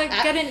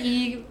get an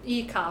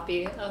e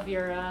copy of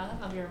your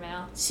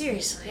mail.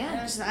 Seriously.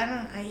 Yeah. Is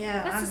that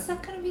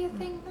Gonna be a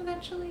thing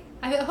eventually?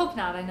 I hope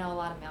not. I know a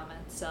lot of mailmen,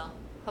 so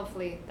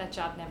hopefully that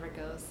job never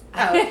goes.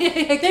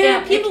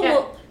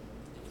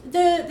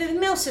 The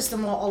mail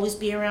system will always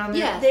be around.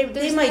 Yeah,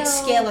 They might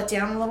scale it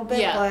down a little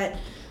bit, but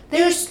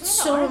there's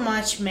so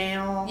much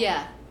mail.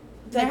 Yeah.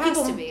 That There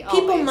has to be,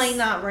 people always. might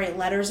not write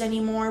letters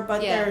anymore, but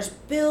there's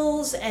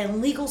bills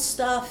and legal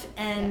stuff,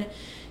 and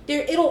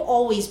it'll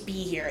always be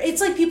here.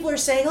 It's like people are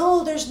saying,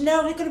 oh, there's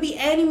not going to be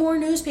any more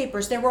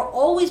newspapers. There will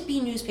always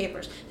be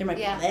newspapers. There might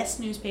be less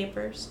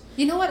newspapers.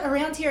 You know what?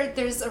 Around here,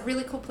 there's a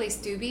really cool place,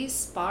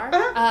 Doobie's Bar.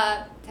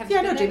 Have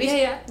Yeah, you I know been there? Doobie's.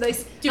 Yeah,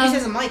 nice. Doobie's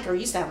has a mic, or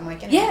used to have a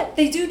mic. Anyway. Yeah,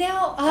 they do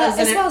now. Isn't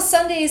As it? well as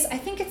Sundays. I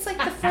think it's like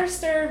the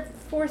first or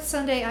fourth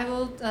Sunday. I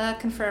will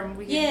confirm.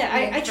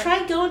 I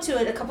tried going to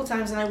it a couple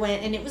times, and I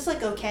went, and it was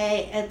like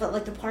okay, but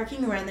like the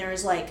parking around there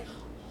is like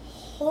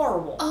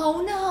horrible.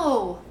 Oh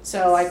no!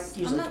 So I'm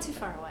usually not too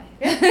far away.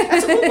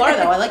 That's a cool bar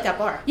though. I like that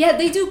bar. Yeah,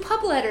 they do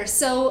pub letters,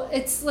 so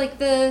it's like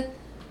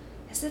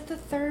is it the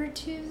third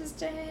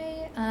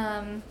Tuesday?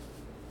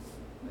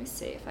 Let me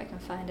see if I can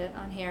find it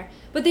on here.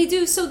 But they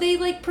do, so they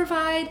like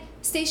provide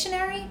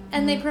stationery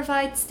and they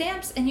provide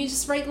stamps, and you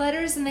just write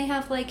letters, and they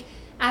have like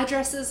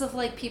addresses of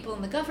like people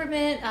in the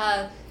government,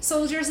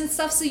 soldiers and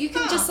stuff, so you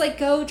can just like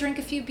go drink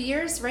a few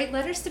beers, write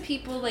letters to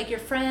people, like your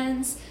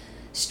friends,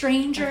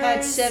 strangers. I've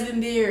had 7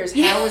 beers.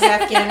 How was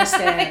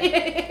Afghanistan?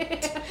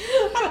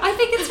 I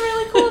think it's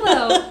really cool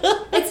though.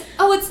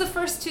 It's the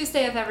first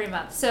Tuesday of every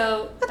month.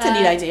 So that's a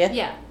neat idea.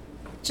 Yeah.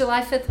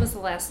 July 5th was the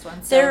last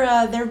one.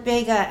 So They're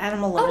big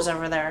animal lovers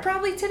over there.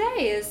 Probably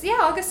today is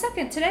August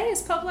 2nd. Today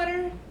is Pub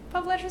Letters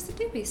at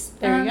Doobie's.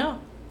 There you go.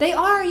 They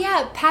are,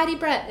 yeah. Patty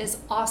Brett is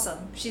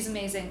awesome. She's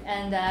amazing.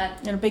 And a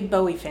big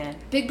Bowie fan.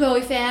 Big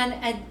Bowie fan,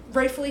 and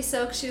rightfully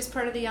so, 'cause she was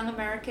part of the Young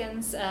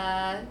Americans.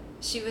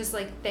 She was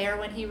like there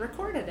when he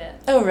recorded it.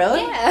 Oh, really?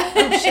 Yeah.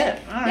 Oh, shit.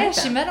 All right, yeah,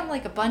 she met him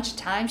like a bunch of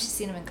times. She's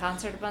seen him in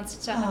concert a bunch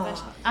of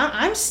times.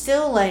 I'm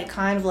still like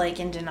kind of like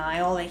in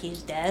denial that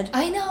he's dead.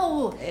 I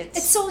know.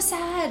 It's so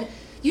sad.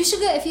 You should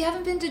go if you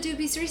haven't been to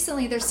Doobie's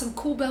recently. There's some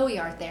cool Bowie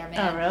art there, man.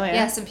 Oh, really?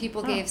 Yeah, some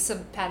people gave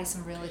Patty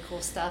some really cool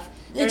stuff.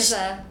 There's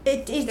there's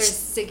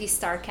Ziggy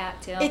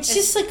Starcat too. It's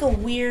just like a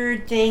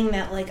weird thing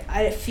that like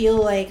I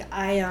feel like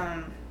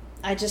I'm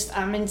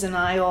in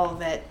denial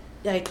that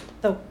like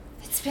the.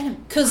 It's been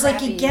because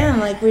like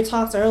again like we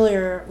talked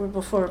earlier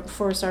before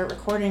we started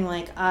recording,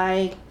 like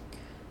I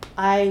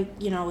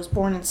was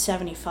born in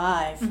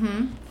 75,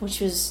 which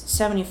was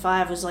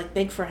 75 was like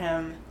big for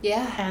him.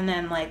 Yeah. And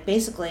then like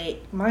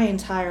basically my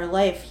entire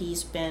life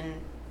he's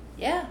been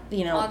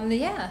on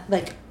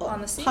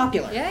the scene.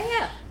 Popular.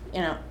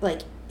 Yeah.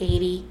 Like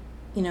 80,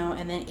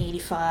 and then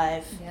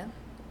 85. Yeah.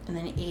 And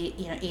then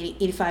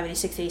 85,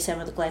 86, 87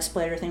 with the glass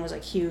splitter thing was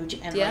like huge,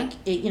 and like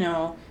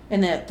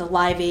and the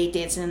Live Aid,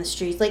 Dancing in the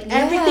Streets, like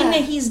everything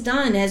that he's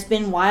done has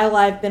been while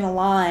I've been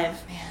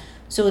alive. Man.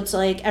 So it's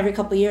like every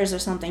couple of years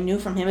there's something new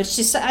from him. It's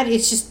just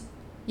it's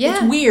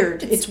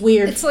weird. It's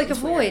weird. It's like a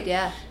void. Weird.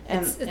 Yeah.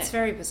 And it's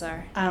very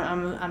bizarre.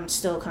 I'm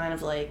still kind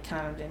of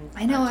in.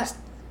 I know.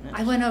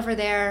 I went over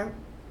there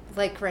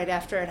like right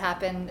after it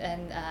happened,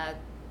 and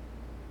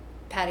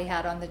Patty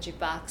had on the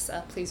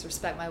jukebox, Please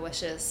Respect My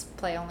Wishes,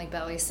 play only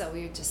Bowie, so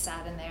we just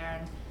sat in there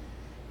and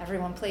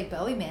everyone played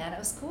Bowie, man. It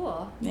was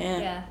cool.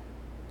 Yeah.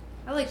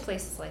 I like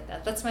places like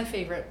that. That's my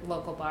favorite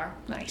local bar.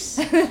 Nice.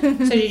 So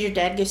did your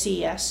dad go see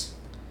Yes?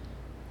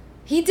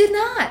 He did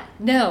not.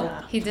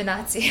 No, he did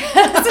not see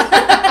Yes.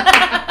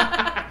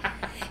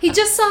 He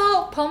just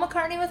saw Paul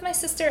McCartney with my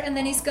sister, and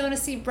then he's going to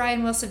see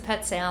Brian Wilson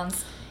Pet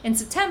Sounds in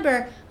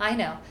September. I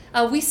know.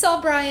 We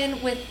saw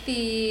Brian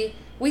we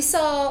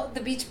saw the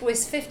Beach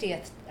Boys'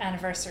 50th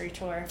anniversary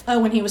tour. Oh,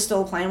 when he was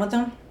still playing with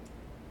them?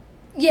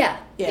 Yeah.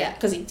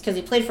 Because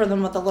he played for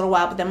them with a little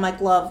while, but then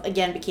Mike Love,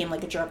 again, became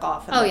like a jerk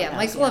off. Oh, yeah.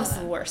 Mike Love's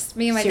the worst.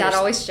 Me and my dad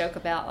always joke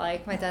about,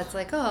 like, my dad's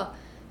like, oh,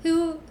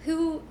 who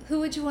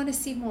would you want to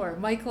see more,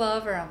 Mike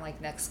Love? Or I'm like,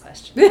 next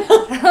question. Like,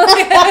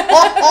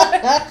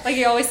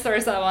 he always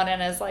throws that one in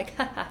as like,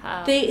 ha, ha,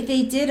 ha.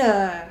 They did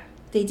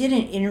they did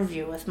an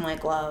interview with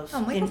Mike Love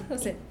Oh, Mike Love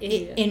was an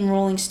idiot. in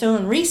Rolling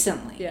Stone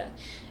recently. Yeah.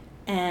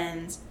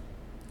 And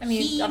I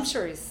mean, I'm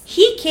sure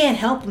he can't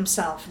help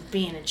himself from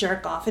being a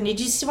jerk off. And did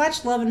you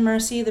watch Love and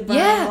Mercy, the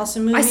Brian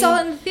Wilson movie? I saw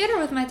it in the theater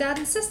with my dad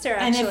and sister,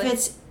 actually.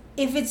 And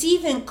if it's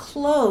even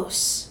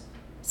close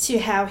to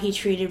how he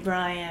treated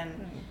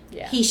Brian,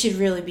 he should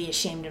really be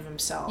ashamed of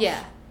himself.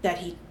 Yeah. That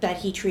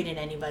he treated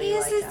anybody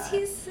like that.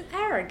 He's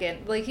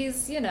arrogant. Like,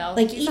 he's, he's even,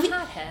 a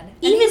hothead.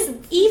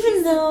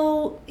 Even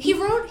though he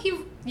wrote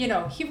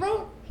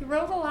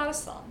a lot of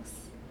songs.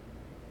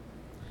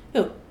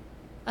 Who?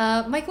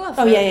 Mike Love.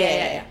 Oh,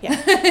 yeah.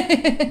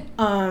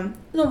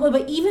 No,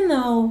 but even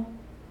though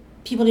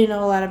people didn't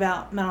know a lot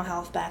about mental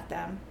health back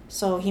then,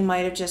 so he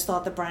might have just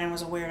thought that Brian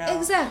was a weirdo.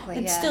 Exactly.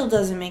 It still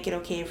doesn't make it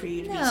okay for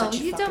you to be such a fucking jerk-off.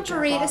 No, you don't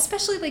berate,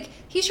 especially,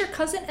 he's your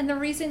cousin and the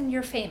reason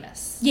you're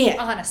famous. Yeah.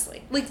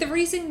 Honestly. The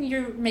reason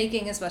you're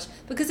making as much.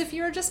 Because if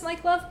you were just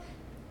Mike Love,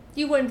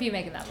 you wouldn't be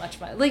making that much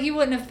money. You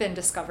wouldn't have been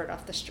discovered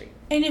off the street.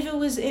 And if it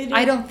was...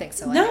 I don't think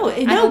so. No,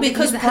 anyway.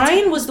 Because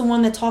Brian was the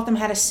one that taught them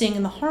how to sing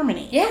in the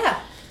harmony. Yeah.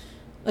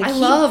 I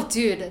broke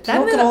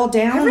it all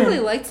down. I really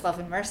liked Love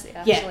and Mercy,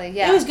 actually.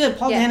 Yeah. It was good.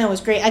 Paul Dano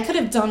was great. I could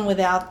have done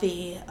without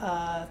the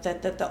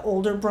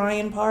older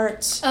Brian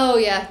parts. Oh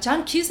yeah,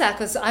 John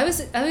Cusack was. I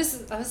was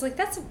like,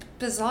 that's a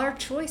bizarre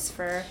choice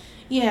for.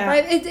 Yeah.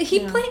 Right. He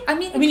played. I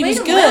mean, he was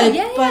good.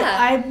 Well. But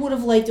I would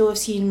have liked to have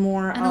seen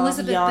more. And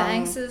Elizabeth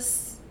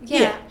Banks's.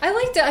 Yeah, I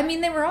liked it. I mean,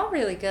 they were all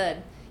really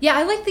good. Yeah,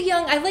 I liked the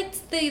young. I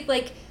liked the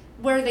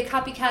where they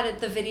copycatted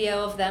the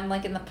video of them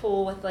in the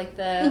pool with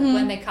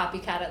when they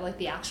copycatted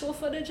the actual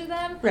footage of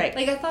them. Right.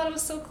 I thought it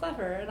was so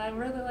clever, and I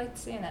really liked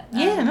seeing it.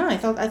 I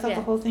thought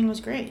the whole thing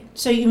was great.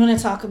 So you want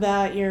to talk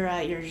about your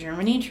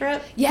Germany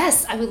trip?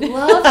 Yes, I would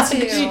love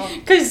to.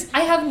 Because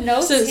I have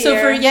notes here. So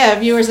for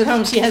viewers at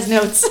home, she has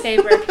notes.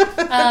 Paper.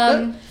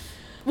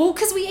 Well,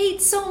 because we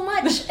ate so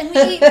much, and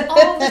we ate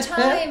all the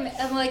time,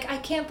 and I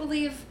can't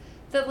believe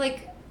that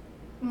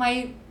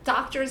my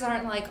doctors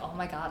aren't oh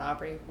my God,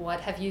 Aubrey,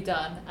 what have you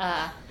done?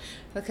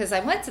 Because I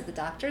went to the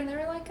doctor and they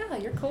were like, oh,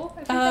 you're cool.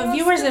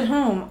 Viewers at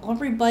home,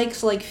 Aubrey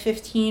bikes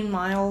 15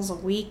 miles a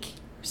week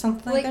or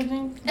something like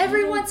that.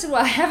 Every once in a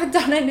while. I haven't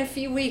done it in a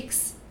few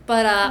weeks,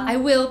 but I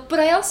will. But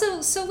I also,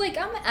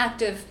 I'm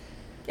active.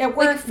 Yeah,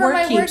 work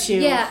keeps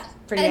you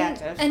pretty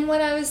active. And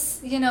when I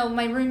was,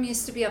 my room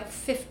used to be up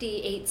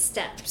 58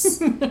 steps.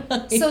 So,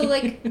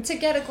 to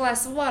get a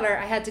glass of water,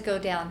 I had to go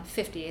down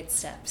 58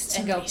 steps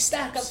and go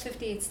back up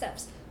 58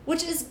 steps.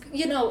 Which is,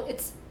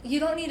 it's you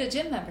don't need a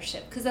gym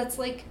membership because that's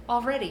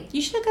already. You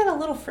should have got a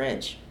little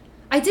fridge.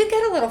 I did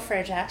get a little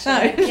fridge,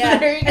 actually. Oh, yeah,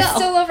 there you go. It's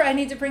still over. I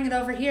need to bring it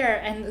over here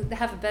and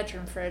have a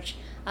bedroom fridge.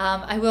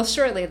 I will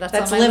shortly.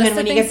 That's on my living list of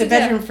when you things get the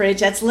bedroom fridge.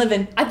 That's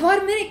living. I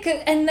bought a mini,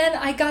 and then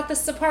I got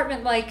this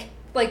apartment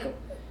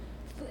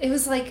it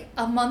was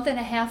a month and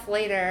a half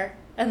later,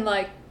 and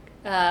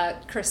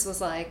Chris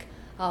was like,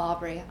 "Oh,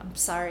 Aubrey, I'm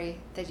sorry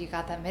that you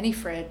got that mini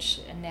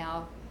fridge, and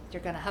now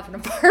you're gonna have an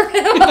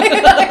apartment."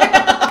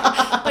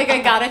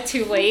 I got it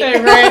too late.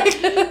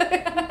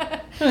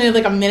 Right. Only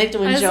had a minute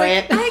to enjoy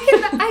it.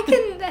 I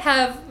can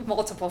have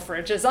multiple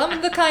fridges.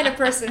 I'm the kind of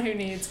person who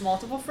needs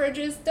multiple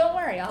fridges. Don't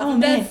worry, I'll have a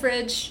bed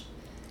fridge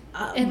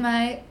in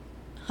my.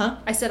 Huh?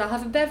 I said I'll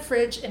have a bed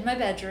fridge in my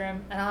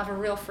bedroom, and I'll have a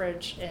real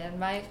fridge in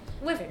my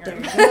living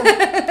room.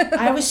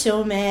 I was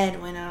so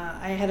mad when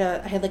I had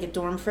a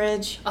dorm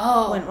fridge.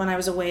 Oh. When I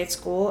was away at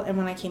school, and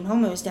when I came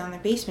home, it was down in the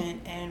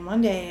basement. And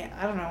one day,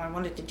 I don't know, I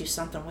wanted to do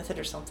something with it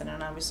or something,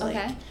 and I was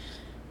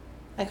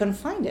I couldn't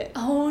find it.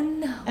 Oh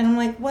no! And I'm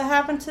like, what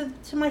happened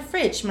to my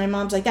fridge? My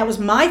mom's like, that was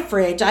my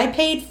fridge. I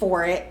paid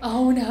for it.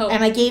 Oh no!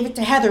 And I gave it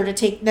to Heather to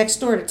take next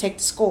door to take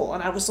to school,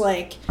 and I was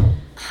like.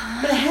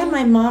 But I had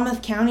my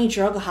Monmouth County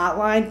Drug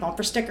Hotline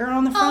bumper sticker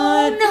on the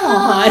front. Oh,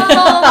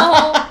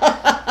 no.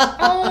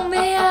 Oh,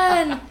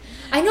 man.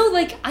 I know,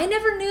 I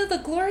never knew the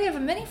glory of a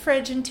mini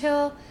fridge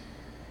until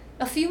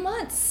a few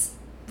months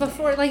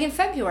before, in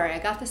February. I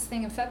got this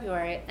thing in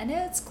February, and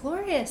it's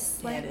glorious.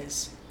 Yeah, it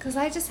is. Because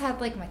I just had,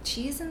 my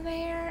cheese in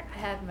there. I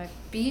had my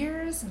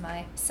beers,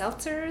 my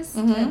seltzers,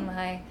 mm-hmm. and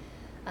my...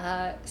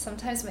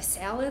 sometimes my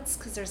salads,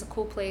 because there's a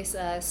cool place,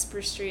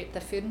 Spruce Street, the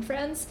Food and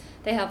Friends.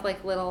 They have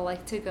little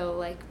to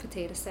go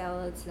potato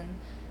salads and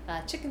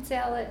chicken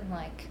salad and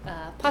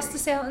pasta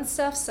salad and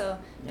stuff. So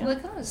you're oh,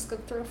 I'm just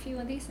gonna throw a few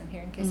of these in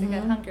here in case mm-hmm. I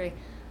get hungry.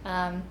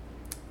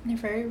 They're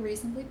very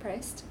reasonably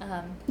priced.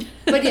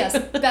 But yes,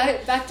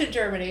 back to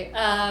Germany.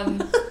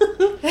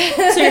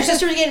 So your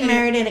sister was getting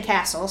married in a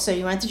castle. So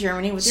you went to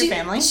Germany with your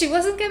family. She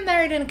wasn't getting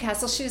married in a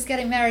castle. She was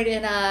getting married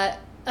in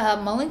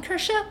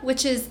Mollenkirche,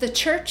 which is the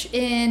church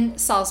in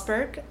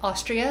Salzburg,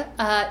 Austria,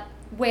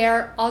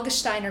 where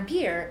Augustiner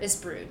beer is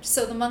brewed.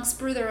 So the monks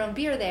brew their own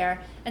beer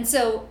there. And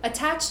so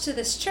attached to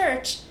this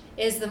church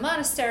is the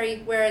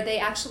monastery where they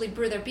actually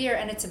brew their beer,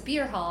 and it's a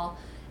beer hall.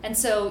 And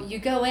so you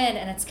go in,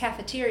 and it's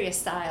cafeteria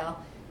style,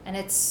 and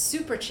it's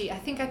super cheap. I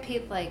think I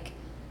paid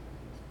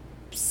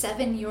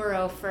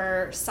 €7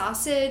 for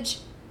sausage,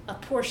 a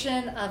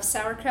portion of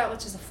sauerkraut,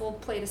 which is a full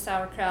plate of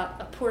sauerkraut,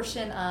 a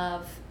portion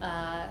of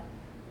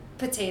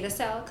potato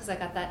salad, because I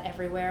got that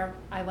everywhere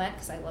I went,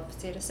 because I love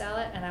potato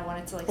salad, and I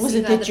wanted to like. Was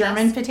it the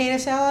German potato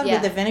salad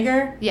with the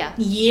vinegar? Yeah.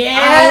 Yes!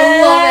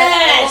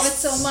 I love it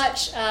so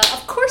much.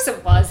 Of course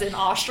it was in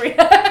Austria.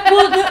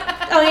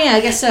 Oh yeah,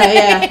 I guess so.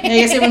 Yeah, I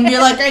guess it wouldn't be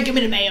like, "Hey, give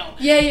me the mayo."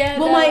 Yeah.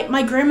 Well,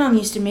 my grandma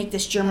used to make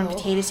this German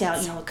potato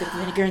salad, with the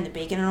vinegar and the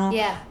bacon and all.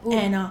 Yeah. Ooh.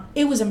 And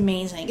it was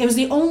amazing. It was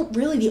the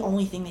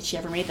only thing that she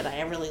ever made that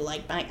I really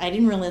liked. I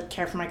didn't really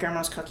care for my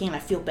grandma's cooking, and I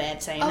feel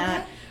bad saying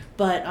that.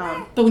 But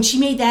when she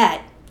made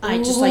that, I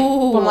just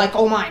I'm like,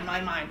 oh, mine.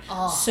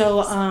 Oh,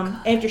 so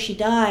after she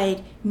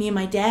died, me and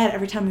my dad,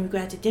 every time we would go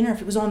out to dinner,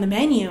 if it was on the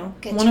menu,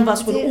 one of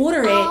us would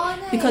order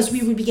it because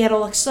we would get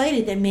all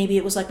excited that maybe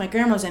it was like my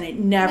grandma's, and it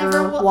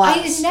never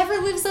was. It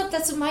never lives up.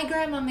 That's what my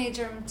grandma made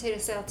German potato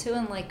salad too,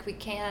 and like we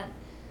can't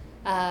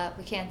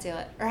do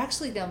it. Or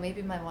actually, no,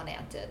 maybe my one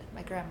aunt did.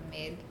 My grandma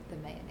made the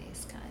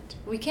mayonnaise kind.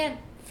 We can't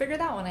figure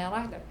that one out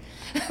either.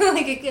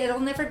 Like it'll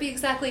never be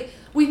exactly.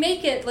 We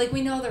make it like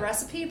we know the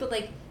recipe, but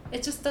like.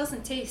 It just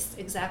doesn't taste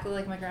exactly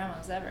like my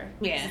grandma's ever.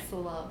 Yeah. It's the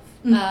love.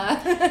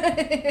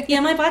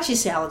 Yeah, my bocce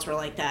salads were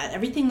like that.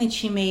 Everything that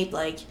she made,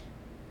 like,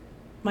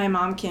 my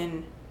mom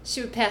can... She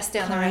would pass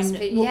down the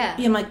recipe, yeah.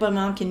 Yeah, like, my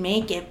mom can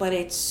make it, but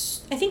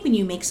it's... I think when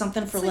you make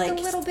something for, like a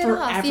little bit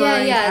forever off.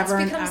 and Yeah, ever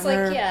it becomes and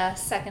ever. like,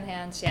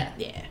 secondhand, yeah.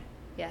 Yeah.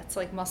 Yeah, it's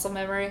like muscle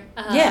memory.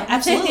 Yeah,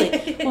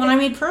 absolutely. When I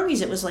made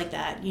pierogies, it was like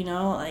that,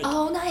 like...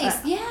 Oh,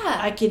 nice, yeah.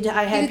 I had people...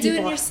 You could do it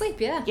in your sleep,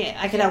 yeah. Yeah,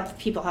 I could help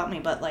people help me,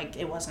 but, like,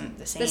 it wasn't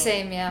the same. The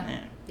same, yeah.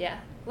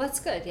 Well, that's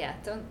good, yeah.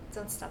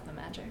 Don't stop the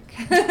magic.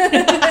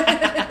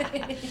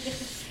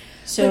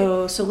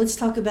 So let's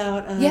talk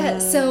about...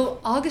 So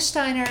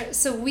Augustiner,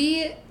 so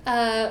we,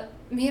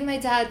 me and my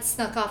dad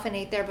snuck off and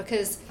ate there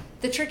because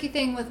the tricky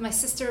thing with my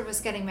sister was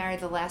getting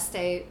married the last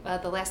 2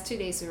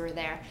 days we were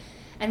there.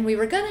 And we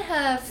were going to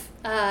have,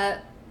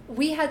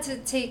 we had to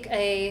take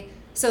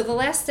so the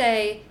last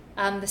day,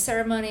 the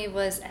ceremony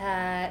was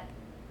at,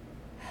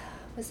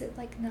 was it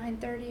like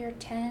 9:30 or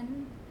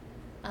 10?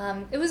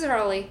 It was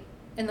early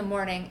in the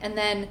morning. And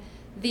then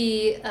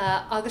the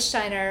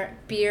Augustiner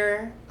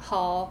beer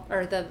hall,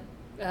 or the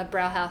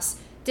Brauhaus,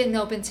 didn't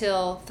open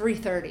till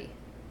 3:30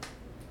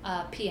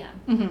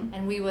 p.m. Mm-hmm.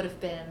 And we would have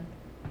been,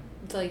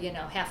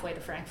 halfway to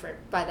Frankfurt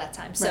by that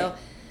time. So,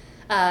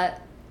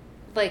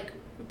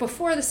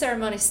 before the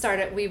ceremony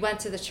started, we went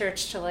to the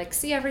church to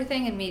see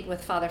everything and meet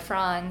with Father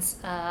Franz,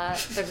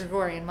 the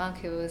Gregorian monk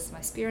who was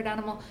my spirit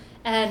animal,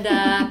 and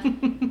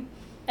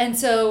and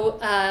so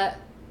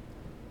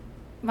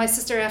my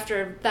sister,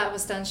 after that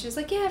was done, she was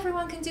like, "Yeah,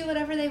 everyone can do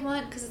whatever they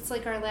want because it's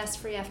our last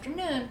free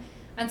afternoon."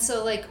 And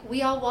so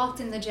we all walked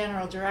in the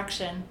general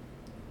direction,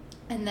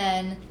 and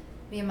then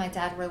me and my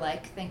dad were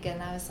thinking.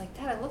 I was like,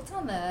 "Dad, I looked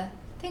on the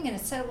thing and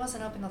it said it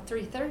wasn't open till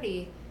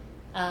 3:30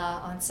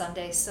 on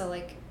Sunday, so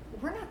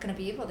we're not going to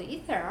be able to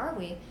eat there, are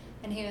we?"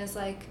 And he was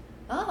like,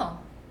 "Oh,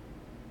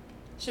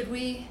 should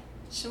we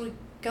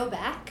go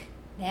back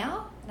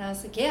now?" And I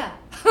was like, "Yeah."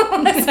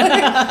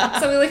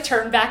 So we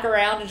turned back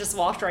around and just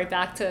walked right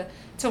back to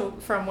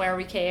from where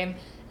we came,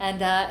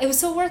 and it was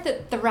so worth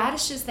it. The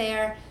radishes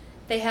there,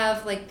 they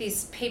have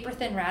these paper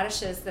thin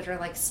radishes that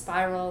are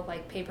spiral,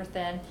 paper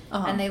thin,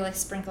 and they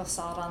sprinkle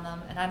salt on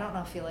them. And I don't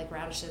know if you like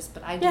radishes,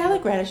 but I do. Yeah, I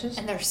like radishes.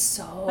 And they're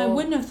so... I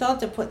wouldn't have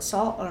thought to put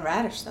salt on a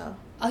radish though.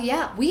 Oh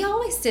yeah, we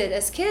always did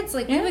as kids.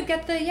 We would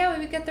get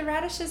the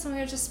radishes and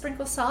we would just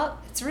sprinkle salt.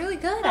 It's really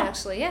good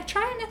actually. Yeah,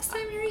 try it next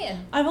time you're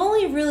eating. I've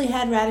only really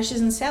had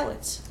radishes in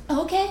salads.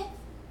 Okay.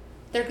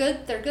 They're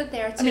good. They're good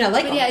there too. I mean, I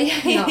like them.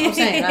 Yeah. I'm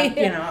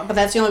saying, but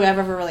that's the only way I've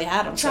ever really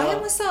had them. Try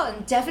them with salt,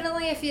 and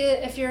definitely if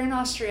you're in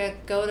Austria,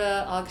 go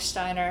to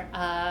Augustiner.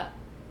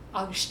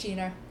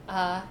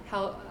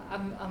 How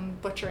I'm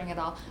butchering it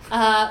all.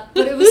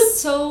 But it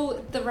was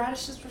the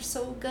radishes were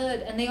so good,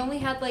 and they only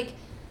had one.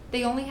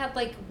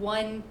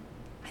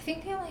 I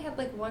think they only had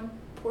one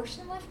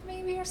portion left,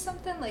 maybe, or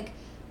something.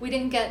 We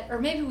didn't get, or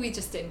maybe we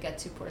just didn't get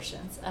 2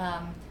 portions.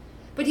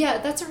 But yeah,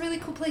 that's a really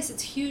cool place.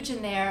 It's huge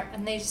in there,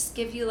 and they just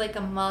give you a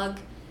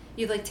mug.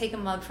 You take a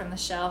mug from the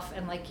shelf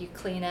and you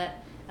clean it,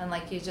 and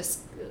you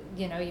just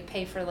you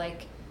pay for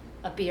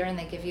a beer, and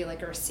they give you a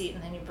receipt,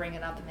 and then you bring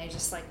it up and they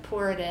just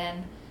pour it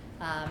in,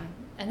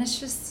 and it's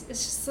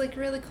just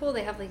really cool.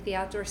 They have the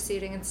outdoor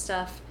seating and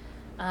stuff.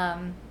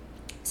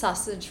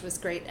 Sausage was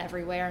great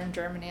everywhere in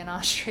Germany and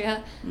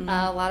Austria. Mm-hmm.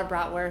 A lot of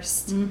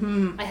bratwurst.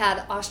 Mm-hmm. I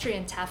had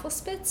Austrian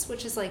Tafelspitz,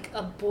 which is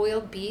a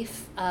boiled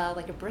beef,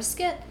 like a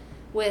brisket,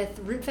 with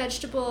root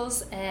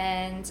vegetables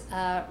and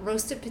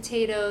roasted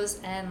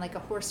potatoes and a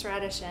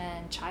horseradish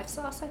and chive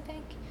sauce, I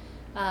think.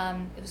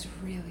 It was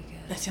really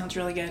good. That sounds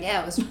really good.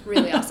 Yeah, it was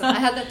really awesome. I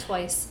had that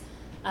twice.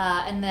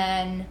 And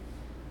then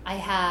I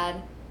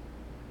had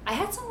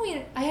some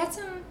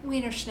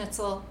Wiener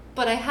Schnitzel,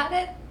 but I had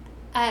it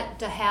at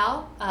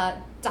Dachau.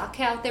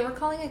 They were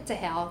calling it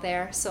Dachau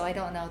there, so I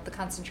don't know, the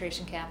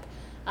concentration camp.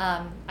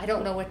 I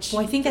don't know which.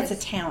 Well, I think that's a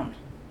town.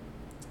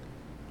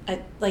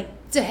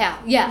 Dachau,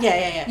 yeah.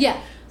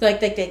 Yeah. Like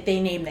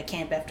they named the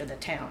camp after the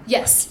town.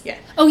 Yes. Yeah.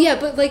 Oh yeah,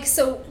 but like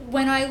so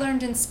when I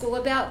learned in school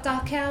about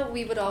Dachau,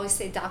 we would always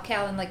say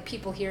Dachau, and like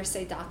people here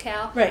say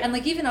Dachau. Right. And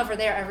like even over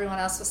there, everyone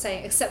else was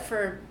saying, except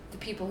for the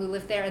people who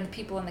live there and the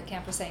people in the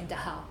camp were saying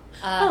Dachau.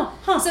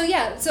 So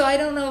yeah, so I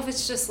don't know if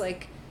it's just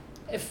like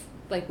if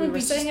like we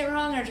were saying it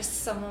wrong or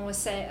just someone was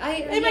saying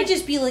It might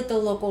just be like the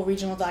local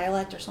regional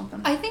dialect or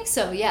something. I think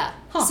so, yeah.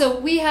 Huh.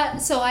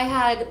 So I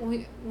had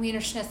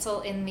Wiener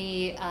Schnitzel in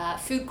the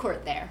food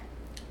court there.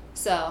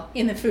 So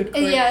in the food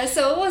court. yeah,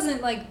 so it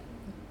wasn't like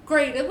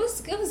great. It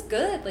was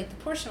good. Like the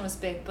portion was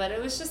big, but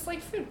it was just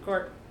like food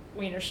court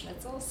Wiener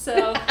Schnitzel. So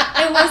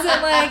it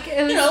wasn't like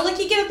it was, like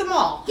you get at the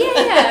mall. Yeah,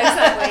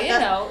 exactly.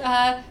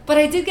 But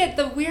I did get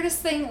the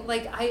weirdest thing.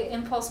 Like I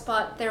impulse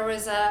bought. There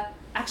was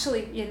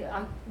actually,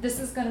 this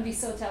is going to be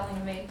so telling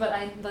to me, but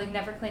I like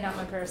never clean out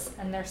my purse,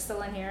 and they're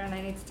still in here, and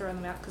I need to throw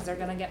them out because they're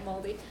going to get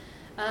moldy.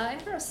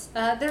 And gross.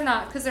 They're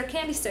not, because they're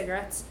candy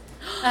cigarettes.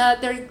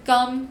 They're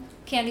gum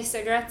candy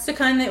cigarettes. The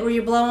kind that where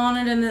you blow on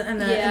it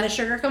and the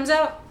sugar comes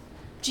out.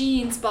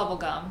 Jeans bubble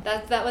gum.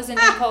 That was an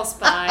impulse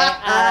buy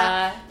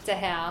at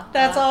Dachau.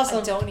 That's awesome.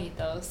 I don't eat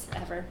those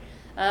ever.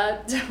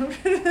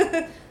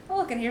 Oh,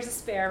 look, and here's a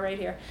spare right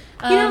here.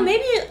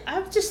 Maybe I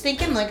was just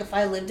thinking, like, if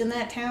I lived in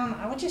that town,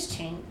 I would just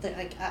change.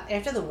 Like,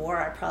 after the war,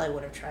 I probably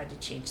would have tried to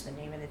change the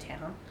name of the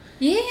town.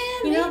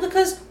 Yeah,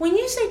 because when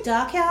you say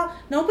Dachau,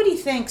 nobody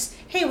thinks,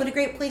 "Hey, what a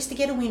great place to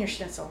get a Wiener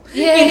Schnitzel."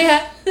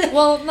 Yeah.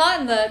 Well,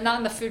 not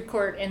in the food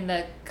court in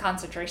the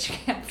concentration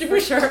camp for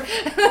sure.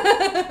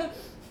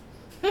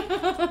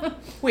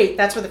 Wait,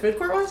 that's where the food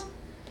court was?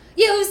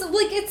 Yeah, it was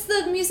like it's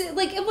the music.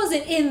 Like it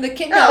wasn't in the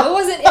camp. No, it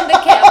wasn't in the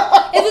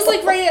camp. It was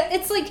like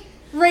it's like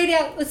right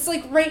out. It's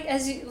like right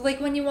as you like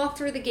when you walk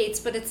through the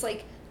gates, but it's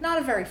like not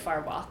a very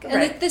far walk. And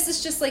right. this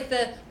is just like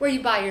where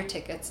you buy your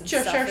tickets and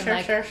stuff.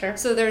 Sure.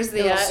 So there's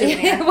the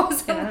it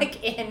wasn't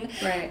like in.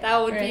 Right.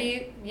 That would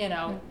be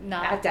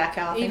not at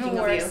Dachau. Even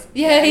Thinking worse. Of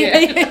you.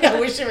 Yeah. I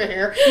wish you were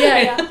here.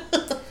 Yeah.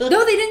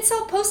 No, they didn't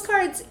sell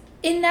postcards.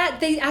 In that,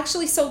 they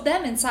actually sold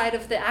them inside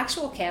of the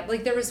actual camp.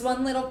 Like, there was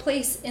one little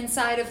place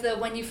inside of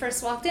when you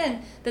first walked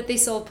in, that they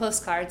sold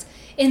postcards.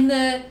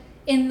 They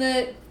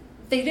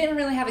didn't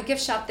really have a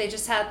gift shop. They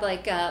just had,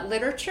 like,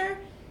 literature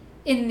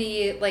in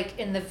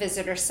the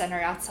visitor center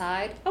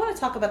outside. I want to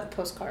talk about the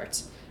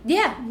postcards.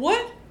 Yeah.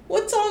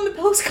 What's on the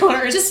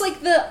postcards? Just,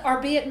 like, the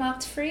Arbeit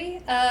macht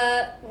free,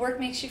 work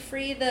makes you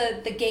free,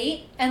 the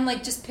gate, and,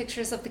 like, just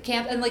pictures of the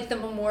camp, and, like, the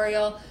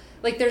memorial.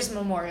 Like, there's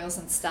memorials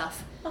and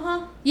stuff.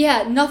 Uh-huh.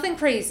 Yeah, nothing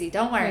crazy.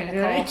 Don't worry,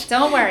 Nicole. Right.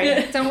 Don't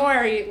worry. Don't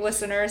worry,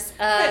 listeners.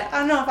 I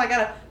don't know if I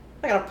got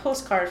a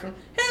postcard from...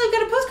 Hey, we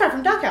got a postcard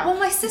from Dachau. Well,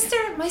 my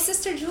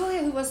sister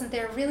Julia, who wasn't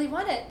there, really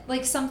wanted,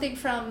 like, something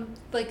from,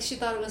 like, she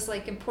thought it was,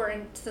 like,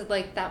 important to,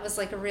 like, that was,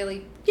 like, a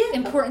really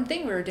important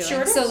thing we were doing.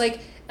 Sure it so, is.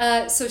 like,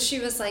 so she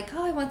was like,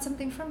 oh, I want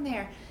something from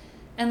there.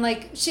 And,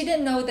 like, she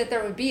didn't know that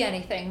there would be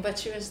anything, but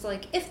she was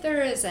like, if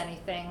there is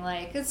anything,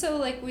 like, and so,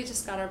 like, we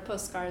just got our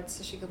postcards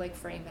so she could, like,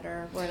 frame it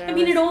or whatever. I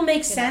mean, it all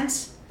makes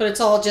sense, but it's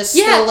all just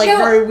still, like,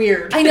 very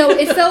weird. I know,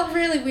 it felt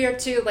really weird,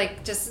 too,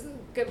 like, just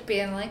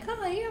being like,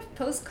 oh, you have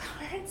postcards.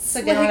 It's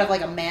like they don't have,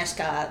 like, a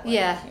mascot. Like,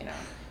 yeah.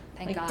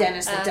 Thank God.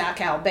 Dennis the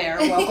Dachau Bear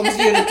welcomes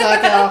you to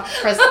Dachau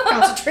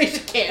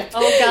concentration camp.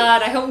 Oh,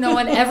 God, I hope no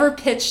one ever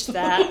pitched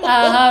that.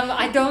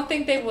 I don't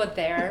think they would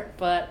there,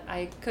 but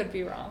I could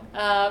be wrong.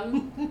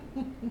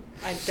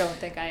 I don't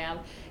think I am.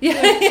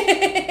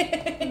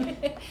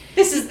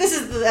 This is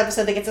the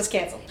episode that gets us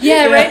canceled.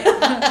 Yeah, right?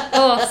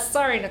 Oh,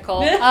 sorry,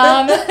 Nicole.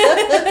 Yeah,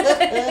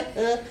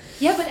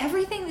 but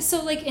everything,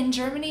 so like in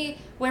Germany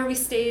where we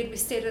stayed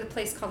at a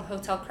place called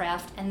Hotel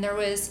Kraft, and there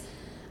was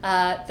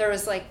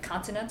like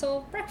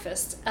continental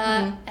breakfast.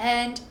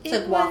 And it's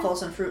like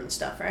waffles and fruit and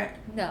stuff, right?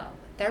 No,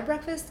 their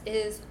breakfast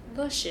is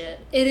the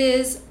shit. It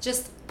is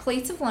just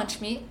plates of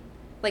lunch meat,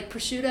 like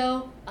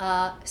prosciutto,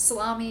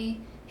 salami,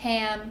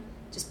 ham,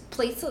 just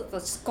plates of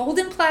just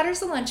golden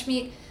platters of lunch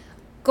meat,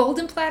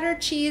 golden platter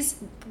cheese,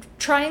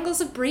 triangles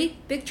of brie,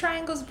 big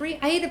triangles of brie.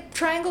 I ate a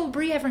triangle of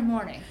brie every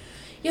morning.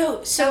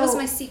 Yo, so that was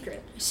my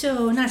secret.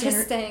 So not to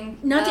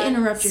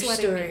interrupt your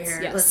story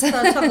here. Yes.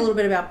 Let's talk a little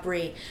bit about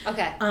brie.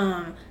 Okay.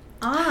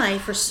 I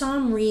for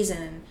some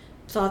reason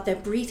thought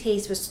that brie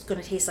was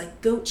going to taste like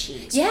goat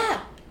cheese.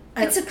 Yeah.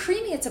 It's a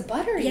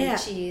buttery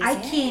cheese. I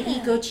can't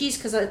eat goat cheese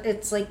because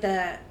it's like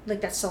that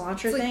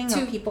cilantro thing.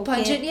 Too people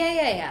pungent.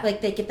 Yeah.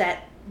 Like they get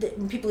that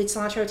when people eat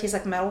cilantro, it tastes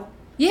like metal.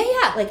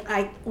 Yeah.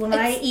 Like when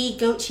I eat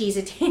goat cheese,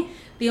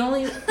 the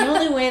only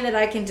way that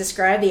I can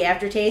describe the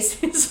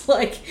aftertaste is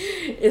like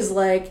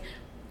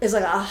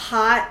a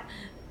hot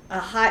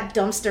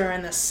dumpster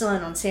in the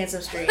sun on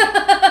Sansom Street.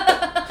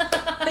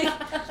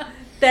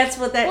 That's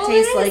what that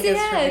tastes like.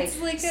 Yeah, for me. It's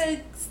like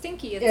a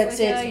stinky. It's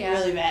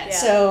really bad. Yeah.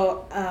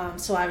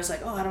 So I was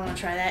like, oh, I don't want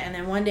to try that. And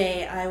then one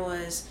day I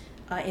was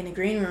in the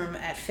green room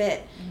at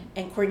FIT,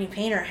 and Courtney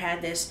Painter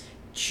had this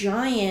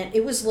giant.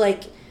 It was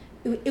like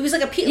It was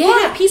like a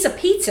Yeah. piece of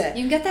pizza.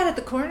 You can get that at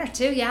the corner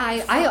too.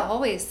 Yeah, I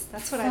always.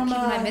 That's what I keep in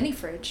my mini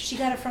fridge. She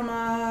got it from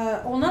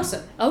Old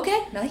Nelson.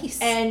 Okay, nice.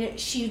 And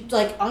she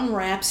like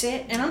unwraps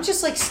it, and I'm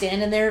just like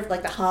standing there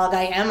like the hog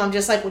I am. I'm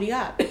just like, "What do you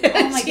got?"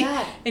 Oh my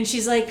God. And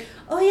she's like,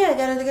 "Oh yeah,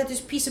 I got this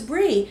piece of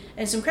brie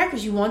and some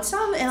crackers. You want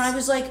some?" And I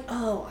was like,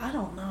 "Oh, I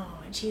don't know."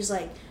 And she's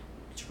like,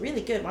 "It's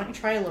really good. Why don't you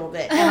try a little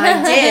bit?" And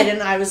I did,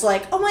 and I was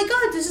like, "Oh my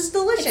God, this is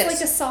delicious." It's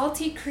like a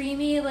salty,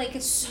 creamy, like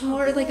it's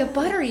more like a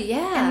buttery,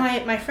 yeah.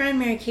 And my friend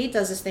Mary Kate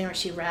does this thing where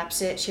she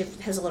wraps it. She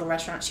has a little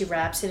restaurant. She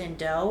wraps it in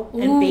dough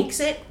and Ooh. bakes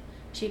it.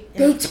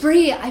 Baked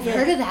brie, I've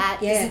heard of that.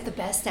 Yeah. Is it the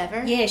best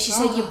ever? Yeah, she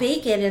said you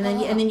bake it and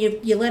then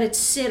you let it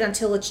sit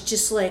until it's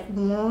just like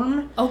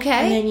warm. Okay.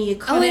 And then you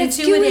cut and it's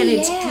into it and gooey,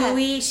 it's yeah.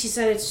 gooey. She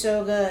said it's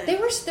so good.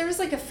 There was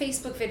like a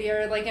Facebook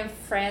video, like in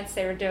France,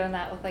 they were doing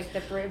that with like the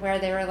brie, where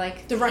they were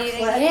like The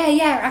raclette?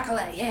 Yeah,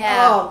 raclette,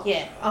 yeah. Oh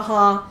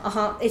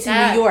yeah, It's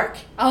in New York.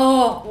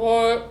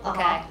 Oh,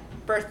 okay. Uh-huh.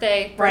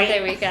 Birthday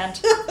Right.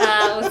 weekend.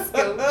 Let's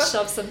go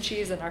shove some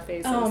cheese in our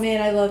faces. Oh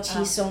man, I love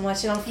cheese so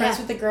much, and I'm friends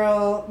with the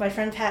girl, my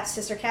friend Pat's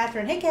sister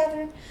Catherine. Hey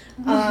Catherine.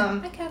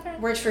 Hi,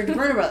 Catherine. Works for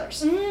DeBruno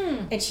Brothers,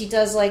 and she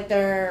does like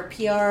their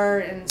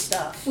PR and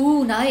stuff.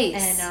 Ooh,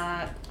 nice.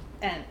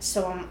 And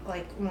so I'm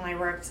like when I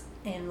worked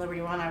in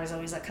Liberty One, I was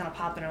always like kind of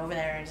popping over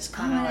there and just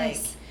kind of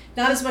nice. like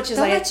not as much as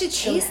They'll I let you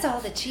should taste have.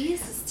 all the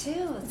cheeses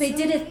too. It's They so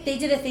did nice. it. They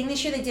did a thing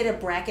this year. They did a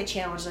bracket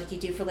challenge like you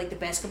do for like the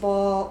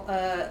basketball,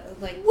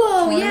 like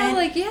Whoa,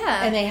 tournament.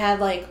 yeah. And they had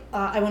like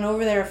I went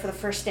over there for the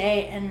first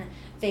day, and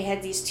they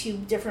had these 2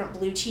 different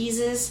blue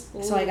cheeses.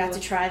 So I got Ooh. to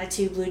try the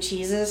 2 blue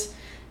cheeses.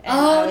 And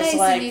I Oh, was nice.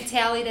 like, And you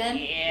tallied in?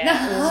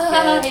 yeah, it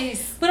was good.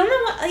 Nice. But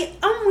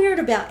I'm weird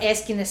about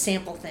asking to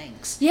sample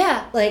things.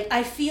 Yeah. Like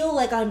I feel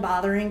like I'm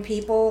bothering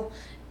people.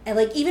 And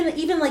like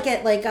even like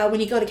at like when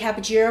you go to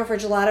Cappuccino for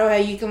gelato, how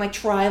you can like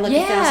try like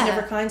 1,000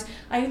 different kinds.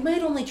 I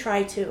might only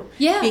try 2.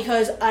 Yeah.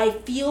 Because I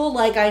feel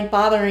like I'm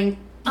bothering.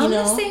 I'm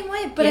the same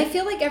way, but Yeah. I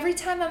feel like every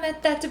time I'm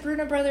at that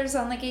DeBruno Brothers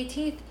on like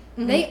 18th,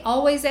 Mm-hmm. they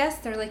always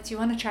ask. They're like, "Do you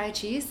want to try a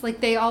cheese?" Like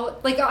they all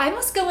like. I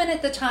must go in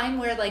at the time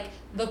where like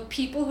the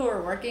people who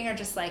are working are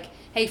just like,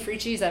 "Hey, free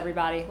cheese,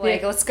 everybody!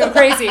 Like, let's go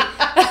crazy."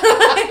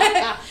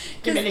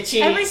 Give me the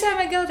cheese. Every time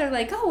I go, they're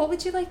like, "Oh, what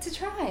would you like to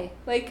try?"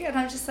 Like, and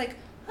I'm just like,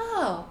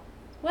 "Oh,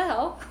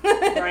 well,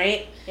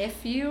 Right.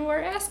 if you were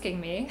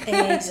asking me,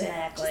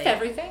 Exactly. just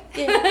everything."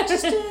 Yeah,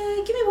 just give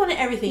me one of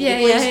everything. Yeah,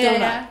 the glazed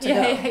yeah, donut to go.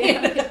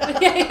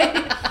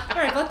 yeah. All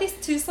right, bought these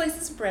 2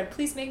 slices of bread.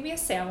 Please make me a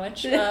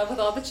sandwich with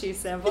all the cheese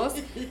samples,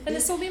 and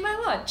this will be my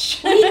lunch.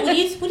 What do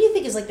you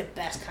think is like the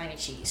best kind of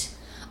cheese?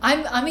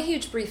 I'm a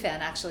huge brie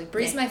fan, actually.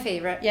 Brie's Yeah. my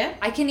favorite. Yeah?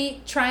 I can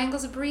eat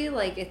triangles of brie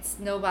like it's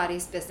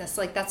nobody's business.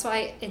 Like that's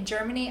why in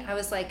Germany I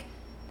was like,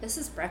 this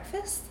is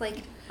breakfast? Like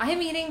I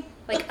am eating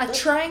like a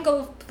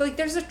triangle. Like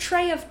there's a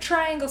tray of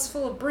triangles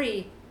full of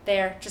brie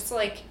there, just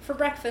like for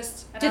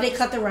breakfast. And Did they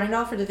cut the rind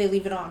off or did they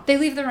leave it on? They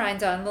leave the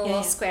rind on the little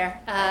yeah.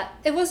 square.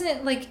 It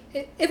wasn't like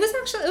it was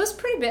actually it was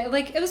pretty big.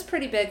 Like it was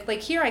pretty big. Like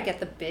here I get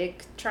the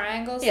big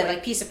triangles. Yeah,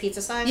 like piece of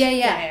pizza size.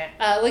 Yeah.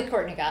 Like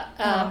Courtney got.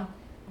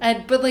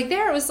 But like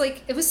there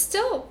it was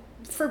still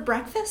for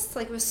breakfast.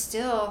 Like it was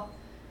still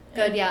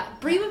good. Yeah,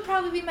 brie would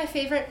probably be my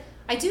favorite.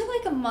 I do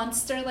like a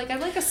Munster. Like I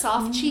like a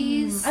soft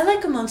cheese. I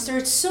like a Munster.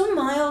 It's so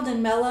mild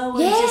and mellow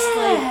and just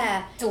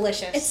like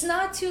delicious. It's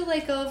not too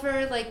like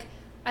over like.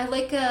 I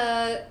like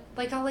a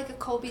I'll like a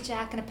Colby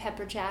Jack and a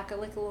Pepper Jack. I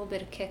like a little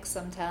bit of kick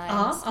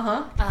sometimes.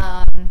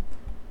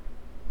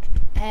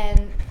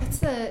 And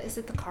is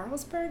it the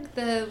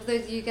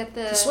Carlsberg? You get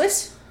the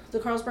Swiss? The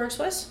Carlsberg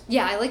Swiss?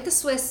 Yeah, I like the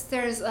Swiss.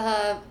 There's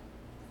why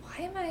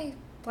am I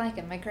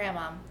blanking? My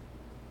grandma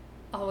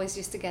always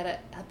used to get it.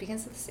 It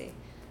begins with a C.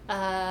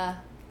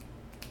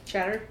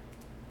 Cheddar?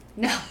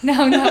 No.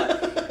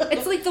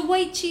 It's like the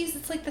white cheese.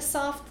 It's like the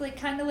soft, like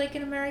kind of like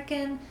an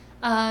American.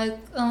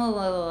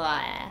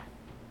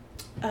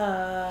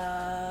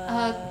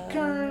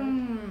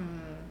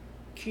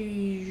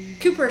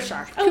 Cooper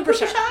Sharp. Cooper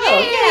Sharp.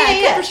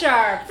 Yeah. Cooper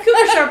Sharp.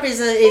 Cooper Sharp is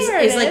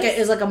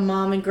There like a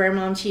mom and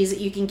grandmom cheese that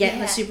you can get in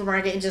the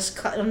supermarket and just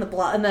cut in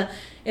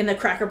the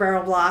Cracker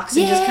Barrel blocks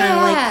and just kind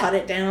of like cut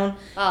it down.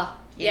 Oh,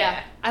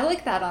 yeah. I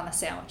like that on a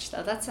sandwich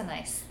though. That's a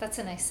nice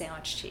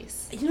sandwich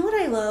cheese. You know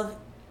what I love?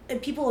 And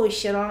people always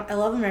shit on. I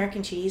love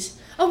American cheese.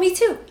 Oh, me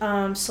too.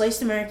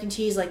 Sliced American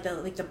cheese, like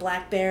the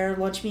Black Bear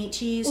lunch meat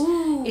cheese.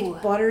 Ooh.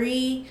 It's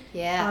buttery.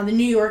 Yeah. The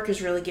New York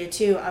is really good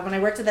too. When I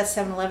worked at that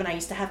 7-Eleven, I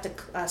used to have to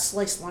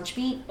slice lunch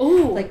meat.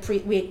 Ooh. Like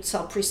we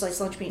sell pre-sliced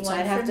lunch meat, so One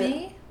I'd have for to.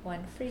 me,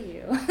 one for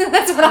you.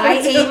 That's what I I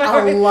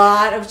ate a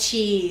lot of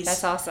cheese.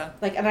 That's awesome.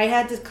 Like, and I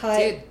had to cut.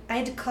 Dude. I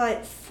had to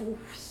cut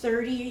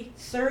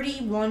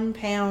 31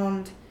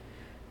 pound,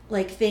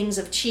 like things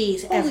of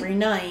cheese every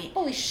night.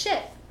 Holy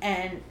shit.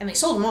 And they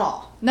sold them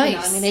all. Nice. You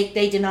know, I mean,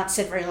 they did not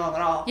sit very long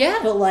at all. Yeah.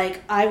 But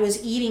like, I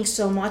was eating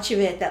so much of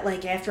it that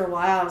like after a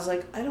while, I was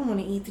like, I don't want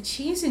to eat the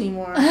cheese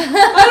anymore.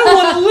 I don't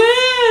want to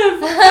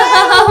live.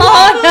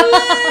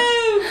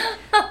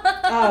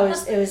 Oh,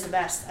 it was the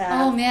best.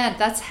 Oh man,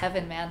 that's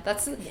heaven, man.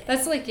 That's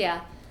like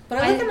But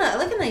I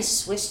like a nice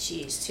Swiss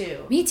cheese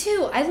too. Me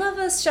too. I love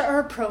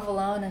or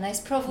provolone, a nice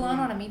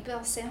provolone on a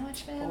meatball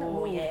sandwich, man.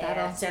 Oh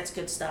yeah, that's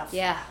good stuff.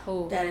 Yeah,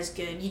 that is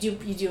good. You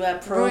do a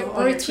Prove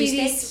on your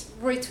cheesesteaks?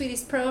 Roy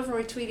Tweedy's Prove,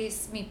 Roy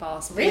Tweedy's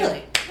meatballs.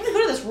 Really? I'm gonna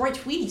go to this Roy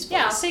Tweedy's place.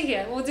 Yeah, I'll take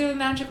it. We'll do a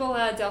magical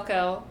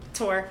Delco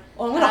tour.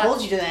 Well, I'm gonna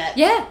hold you to that.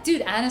 Yeah,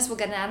 dude. We'll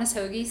get an Anna's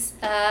hoagies.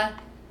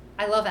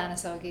 I love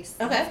Anna's hoagies.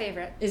 Okay. My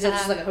favorite. Is it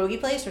just like a hoagie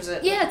place, or is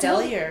it like a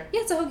deli? Or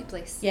yeah, it's a hoagie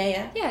place.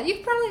 Yeah. Yeah, you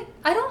can probably.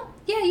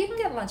 You can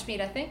get lunch meat.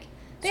 I think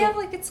they have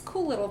it's a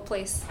cool little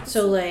place.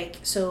 So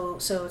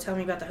tell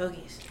me about the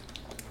hoagies.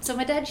 So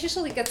my dad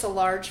usually gets a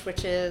large,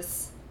 which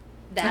is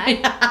that.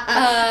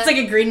 It's like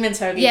a Greenman's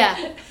hoagie.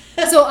 Yeah.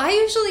 So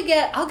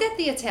I'll get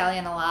the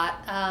Italian a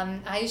lot.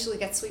 I usually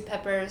get sweet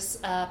peppers,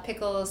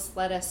 pickles,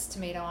 lettuce,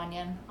 tomato,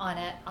 onion on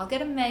it. I'll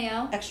get a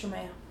mayo. Extra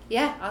mayo.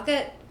 Yeah,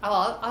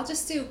 I'll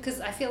just do, because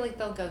I feel like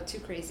they'll go too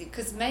crazy.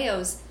 Because the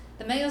mayo's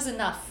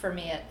enough for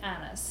me at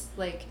Anna's.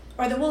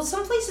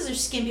 Some places are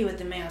skimpy with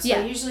the mayo, so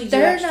I usually do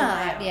they're extra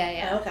not. mayo.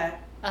 Yeah. Oh, okay.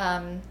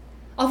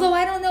 Although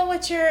I don't know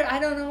what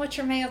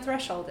your mayo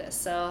threshold is,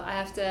 so I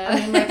have to. I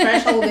mean, my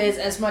threshold is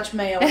as much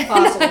mayo as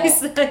possible.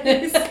 Nice.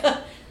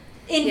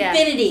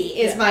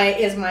 Infinity is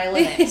my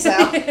limit. So.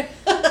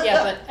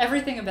 Yeah, but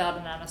everything about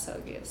an Anna's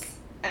hoagie is.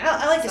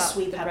 I like the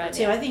sweet pepper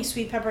too. I think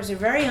sweet peppers are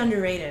very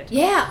underrated.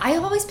 Yeah, I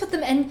always put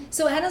them in.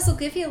 So Anna's will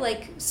give you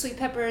sweet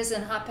peppers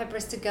and hot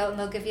peppers to go, and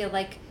they'll give you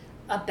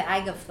a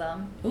bag of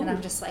them. Ooh. And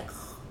I'm just eating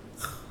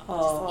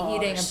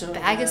a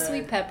bag of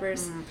sweet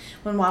peppers.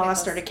 When Wawa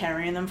started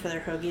carrying them for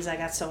their hoagies, I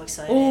got so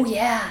excited. Oh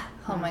yeah!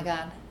 Oh my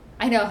god!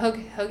 I know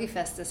Hoagie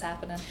Fest is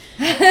happening.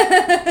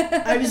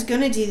 I was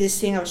gonna do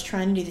this thing. I was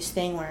trying to do this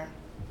thing where,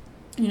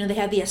 they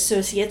had the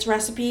associates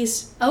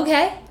recipes.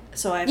 Okay.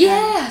 So I've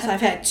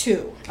had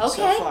 2 so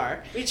far.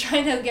 Are you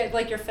trying to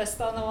get your fist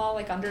on the wall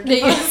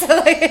underneath?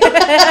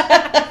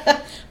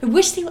 I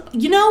wish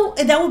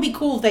that would be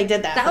cool if they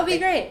did that. That would be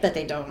great. But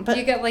they don't. But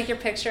you get your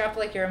picture up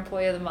your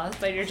employee of the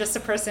month, but you're just a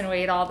person who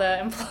ate all the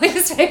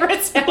employees'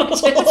 favorite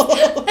sandwiches.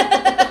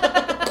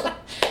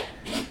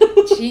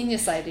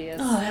 Genius ideas.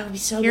 Oh, that would be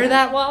so Hear good.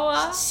 that,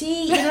 Wawa?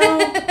 See,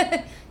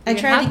 I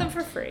tried them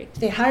for free.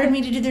 They hired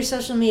me to do their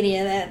social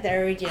media.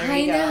 There we go.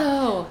 I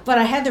know. But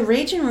I had the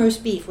Ragin'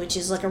 Roast Beef, which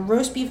is like a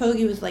roast beef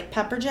hoagie with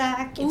pepper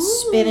jack and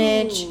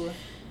spinach.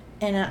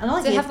 And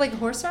does it have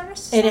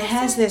horseradish? And it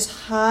has this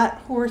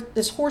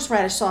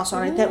horseradish sauce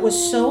on it that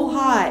was so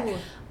hot.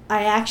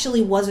 I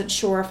actually wasn't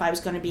sure if I was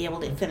going to be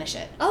able to finish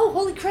it. Oh,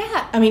 holy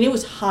crap! I mean, it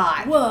was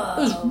hot. Whoa!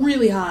 It was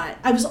really hot.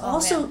 I was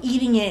also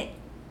eating it.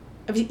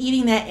 I was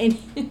eating that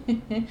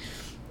and.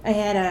 I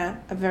had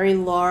a very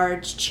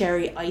large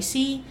cherry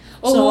icy,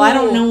 so I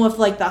don't know if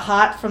the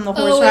hot from the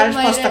horseradish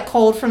plus the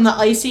cold from the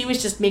icy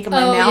was just making my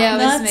mouth nuts. Yeah, it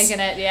was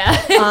making it,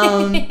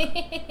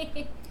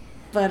 yeah.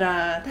 But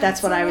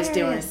that's what hilarious. I was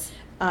doing.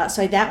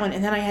 So I had that one,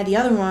 and then I had the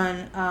other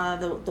one,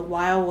 the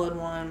Wildwood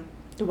one,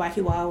 the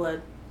Wacky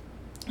Wildwood.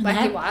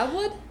 Wacky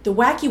Wildwood? The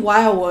Wacky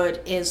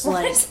Wildwood is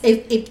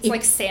it's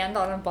like sand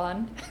on a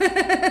bun.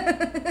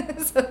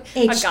 It's a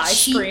guy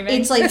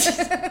screaming. It's like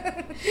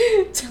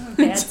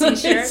bad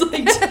t-shirt.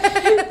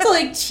 It's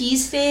like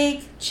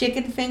cheesesteak,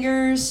 chicken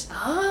fingers.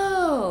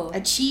 Oh. A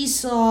cheese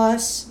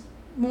sauce,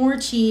 more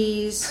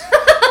cheese.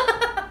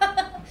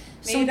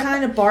 Some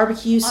kind of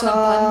barbecue sauce. On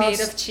a bun made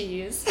of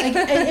cheese.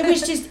 It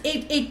was just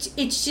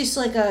it's just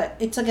like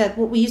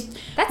what we used.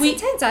 That's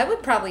intense. I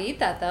would probably eat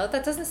that though.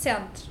 That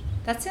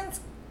sounds.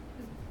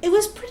 It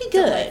was pretty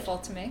good. Delightful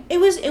to me. It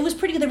was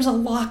pretty good. There was a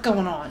lot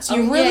going on, so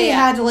you really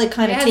had to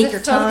kind of take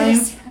your time.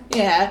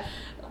 Yeah.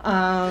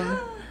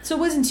 So it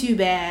wasn't too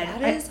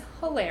bad. That is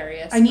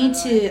hilarious. I need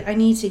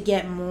to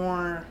get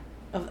more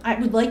of. I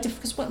would like to,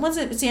 because once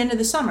it's the end of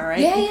the summer, right?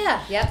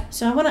 Yeah. Yep.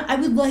 So I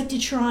would like to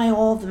try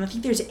all of them. I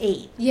think there's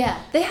 8.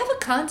 Yeah, they have a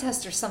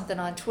contest or something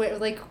on Twitter,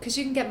 because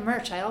you can get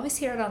merch. I always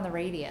hear it on the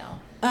radio.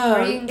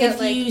 Oh, you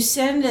if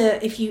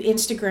you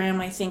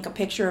Instagram, I think, a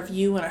picture of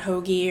you and a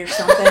hoagie or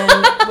something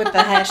with the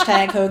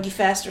hashtag Hoagie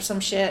Fest or some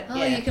shit.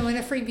 Oh, you can win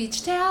a free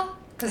beach towel?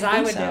 Because I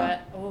would do it.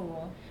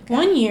 Oh. Okay.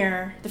 One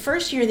year, the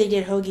first year they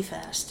did Hoagie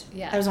Fest.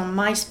 Yeah. I was on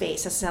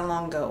MySpace. That's how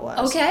long ago it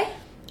was. Okay.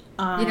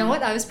 You know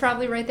what? I was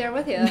probably right there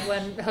with you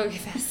when Hoagie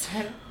Fest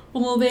started.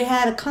 Well, they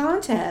had a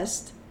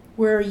contest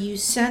where you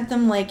sent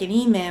them an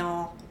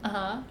email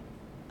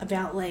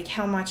about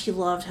how much you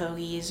loved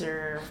hoagies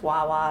or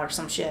Wawa or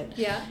some shit.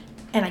 Yeah.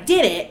 And I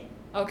did it.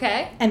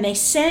 Okay. And they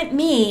sent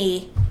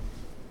me,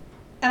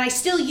 and I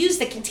still use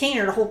the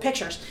container to hold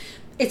pictures.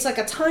 It's like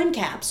a time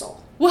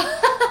capsule.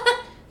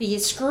 You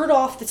screwed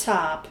off the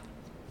top.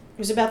 It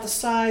was about the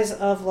size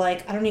of I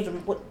don't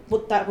even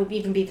what that would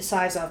even be the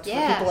size of for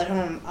people at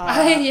home.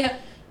 Yeah.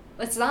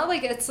 It's not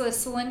it's a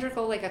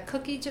cylindrical a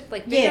cookie jar,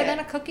 bigger than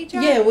a cookie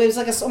jar. Yeah, it was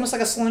almost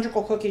like a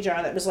cylindrical cookie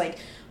jar that was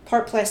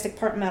part plastic,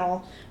 part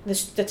metal.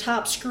 The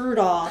top screwed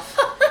off.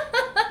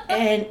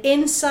 And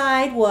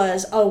inside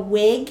was a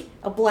wig,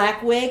 a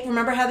black wig.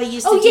 Remember how they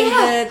used to do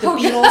the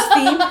Beatles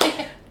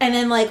theme? And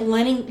then like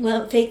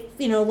fake,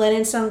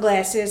 linen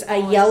sunglasses, a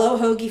yellow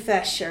Hoagie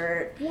Fest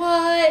shirt.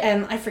 What?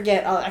 And I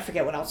forget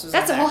what else was.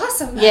 That's on there.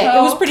 awesome. Yeah, though.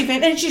 it was pretty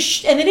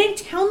fantastic. And they didn't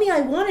tell me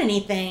I won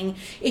anything.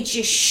 It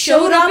just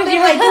showed up at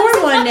my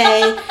door one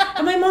day,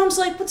 and my mom's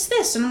like, "What's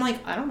this?" And I'm like,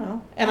 "I don't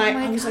know." And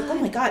I was like, "Oh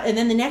my god!" And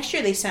then the next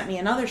year they sent me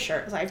another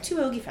shirt. I have 2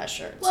 Hoagie Fest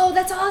shirts. Whoa,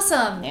 that's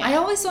awesome! Yeah. I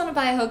always want to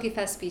buy a Hoagie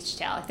Fest beach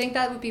towel. I think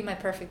that would be my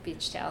perfect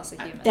beach towel as a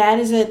human. That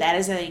is a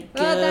good.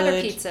 Well, that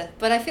or pizza,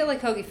 but I feel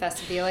like Hoagie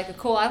Fest would be like a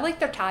cool. I like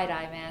their tie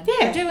dye, man.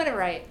 Yeah. They're doing it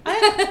right.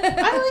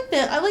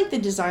 I like the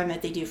design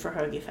that they do for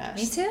Hoagie Fest.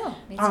 Me too.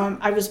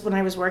 When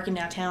I was working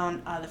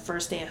downtown the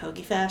first day of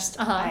Hoagie Fest,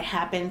 I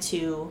happened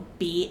to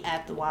be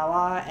at the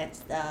Wawa at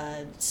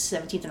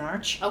 17th and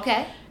Arch.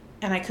 Okay.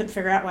 And I couldn't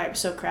figure out why it was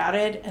so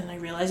crowded, and I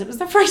realized it was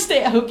the first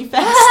day of Hoagie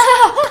Fest.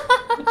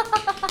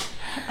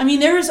 I mean,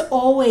 there is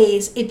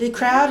always the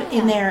crowd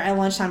in there at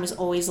lunchtime is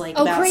always like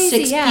about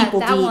crazy, 6 people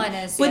that deep. one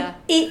is, but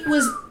it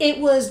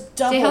was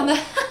double.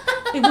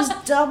 It was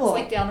double.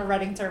 It's like down the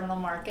Reading Terminal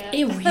Market.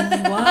 It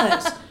really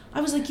was.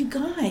 I was like, you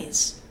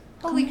guys.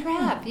 Holy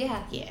crap!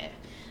 Yeah. Yeah.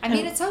 I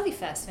mean, it's Hoagie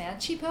Fest, man.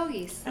 Cheap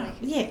hoagies. Like,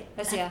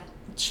 yeah.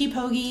 Cheap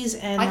hoagies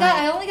and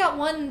I only got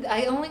one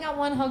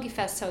Hoagie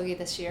Fest hoagie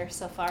this year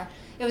so far.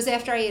 It was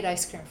after I ate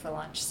ice cream for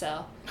lunch.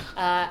 So,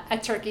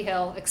 at Turkey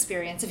Hill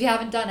Experience. If you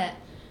haven't done it,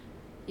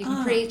 you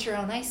can create your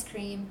own ice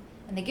cream,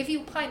 and they give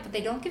you a pint, but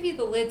they don't give you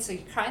the lid, so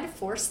you're kind of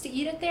forced to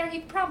eat it there.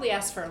 You probably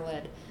ask for a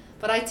lid,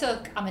 but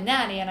I'm a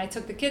nanny, and I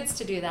took the kids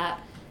to do that,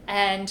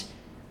 and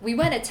we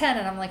went at 10,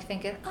 and I'm like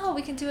thinking, oh,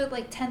 we can do it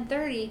like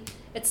 10:30.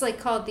 It's like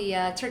called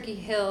the Turkey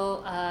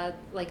Hill,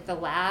 like the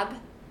lab,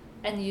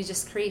 and you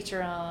just create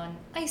your own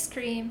ice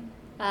cream.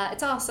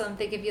 It's awesome.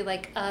 They give you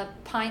like a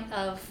pint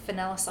of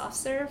vanilla soft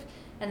serve,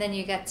 and then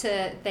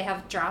they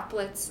have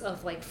droplets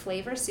of like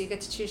flavor, so you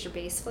get to choose your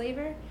base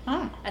flavor,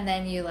 and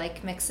then you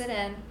like mix it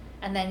in,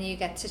 and then you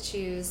get to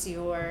choose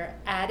your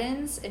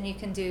add-ins, and you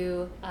can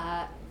do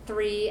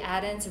 3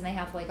 add-ins, and they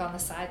have like on the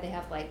side, they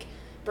have like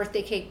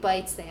birthday cake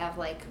bites, they have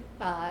like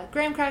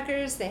graham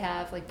crackers, they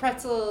have like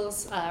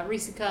pretzels,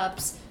 Reese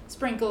cups,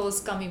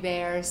 sprinkles, gummy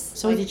bears.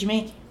 So what did you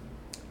make?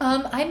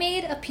 I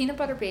made a peanut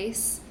butter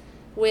base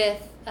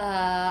with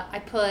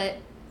I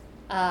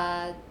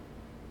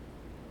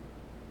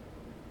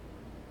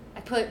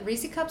put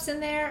Reese cups in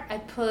there. I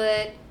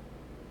put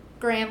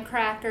graham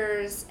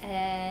crackers,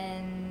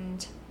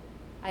 and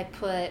I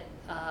put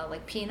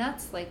like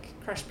peanuts, like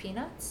crushed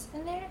peanuts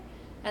in there,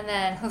 and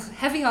then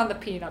heavy on the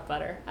peanut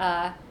butter.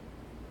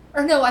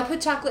 Or no, I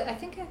put chocolate.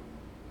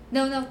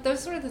 No,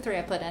 those were the 3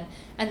 I put in,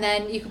 and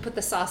then you could put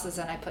the sauces,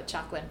 and I put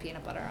chocolate and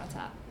peanut butter on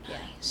top. Yeah.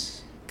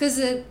 Nice. Because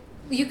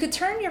you could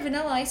turn your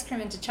vanilla ice cream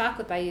into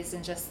chocolate by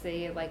using just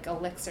the like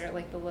elixir,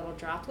 like the little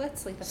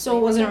droplets, like the. So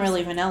it wasn't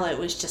really vanilla; it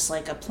was just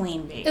like a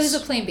plain base. It was a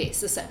plain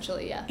base,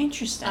 essentially. Yeah.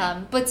 Interesting.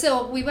 But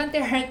so we went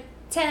there at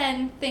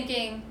 10,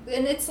 thinking,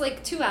 and it's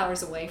like 2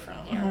 hours away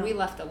from here. We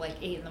left at like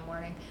 8 in the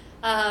morning,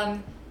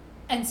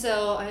 and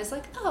so I was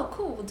like, "Oh,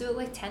 cool! We'll do it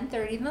like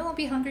 10:30, and then I'll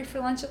be hungry for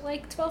lunch at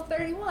like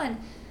 12:31."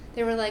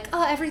 They were like,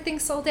 "Oh,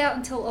 everything's sold out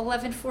until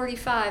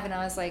 11:45," and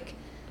I was like,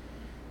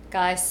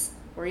 "Guys,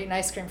 we're eating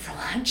ice cream for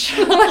lunch."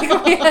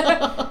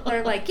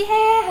 They're like,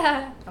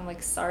 "Yeah." I'm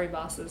like, "Sorry,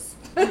 bosses."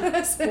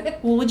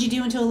 Well, what'd you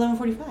do until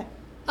 11:45?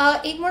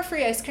 8 more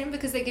free ice cream,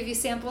 because they give you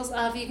samples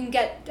of, you can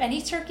get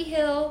any Turkey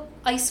Hill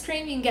ice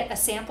cream, you can get a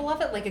sample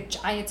of it, like a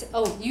giant,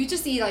 you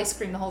just eat ice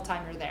cream the whole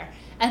time you're there.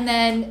 And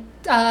then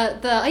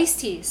the iced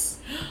teas,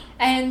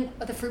 and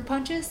the fruit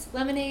punches,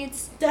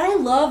 lemonades. I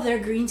love their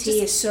green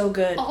tea, is so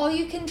good. All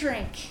you can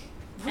drink.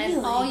 Really?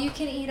 And all you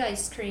can eat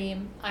ice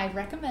cream. I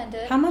recommend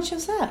it. How much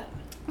is that?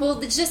 Well,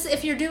 it's just,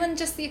 if you're doing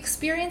just the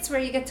experience where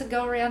you get to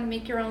go around and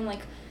make your own,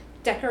 like,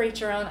 decorate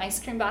your own ice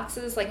cream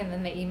boxes, like, and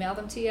then they email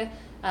them to you,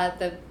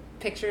 the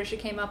pictures you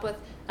came up with,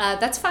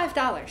 that's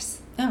 $5.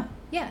 Oh.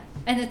 Yeah.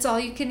 And it's all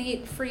you can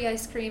eat, free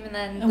ice cream, and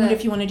then... And what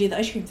if you want to do the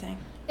ice cream thing?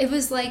 It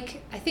was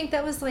like, I think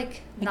that was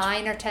like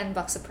 $9 or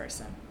 $10 a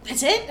person.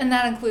 That's it? And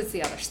that includes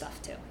the other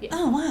stuff, too. Yeah.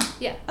 Oh, wow.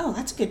 Yeah. Oh,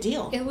 that's a good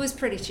deal. It was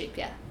pretty cheap,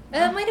 yeah.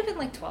 It might have been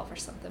like 12 or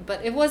something,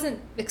 but it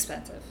wasn't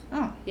expensive.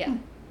 Oh. Yeah.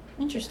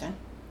 Interesting.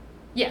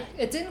 Yeah,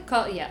 it didn't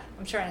cost,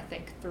 I'm trying to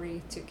think,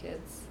 2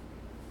 kids.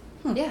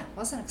 Yeah, it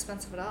wasn't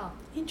expensive at all.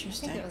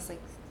 Interesting. I think it was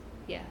like,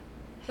 it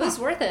was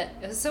worth it.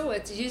 It was so,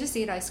 you just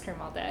eat ice cream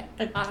all day,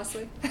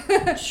 honestly.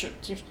 Sure.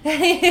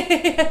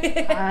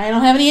 I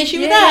don't have any issue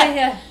with that.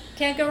 Yeah.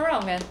 Can't go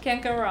wrong, man.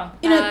 Can't go wrong.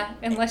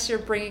 Unless you're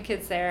bringing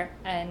kids there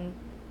and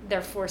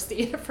they're forced to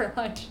eat it for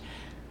lunch,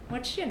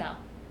 which, is I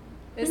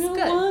don't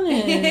good. want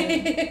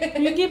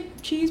it. You get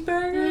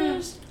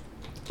cheeseburgers?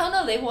 Oh,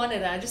 no, they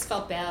wanted it. I just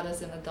felt bad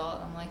as an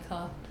adult. I'm like,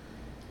 huh.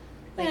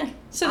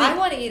 So I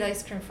want to eat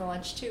ice cream for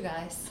lunch, too,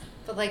 guys.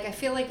 But, I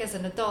feel like as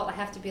an adult, I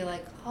have to be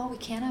like, oh, we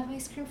can't have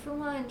ice cream for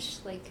lunch.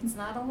 It's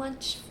not a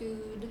lunch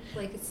food.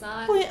 It's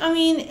not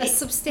a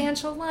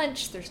substantial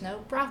lunch. There's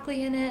no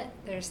broccoli in it.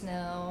 There's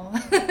no...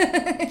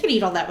 You could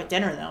eat all that with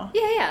dinner, though.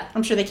 Yeah.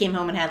 I'm sure they came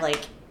home and had,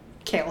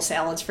 kale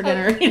salads for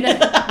dinner.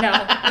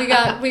 No. We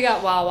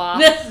got Wawa.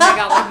 We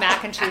got,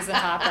 mac and cheese and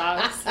hot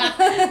dogs.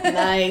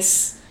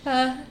 Nice.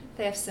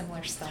 They have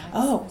similar stomachs.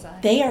 Oh, as I.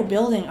 they are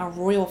building a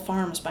Royal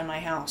Farms by my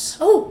house.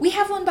 Oh, we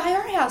have one by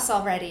our house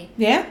already.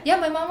 Yeah? Yeah,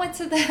 my mom went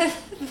to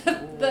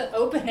the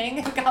opening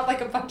and got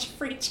like a bunch of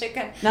free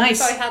chicken. Nice.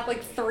 So I had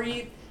like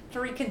three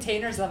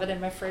containers of it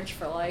in my fridge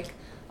for like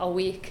a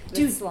week.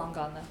 Dude. It's long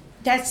gone though.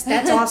 That's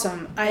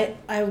awesome. I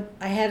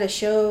had a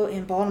show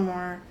in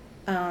Baltimore,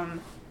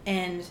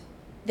 and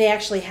they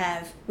actually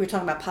have. We were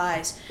talking about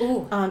pies.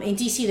 Ooh. In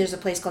DC, there's a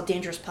place called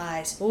Dangerous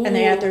Pies, Ooh. and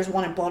there's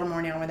one in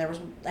Baltimore now.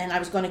 And I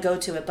was going to go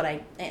to it, but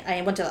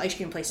I went to the ice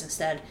cream place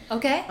instead.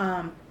 Okay.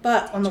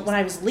 But when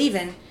I was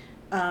leaving,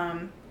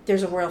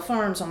 there's a Royal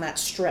Farms on that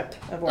strip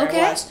of where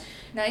Okay. I was.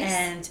 Nice.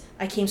 And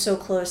I came so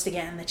close to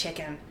getting the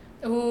chicken,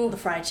 Ooh. the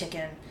fried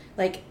chicken,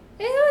 like.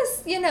 It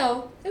was,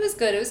 it was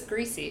good. It was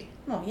greasy.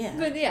 Oh yeah.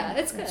 But yeah,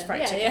 it's good.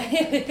 fried Yeah.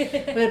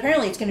 But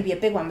apparently it's going to be a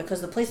big one because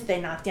the place that they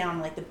knocked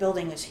down, like the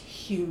building is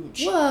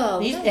huge.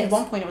 Whoa, At nice.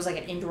 one point it was like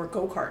an indoor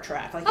go-kart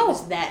track. Like it Oh,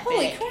 was that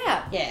holy big.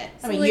 crap. Yeah.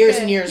 So I mean, like years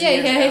a- and years yeah,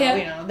 and years yeah,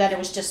 ago, yeah. that it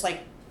was just like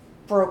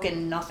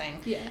broken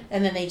nothing. Yeah.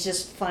 And then they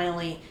just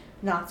finally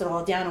knocked it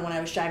all down. And when I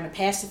was driving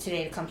past it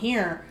today to come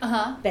here,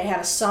 Uh-huh. they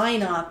had a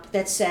sign up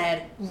that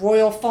said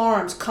Royal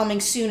Farms coming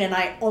soon, and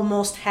I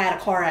almost had a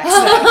car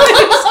accident.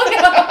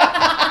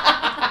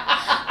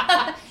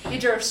 You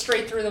drove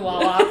straight through the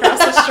Wawa across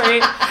the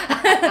street.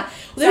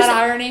 Is There's- that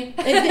irony?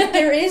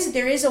 there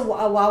is a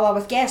Wawa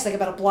with gas like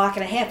about a block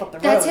and a half up the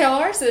road. That's how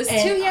ours is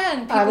And too, yeah.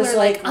 And people I was are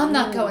like, like, I'm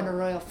not ooh. going to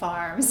Royal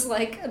Farms.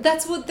 Like,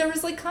 that's what, there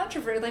was like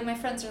controversy. Like, my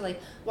friends are like,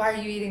 why are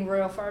you eating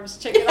Royal Farms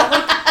chicken? I'm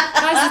like,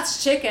 guys,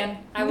 it's chicken.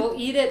 I will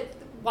eat it.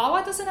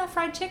 Wawa doesn't have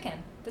fried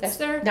chicken. That's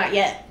their, Not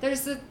yet.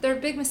 their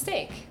big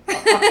mistake.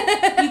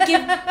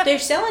 They're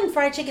selling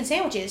fried chicken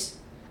sandwiches.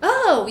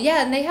 Oh,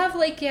 yeah, and they have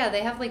like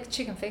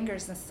chicken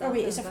fingers and stuff. Oh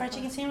wait, is it and fried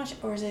stuff. chicken sandwich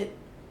or is it?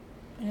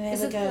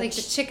 Is it like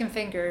the chicken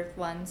finger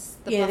ones?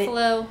 The Yeah,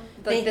 buffalo,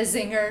 they- the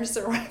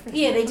zingers or whatever.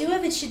 Yeah, they do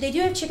have they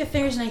do have chicken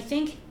fingers, and I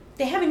think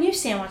they have a new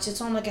sandwich. It's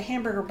on like a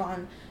hamburger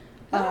bun.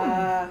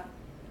 I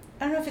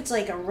don't know if it's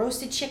like a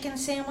roasted chicken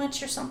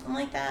sandwich or something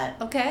like that.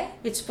 Okay.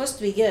 It's supposed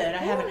to be good. I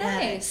haven't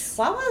had it. nice.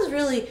 Wawa's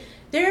really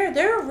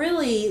they're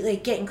really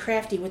like getting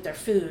crafty with their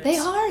foods. They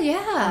are,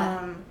 yeah.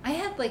 Um, I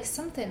had like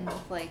something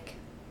with like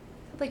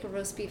a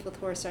roast beef with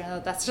horse. I don't know.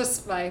 That's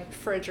just my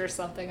fridge or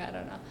something. I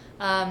don't know.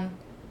 I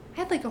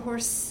had like a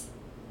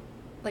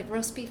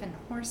roast beef and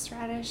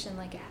horseradish, and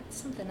like it had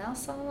something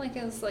else on. Like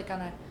it was like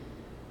on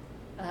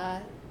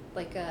a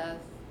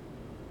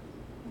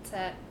what's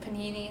that,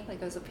 panini?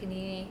 Like it was a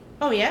panini.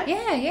 Oh yeah.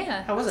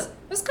 Yeah. How was it?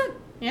 It was good.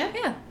 Yeah.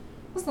 Yeah.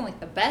 It wasn't like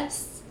the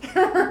best.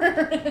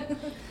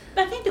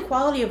 I think the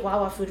quality of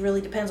Wawa food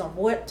really depends on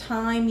what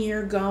time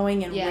you're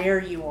going and Yeah. where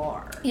you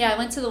are. Yeah, I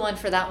went to the one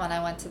for that one.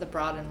 I went to the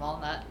broad and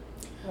walnut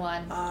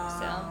one.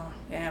 Oh,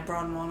 yeah,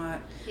 Broad and Walnut.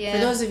 Yeah. For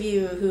those of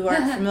you who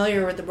aren't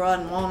familiar with the Broad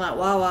and Walnut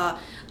Wawa,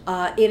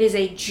 it is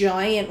a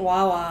giant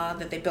Wawa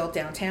that they built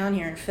downtown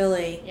here in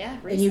Philly. Yeah,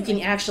 And you can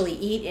recently. actually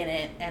eat in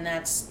it, and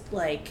that's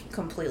like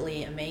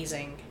completely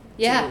amazing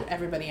Yeah. to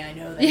everybody I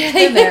know that's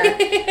been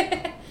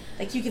there.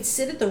 Like you could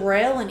sit at the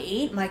rail and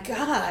eat. My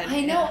God.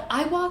 I know.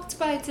 I walked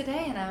by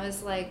today and I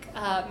was like,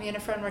 me and a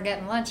friend were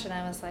getting lunch and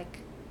I was like,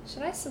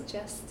 should I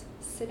suggest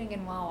sitting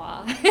in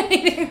Wawa?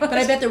 But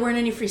I bet there weren't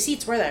any free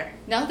seats, were there?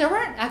 No, there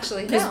weren't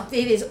actually. Because No.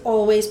 it is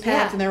always packed,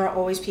 Yeah. and there are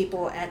always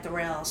people at the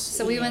rails.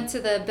 So we eating. went to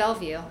the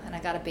Bellevue and I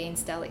got a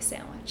Baines Deli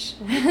sandwich.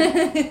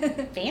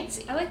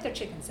 Fancy. I like their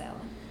chicken salad.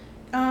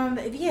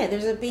 Yeah,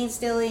 there's a Baines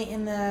Deli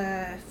in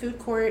the food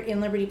court in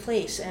Liberty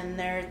Place, and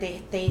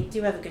they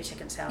do have a good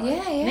chicken salad. Yeah,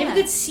 And they have a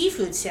yeah. good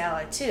seafood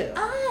salad too.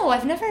 Oh,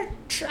 I've never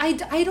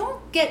tried. I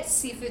don't get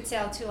seafood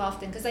salad too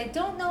often because I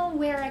don't know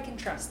where I can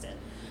trust it.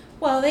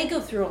 Well, they go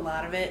through a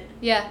lot of it.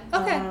 Yeah.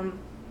 Okay.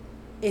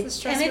 It's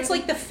Is it and it's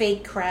like the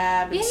fake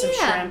crab and some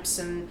Yeah. shrimps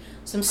and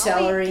some I'll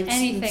celery eat and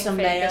anything some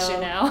fake, mayo. as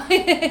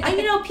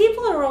you know.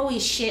 People are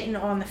always shitting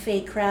on the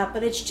fake crab,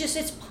 but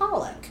it's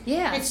pollock.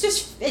 Yeah. It's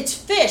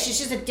fish. It's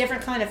just a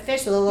different kind of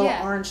fish with a little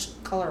Yeah. orange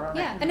color on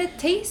Yeah, it. and it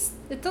tastes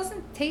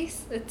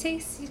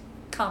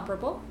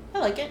comparable. I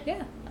like it.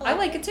 Yeah, I I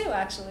like it too,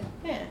 actually.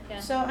 Yeah. Yeah.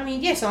 So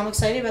so I'm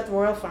excited about the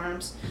Royal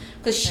Farms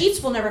because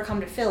Sheetz will never come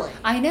to Philly.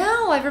 I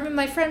know. I remember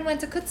my friend went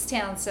to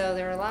Kutztown, so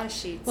there were a lot of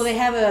sheets. Well, they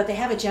have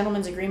a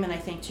gentleman's agreement, I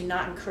think, to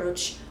not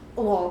encroach.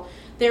 Well,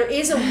 there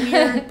is a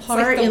weird It's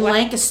part like the in wa-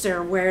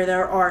 Lancaster where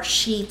there are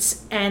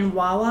Sheetz and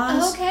Wawas.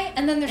 Oh, okay,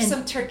 and then there's and-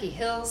 some Turkey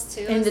Hills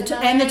too. And is the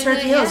another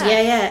Turkey one, Hills,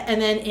 yeah. And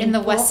then In the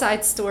Bal- West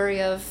Side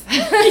Story of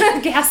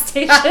gas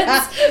stations.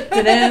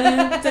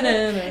 Da-da,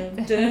 da-da,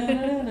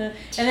 da-da.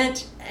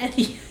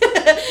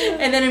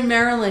 And then in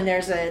Maryland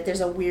there's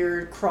a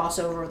weird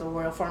crossover of the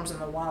Royal Farms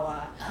and the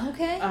Wawa.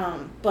 Okay.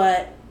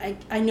 But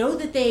I know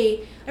that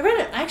I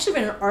actually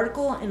read an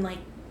article in like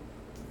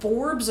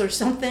Forbes or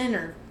something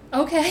or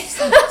Okay.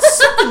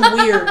 something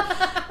weird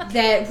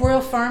that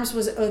Royal Farms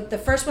was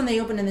the first one they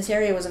opened in this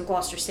area was in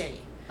Gloucester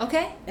City.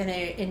 Okay. And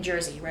in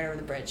Jersey, right over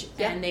the bridge.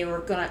 Yeah. And they were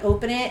going to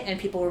open it, and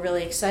people were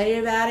really excited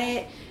about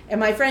it. And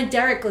my friend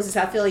Derek lives in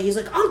South Philly. He's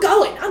like, I'm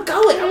going. I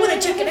want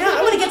to check it out.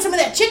 I want to get some of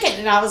that chicken.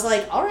 And I was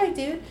like, all right,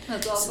 dude.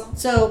 That's awesome.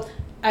 So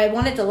I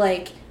wanted to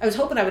I was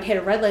hoping I would hit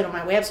a red light on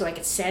my way up so I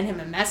could send him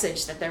a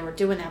message that they were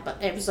doing that,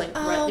 but it was like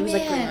green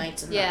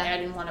lights, and I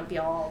didn't want to be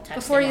all texting.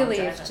 Before you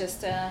leave,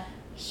 just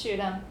shoot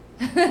him.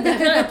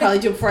 I'll probably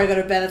do it before I go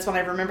to bed. That's when I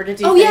remember to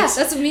do things. Yeah,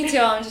 that's me too.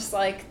 I'm just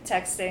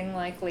texting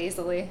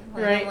lazily.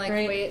 Right,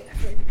 I'm wait.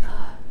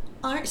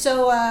 All right,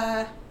 so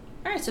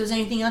is there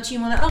anything else you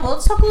want to...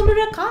 let's talk a little bit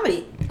about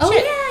comedy. Oh,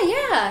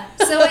 yeah.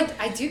 So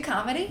I do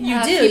comedy.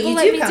 You do. People you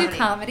let do me comedy. do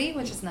comedy,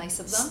 which is nice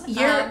of them.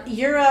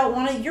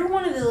 You're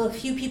one of the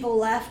few people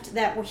left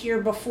that were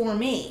here before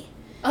me.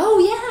 Oh,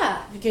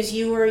 yeah. Because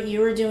you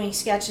were doing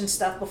sketch and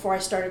stuff before I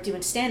started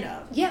doing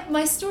stand-up. Yeah,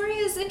 my story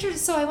is interesting.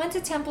 So I went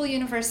to Temple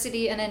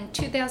University, and in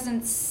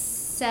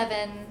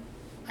 2007,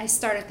 I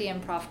started the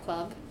Improv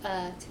Club.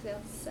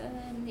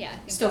 2007, yeah. I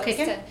think Still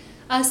kicking?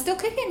 Still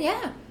kicking,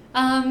 yeah.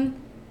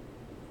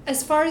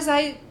 As far as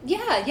I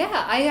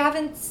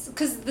haven't,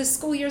 because the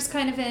school year's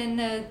kind of in,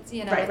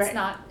 it's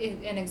not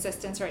in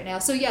existence right now.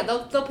 So yeah,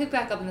 they'll pick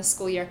back up in the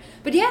school year.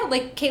 But yeah,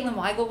 Caitlin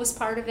Weigel was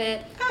part of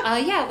it.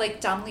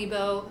 Dom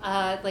Lebo.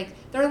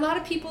 There are a lot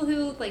of people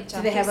who John.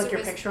 Do they have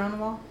your picture on the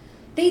wall?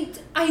 I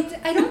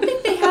don't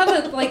think they have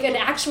an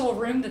actual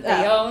room that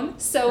they own.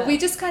 So we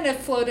just kind of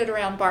floated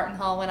around Barton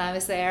Hall when I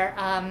was there,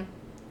 and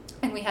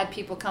we had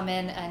people come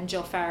in, and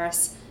Jill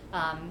Farris,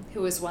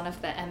 who was one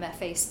of the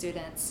MFA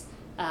students.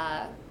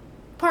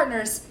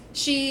 Partners,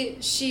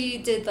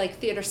 she did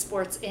theater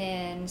sports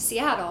in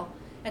Seattle,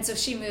 and so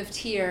she moved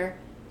here,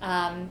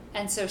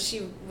 and so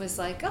she was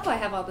I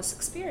have all this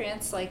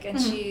experience, and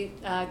she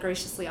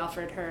graciously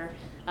offered her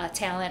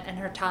talent and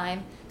her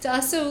time to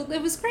us, so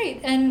it was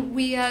great. And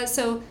we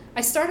so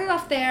I started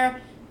off there,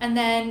 and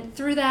then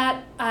through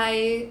that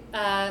I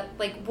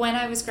when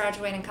I was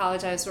graduating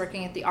college, I was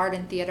working at the Art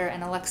and Theater,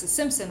 and Alexis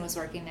Simpson was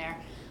working there.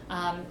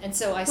 And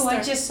so I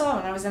started... I just saw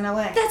when I was in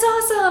LA. That's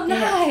awesome!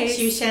 Nice!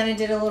 Yeah. Shannon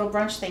did a little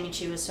brunch thing, and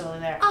she was totally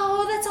there.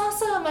 Oh, that's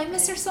awesome! I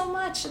miss her so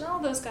much. And all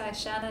those guys,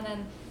 Shannon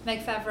and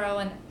Meg Favreau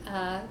and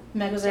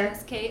Meg was there.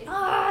 Kate.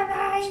 Oh,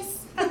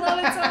 nice! I love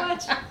it so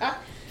much.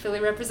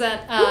 Philly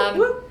represent.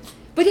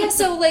 But yeah,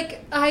 so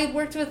I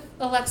worked with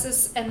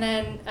Alexis, and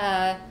then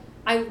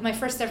my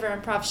first ever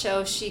improv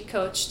show she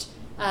coached,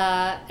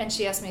 and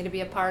she asked me to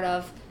be a part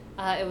of.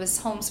 It was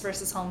Homes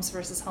versus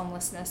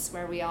Homelessness,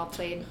 where we all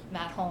played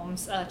Matt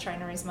Holmes, trying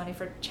to raise money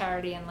for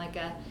charity and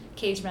a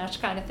cage match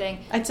kind of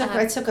thing. I took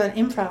an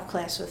improv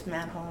class with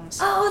Matt Holmes.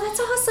 Oh, that's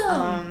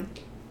awesome!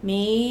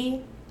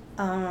 Me,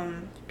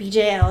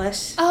 BJ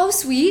Ellis. Oh,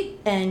 sweet.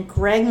 And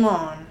Greg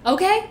Long.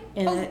 Okay.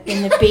 In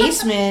the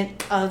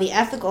basement of the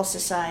Ethical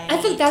Society.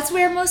 I think that's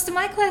where most of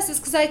my classes,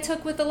 because I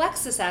took with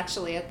Alexis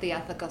actually at the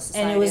Ethical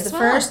Society. And it was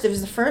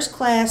the first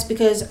class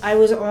because I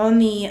was on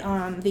the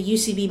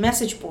UCB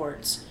message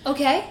boards.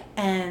 Okay.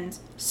 And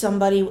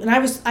I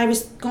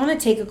was going to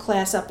take a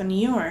class up in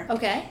New York.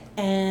 Okay.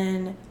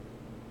 And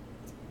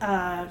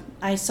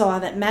I saw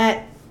that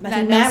Matt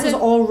was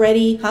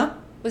already, huh?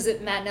 Was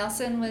it Matt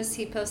Nelson? Was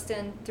he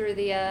posting through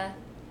the?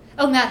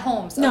 Matt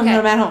Holmes. Okay. No,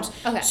 Matt Holmes.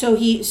 Okay. So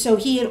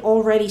he had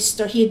already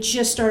he had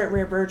just started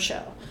Rare Bird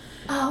Show.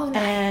 Oh, nice.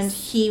 And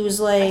he was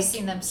I've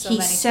seen them so many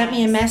times. He sent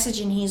me a message,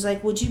 and he's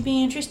like, "Would you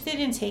be interested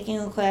in taking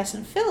a class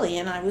in Philly?"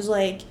 And I was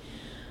like,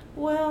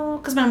 "Well,"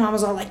 because my mom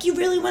was all like, "You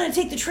really want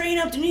to take the train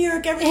up to New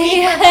York every week?"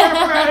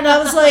 And I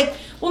was like,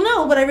 "Well,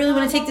 no, but I really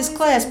want to take this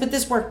class." But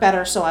this worked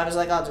better, so I was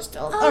like, "I'll just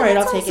all right,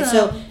 I'll take it."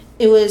 So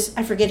it was.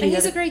 I forget who.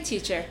 He's a great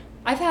teacher.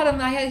 I've had him.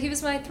 He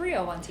was my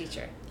 301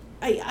 teacher.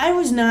 I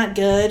was not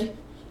good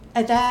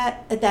at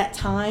that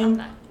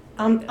time.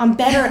 I'm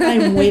better.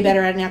 I'm way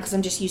better at it now because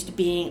I'm just used to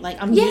being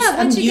I'm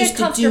used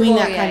to doing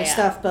that kind of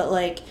stuff.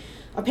 But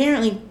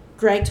apparently,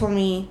 Greg told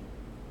me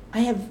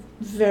I have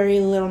very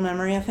little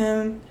memory of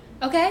him.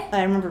 Okay.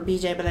 I remember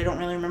BJ, but I don't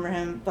really remember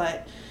him.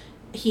 But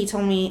he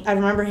told me I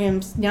remember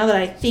him. Now that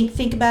I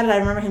think about it, I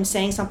remember him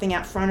saying something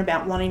out front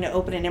about wanting to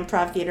open an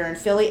improv theater in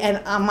Philly,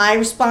 and my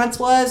response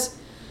was,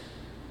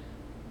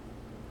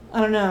 I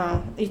don't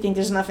know. You think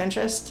there's enough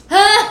interest?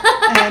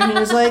 And he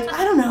was like,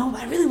 I don't know.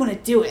 I really want to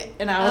do it.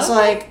 And I was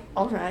like,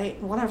 all right,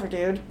 whatever,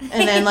 dude.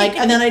 And then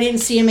and then I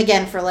didn't see him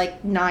again for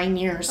 9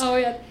 years. Oh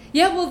yeah,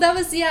 yeah. Well, that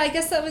was I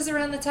guess that was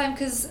around the time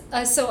because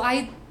so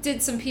I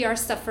did some PR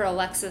stuff for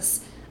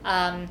Alexis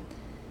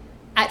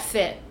at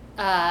FIT,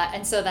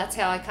 and so that's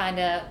how I kind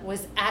of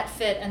was at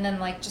FIT, and then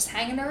just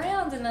hanging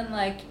around, and then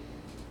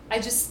I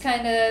just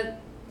kind of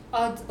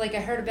I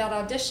heard about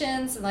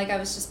auditions, and I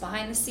was just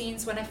behind the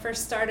scenes when I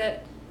first started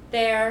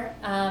there,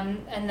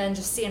 and then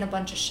just seeing a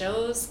bunch of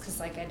shows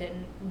because I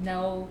didn't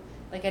know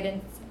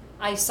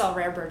I saw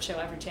Rare Bird Show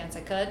every chance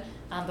I could,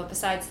 but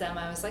besides them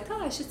I was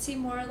I should see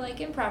more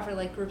improv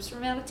or groups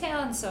from out of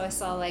town. So I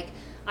saw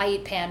I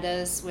Eat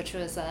Pandas, which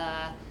was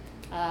why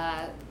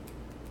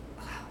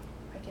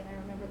can't I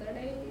remember their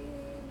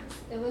names?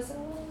 It was a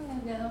while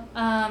ago.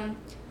 I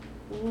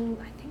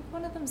think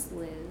one of them's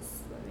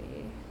Liz.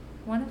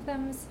 One of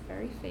them's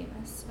very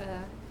famous.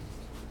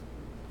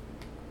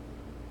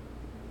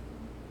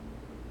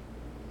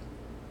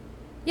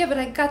 Yeah, but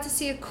I got to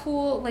see a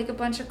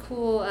bunch of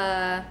cool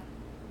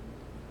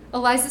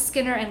Eliza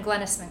Skinner and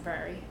Glennis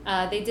McMurray.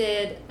 They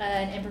did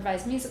an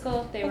improvised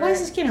musical.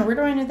 Eliza Skinner, where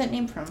do I know that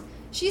name from?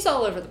 She's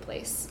all over the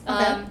place.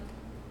 Okay.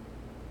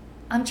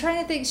 I'm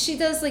trying to think. She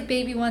does like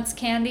Baby Wants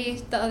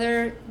Candy, the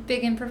other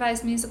big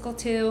improvised musical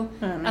too.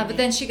 But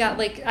then she got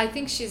I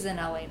think she's in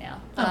LA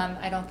now. Oh.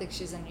 I don't think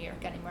she's in New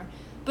York anymore.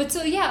 But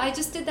so yeah, I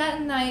just did that,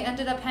 and I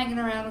ended up hanging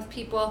around with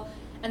people.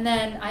 And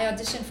then I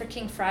auditioned for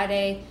King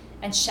Friday,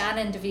 and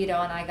Shannon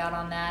DeVito and I got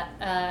on that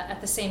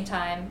at the same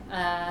time.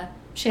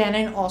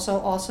 Shannon, also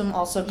awesome,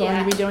 also going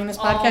to be doing this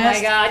podcast. Oh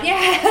my God,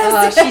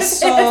 yes! She's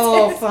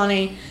so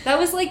funny. That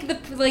was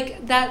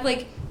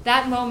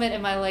that moment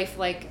in my life,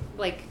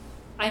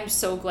 I'm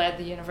so glad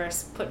the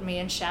universe put me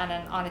and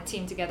Shannon on a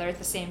team together at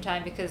the same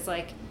time, because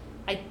I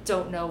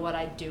don't know what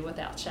I'd do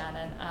without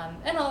Shannon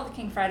and all the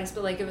King Fridays,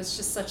 but it was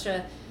just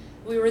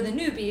we were the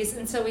newbies,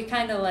 and so we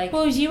kind of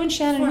Well, it was you and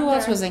Shannon. Who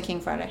else was in King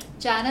Friday?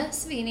 Jana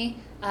Savini,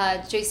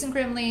 Jason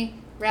Grimley,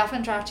 Ralph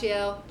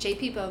Andraccio,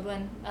 J.P.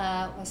 Bodwin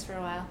was for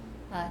a while.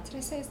 Did I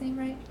say his name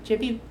right?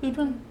 J.P.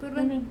 Bodwin?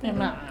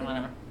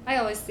 Whatever. I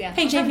always, yeah.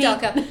 Hey, JP.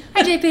 Delco.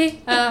 Hi,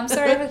 JP. I'm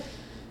sorry.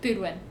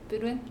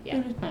 Bodwin?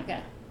 Yeah. Okay.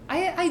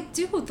 I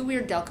do the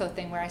weird Delco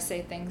thing where I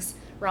say things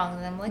wrong,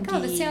 and I'm like, oh,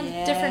 that sounds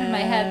different in my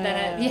head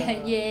than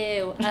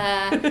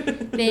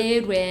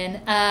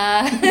Bodwin.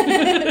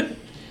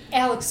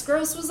 Alex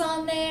Gross was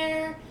on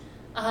there.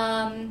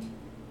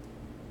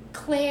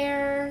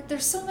 Claire.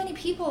 There's so many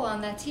people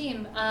on that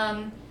team.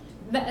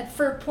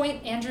 For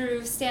Point,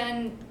 Andrew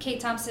Stan, Kate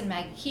Thompson,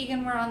 Maggie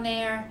Keegan were on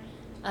there.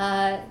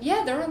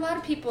 There were a lot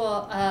of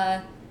people.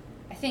 I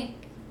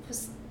think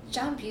was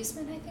John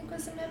Buseman, I think,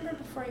 was a member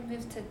before he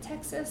moved to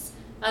Texas.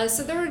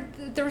 So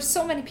there were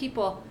so many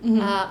people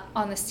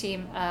on this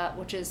team,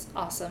 which is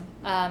awesome.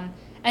 And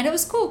it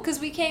was cool because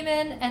we came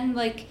in and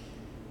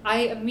I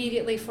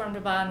immediately formed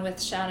a bond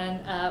with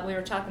Shannon. We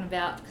were talking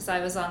about, because I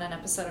was on an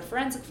episode of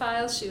Forensic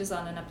Files, she was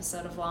on an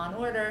episode of Law and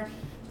Order,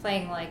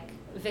 playing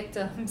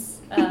victims.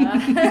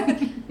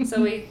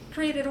 So we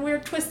created a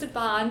weird twisted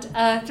bond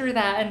through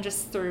that, and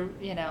just through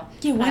Yeah.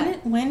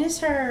 When is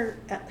her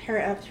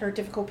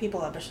Difficult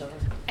People episode?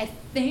 I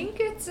think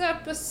it's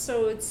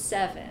episode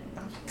 7.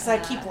 Because I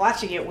keep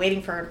watching it,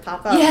 waiting for her to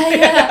pop up.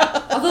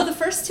 Yeah. Although the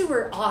first 2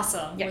 were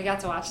awesome. Yeah. We got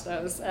to watch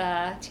those.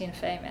 Tina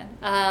Fey,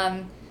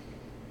 man.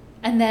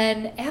 And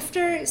then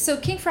after, so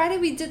King Friday,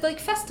 we did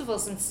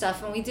festivals and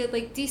stuff, and we did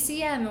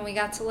DCM, and we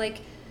got to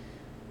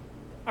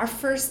our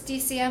first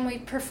DCM, we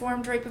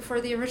performed right before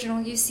the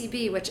original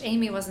UCB, which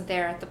Amy wasn't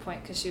there at the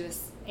point because she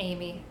was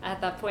Amy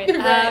at that point.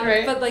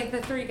 Right. But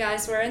the 3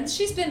 guys were, and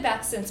she's been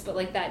back since,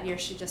 but that year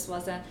she just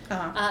wasn't.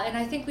 Uh-huh. And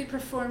I think we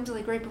performed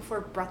right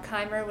before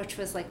Bruckheimer, which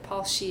was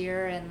Paul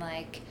Scheer and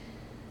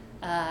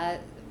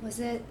was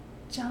it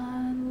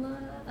John?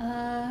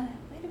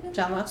 Might have been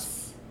John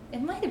Lutz?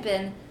 It might have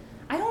been.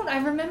 I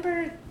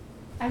remember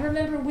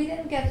we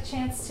didn't get a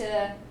chance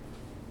to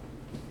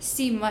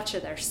see much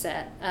of their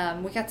set.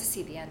 We got to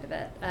see the end of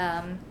it.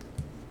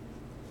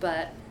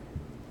 But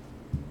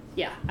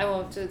yeah, I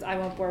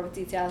won't bore with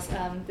details.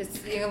 You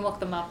can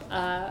look them up,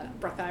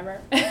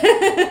 Bruckheimer.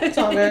 It's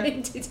all good.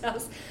 In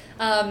details.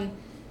 And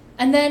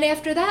then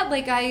after that,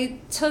 I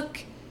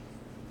took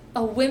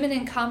a women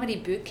in comedy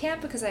boot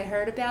camp because I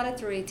heard about it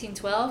through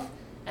 1812.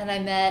 And I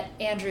met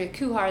Andrea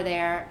Kuhar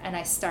there, and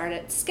I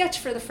started sketch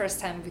for the first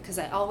time because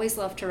I always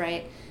loved to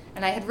write.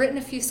 And I had written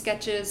a few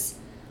sketches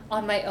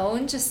on my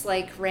own, just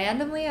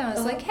randomly. I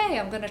was hey,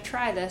 I'm going to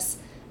try this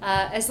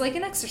as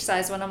an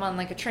exercise when I'm on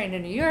a train to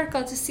New York.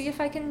 I'll just see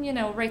if I can,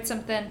 write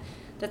something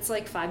that's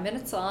 5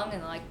 minutes long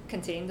and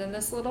contained in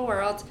this little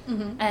world.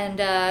 Mm-hmm.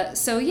 And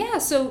so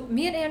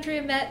me and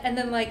Andrea met, and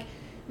then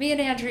me and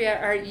Andrea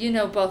are,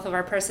 both of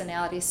our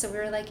personalities. So we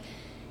were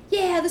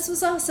yeah, this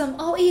was awesome.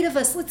 All 8 of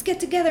us, let's get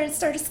together and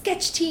start a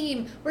sketch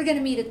team. We're going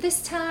to meet at this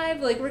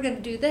time. We're going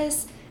to do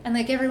this. And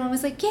everyone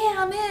was yeah,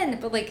 I'm in.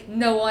 But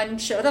no one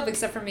showed up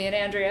except for me and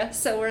Andrea.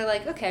 So we're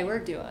okay, we're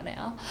a duo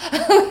now.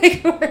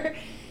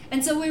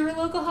 And so we were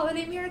Local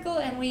Holiday Miracle,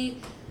 and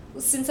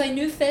since I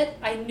knew Fit,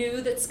 I knew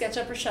that Sketch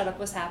Up or Shut Up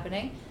was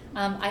happening.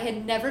 I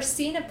had never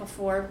seen it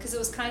before because it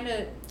was kind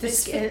of...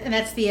 And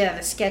that's the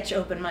sketch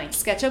open mic.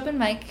 Sketch open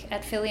mic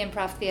at Philly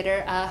Improv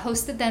Theater,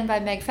 hosted then by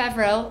Meg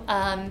Favreau,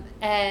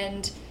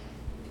 and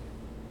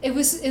it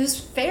was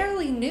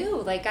fairly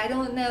new. I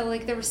don't know,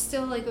 there was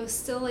still, it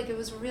was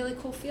a really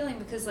cool feeling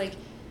because,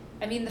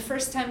 the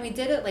first time we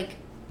did it,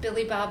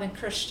 Billy Bob and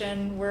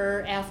Christian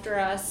were after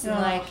us,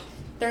 and,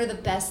 they're the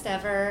best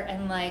ever,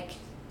 and,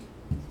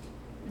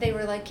 they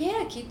were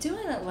yeah, keep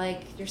doing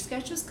it. Your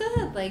sketch was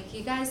good.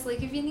 You guys,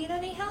 if you need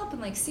any help,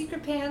 and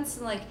Secret Pants,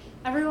 and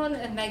everyone,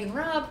 and Meg and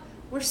Rob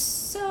were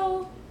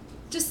so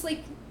just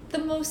the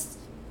most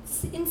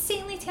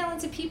insanely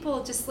talented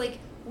people, just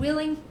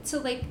willing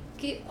to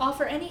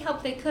offer any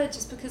help they could,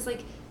 just because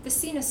the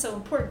scene is so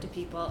important to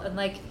people,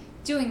 and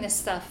doing this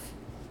stuff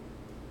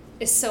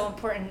is so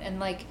important, and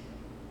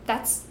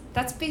that's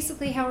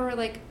basically how we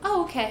were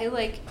oh, okay,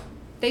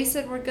 they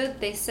said we're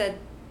good. They said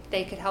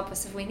they could help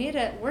us if we need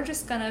it. We're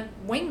just gonna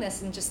wing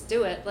this and just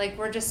do it.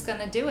 We're just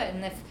gonna do it.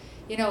 And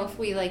if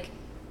we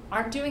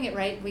aren't doing it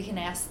right, we can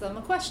ask them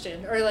a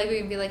question, or like we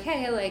can be like,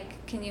 hey,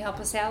 like, can you help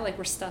us out? Like,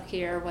 we're stuck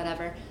here or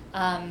whatever.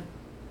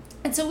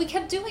 And so we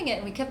kept doing it,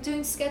 and we kept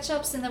doing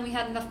SketchUps, and then we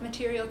had enough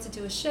material to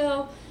do a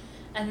show.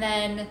 And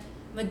then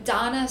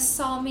Madonna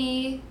saw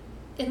me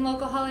in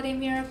Local Holiday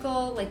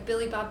Miracle. Like,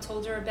 Billy Bob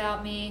told her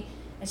about me,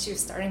 and she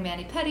was starting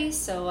Mani Petty,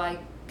 so I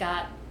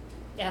got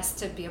asked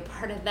to be a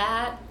part of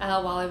that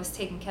while I was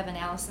taking Kevin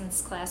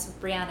Allison's class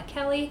with Brianna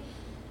Kelly.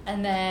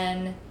 And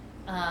then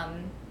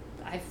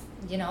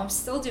I'm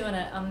still doing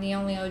it. I'm the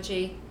only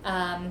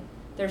OG.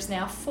 There's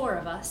now 4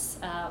 of us.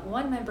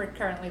 One member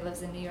currently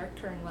lives in New York,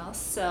 Corinne Wells.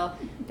 So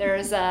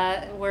there's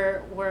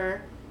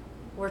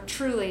we're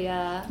truly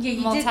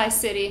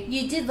multi-city.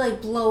 You did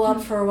like blow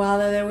up for a while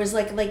though. There was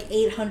like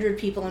 800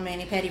 people in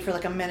Mani Petty for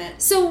like a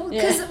minute. So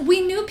because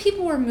we knew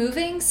people were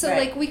moving, so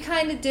Right. like we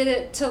kind of did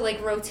it to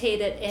like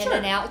rotate it in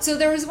and out. So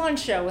there was one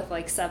show with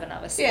like 7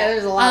 of us. Yeah,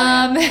 there's a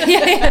lot.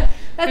 Yeah.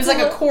 There's like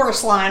a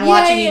chorus line Yeah,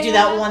 watching you do yeah.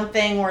 that one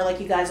thing where like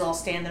you guys all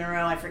stand in a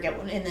row. I forget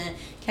what in the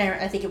Karen.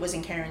 I think it was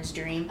in Karen's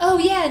Dream. Oh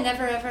yeah,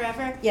 Never Ever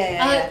Ever.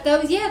 Yeah.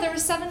 There were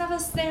 7 of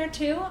us there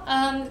too.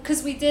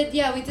 Because we did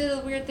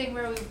a weird thing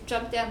where we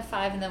jumped down to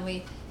 5 and then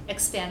we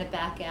expanded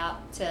back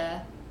out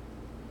to,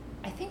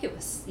 I think it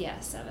was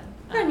 7.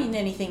 I mean,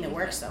 anything that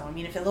works though. I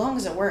mean, as long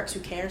as it works, who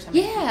cares how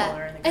many people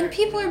are in the group? And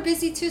people are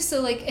busy too.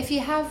 So like, if you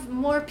have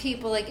more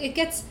people, like it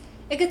gets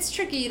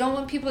tricky. You don't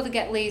want people to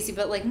get lazy,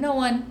 but like no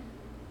one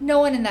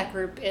in that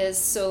group is.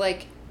 So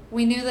like,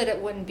 we knew that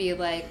it wouldn't be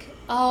like,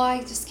 oh, I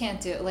just can't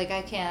do it. Like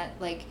I can't.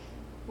 Like,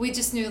 we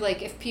just knew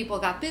like if people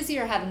got busy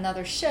or had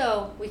another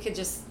show, we could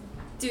just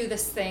do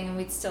this thing and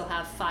we'd still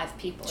have 5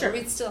 people, Sure. or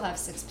we'd still have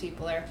 6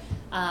 people, or.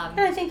 And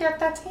I think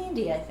that's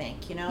handy. I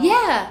think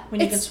Yeah,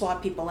 when you can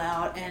swap people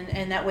out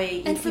and that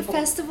way. And for people,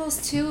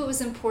 festivals too, it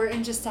was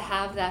important just to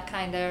have that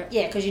kind of.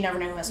 Yeah, because you never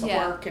know who has to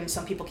Yeah. work, and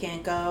some people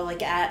can't go.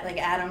 Like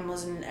Adam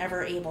wasn't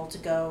ever able to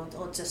go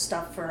to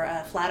stuff for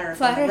Flat Earth.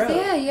 Flat on the Earth,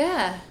 road.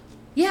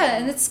 yeah,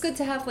 and it's good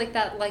to have like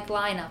that like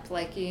lineup,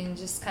 like you can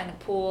just kind of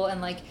pool,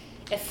 and like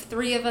if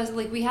 3 of us,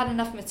 like we had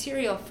enough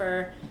material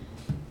for.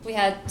 We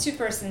had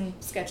 2-person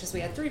sketches, we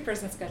had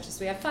 3-person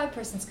sketches, we had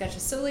 5-person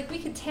sketches. So like we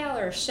could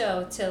tailor a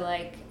show to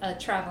like a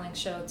traveling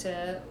show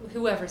to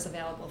whoever's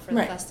available for the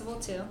Right. festival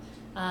too.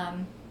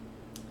 And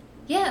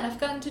I've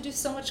gotten to do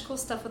so much cool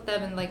stuff with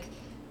them, and like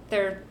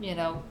they're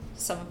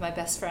some of my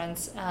best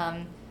friends.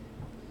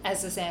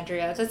 As is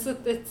Andrea.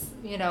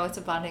 It's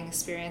a bonding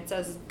experience.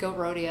 As Goat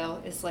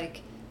Rodeo is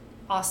like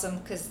awesome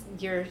because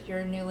you're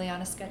newly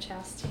on a sketch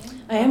house team.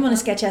 I am on a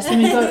sketch house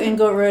team. And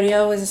Goat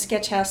Rodeo was a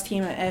sketch house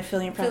team at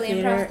Philly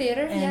Improv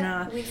Theater.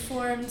 And, we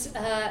formed,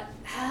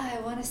 I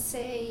want to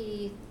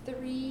say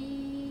 3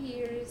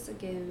 years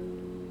ago,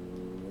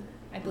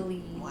 I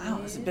believe. Wow,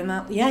 has it been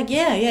that? Yeah,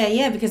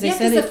 because they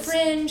said because it's... the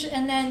Fringe,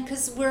 and then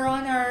because we're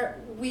on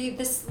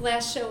this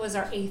last show was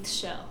our 8th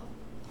show.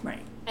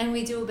 Right. And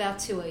we do about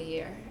 2 a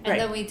year. And Right.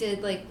 then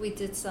we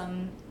did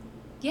some,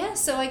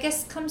 so I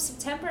guess come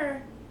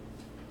September,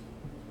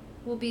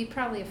 we'll be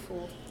probably a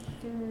full.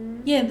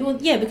 Yeah,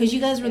 because you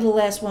guys were the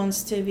last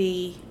ones to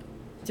be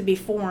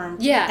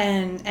formed. Yeah.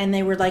 And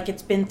they were like,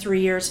 it's been 3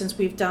 years since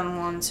we've done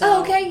one. So.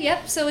 Oh, okay.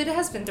 Yep. So it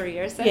has been 3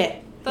 years. Yeah.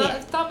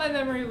 Thought my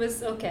memory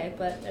was okay,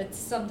 but it's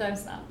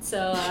sometimes not.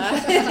 So.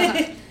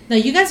 No,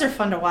 you guys are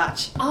fun to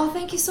watch. Oh,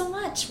 thank you so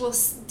much. Well,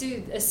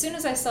 dude, as soon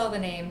as I saw the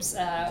names,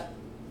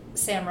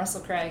 Sam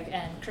Russell Craig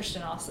and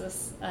Christian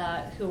Ossis,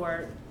 who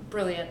are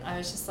brilliant, I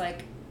was just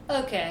like,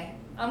 okay,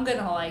 I'm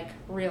gonna like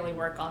really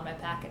work on my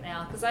packet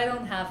now because I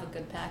don't have a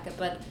good packet,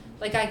 but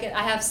like I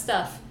have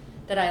stuff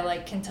that I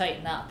like can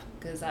tighten up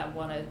because I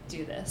want to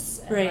do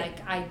this. And Right.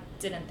 like I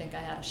didn't think I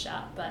had a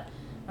shot, but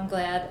I'm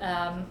glad.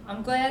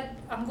 I'm glad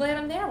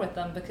I'm there with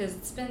them because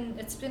it's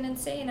been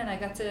insane, and I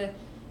got to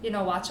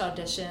watch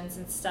auditions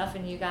and stuff,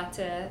 and you got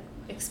to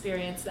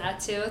experience that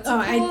too. It's cool.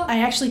 I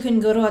actually couldn't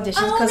go to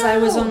auditions Oh, because I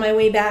was no. on my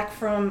way back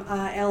from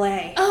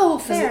LA. Oh,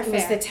 'Cause fair, it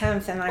was fair. the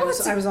 10th, and I Oh,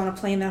 was on a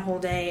plane that whole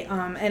day,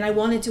 and I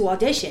wanted to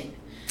audition.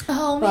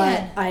 Oh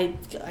But man.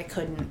 I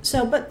couldn't.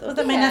 So, but I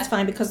mean Yeah. that's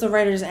fine because the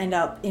writers end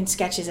up in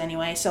sketches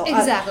anyway. So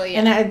Exactly,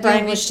 And yeah.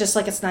 Brian Yeah, was just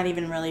like, it's not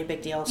even really a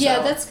big deal. So Yeah,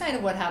 that's kind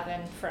of what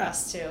happened for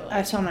us too.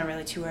 so I'm not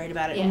really too worried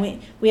about it. Yeah.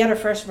 And we had our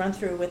first run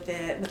through with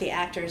the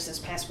actors this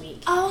past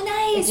week. Oh,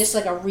 nice. It's just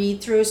like a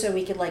read through, so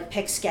we could like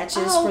pick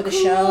sketches Oh, for the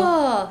cool.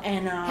 show.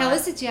 And how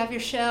is it? Do you have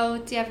your show?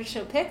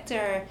 Picked,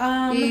 or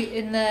you,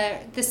 in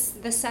this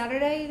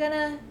Saturday? You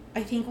gonna?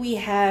 I think we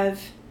have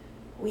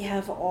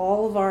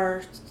all of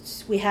our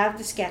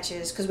the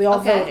sketches because we all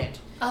Okay. voted.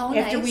 Oh,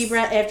 After nice.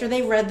 after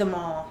they read them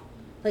all,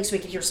 like so we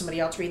could hear somebody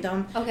else read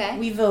them. Okay.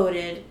 We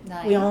voted.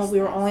 Nice, We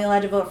were nice. only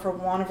allowed to vote for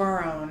one of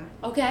our own.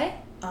 Okay.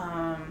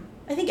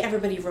 I think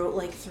everybody wrote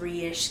like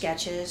 3-ish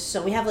sketches,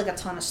 so we have like a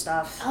ton of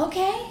stuff.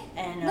 Okay.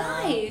 And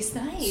Nice.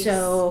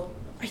 so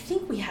I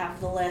think we have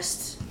the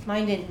list.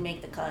 Mine didn't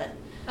make the cut.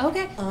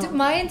 Okay.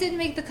 Mine didn't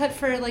make the cut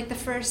for like the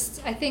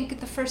first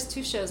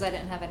 2 shows I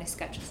didn't have any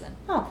sketches in.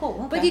 Oh, cool.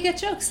 Okay. But you get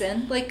jokes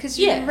in, like, because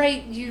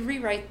you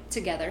rewrite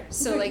together.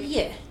 So, like,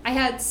 I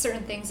had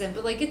certain things in,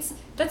 but, like,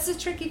 that's the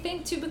tricky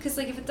thing, too, because,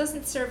 like, if it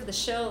doesn't serve the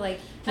show, like,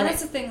 and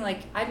that's the thing,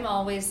 like, I'm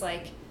always,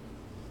 like,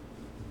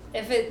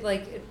 if it,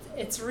 like,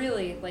 it's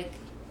really, like,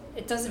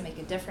 it doesn't make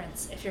a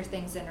difference if your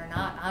thing's in or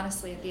not,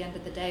 honestly, at the end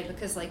of the day,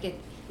 because, like,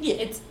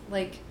 it's,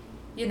 like,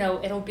 you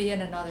know, it'll be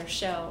in another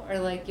show, or,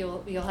 like,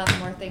 you'll have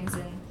more things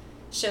in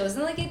shows,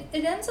 and, like,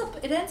 it ends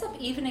up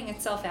evening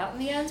itself out in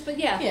the end, but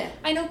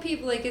I know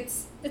people, like,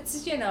 it's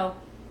you know,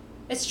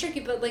 it's tricky,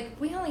 but, like,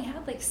 we only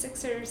had, like,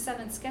 6 or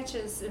 7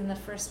 sketches in the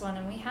first one,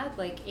 and we had,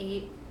 like,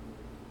 8,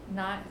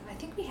 9, I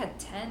think we had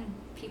 10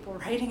 people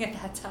writing at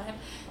that time.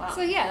 Wow.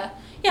 So, yeah,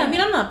 I mean,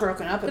 I'm not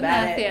broken up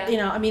about it, you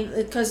know, I mean,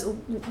 because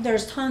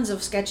there's tons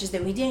of sketches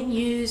that we didn't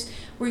use.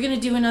 We're going to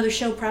do another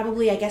show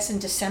probably, I guess, in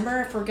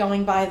December, if we're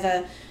going by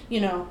the,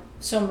 you know,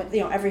 so, you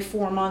know, every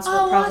 4 months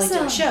we'll probably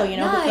do a show, you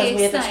know, because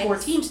we have those 4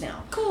 teams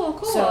now.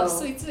 Cool. So,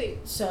 sweet.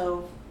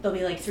 So there'll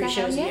be like 3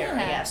 shows a year, I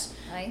guess.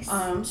 Nice.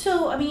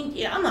 So, I mean,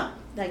 yeah, I'm not,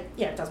 like,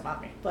 it doesn't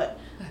bother me, but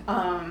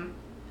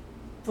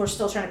we're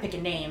still trying to pick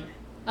a name.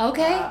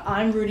 Okay.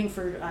 I'm rooting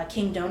for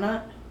King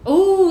Donut.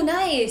 Oh,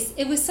 nice.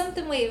 It was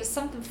something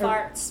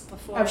farts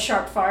before. Oh,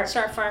 Sharp Fart.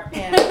 Sharp Fart.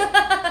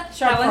 Yeah.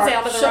 Sharp Fart. That one's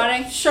out of the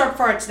running. Sharp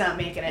Fart's not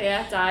making it.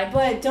 Yeah, died.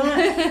 But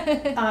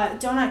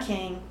Donut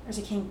King, or is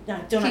it King? No,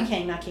 Donut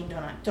King, not King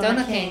Donut.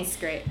 Donut King's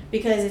great.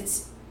 Because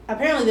it's,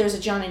 apparently there was a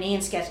John and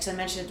Ian sketch, because I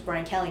mentioned it to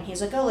Brian Kelly, and he's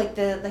like, oh, like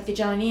the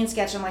John and Ian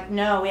sketch. I'm like,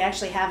 no, we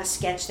actually have a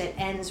sketch that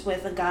ends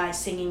with a guy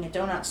singing a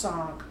donut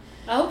song.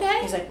 Okay.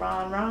 He's like,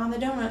 Ron the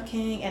Donut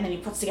King, and then he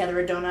puts together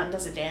a donut and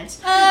does a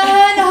dance.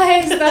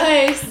 Nice.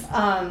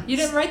 You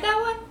didn't write that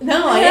one?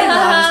 No, I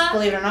didn't,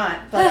 believe it or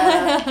not.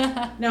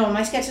 But no,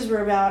 my sketches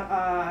were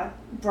about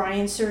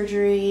Brian's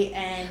surgery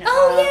and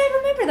I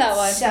remember that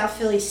one. South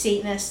Philly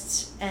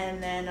Satanists,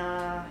 and then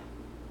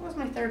what was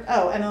my third?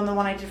 Oh, and then the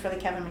one I did for the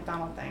Kevin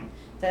McDonald thing,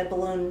 the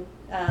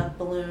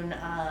balloon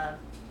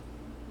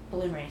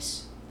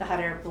race. The hot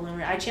air balloon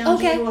race. I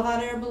challenge you to a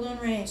hot air balloon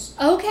race.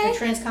 Okay. A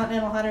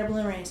transcontinental hot air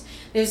balloon race.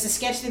 There's a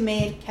sketch that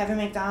made Kevin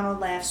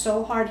McDonald laugh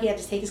so hard he had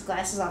to take his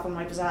glasses off and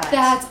wipe his eyes.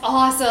 That's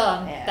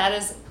awesome. Yeah. That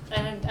is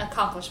an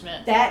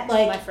accomplishment. That,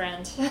 like, my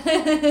friend.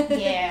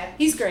 Yeah.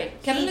 He's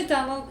great. Kevin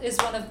McDonald is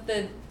one of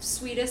the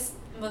sweetest,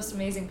 most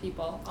amazing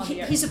people on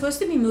the earth. He's supposed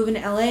to be moving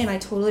to LA, and I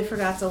totally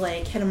forgot to,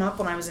 like, hit him up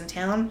when I was in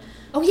town.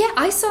 Oh yeah,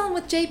 I saw him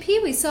with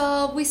JP. We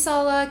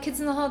saw Kids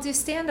in the Hall do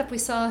stand up. We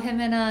saw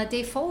him and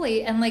Dave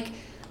Foley, and like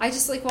I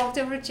just like walked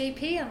over to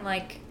JP and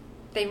like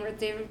they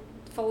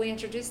fully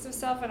introduced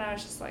himself, and I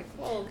was just like,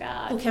 oh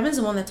god. Well, Kevin's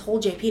the one that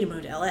told JP to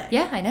move to LA.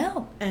 Yeah, I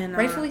know, and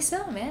rightfully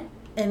so, man.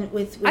 And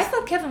with I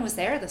thought Kevin was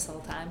there this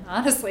whole time.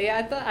 Honestly,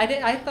 I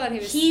thought he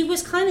was. He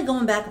was kind of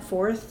going back and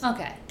forth.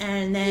 Okay.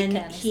 And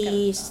then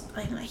he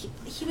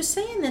was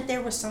saying that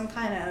there was some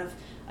kind of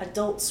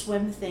Adult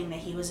Swim thing that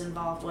he was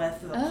involved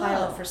with, the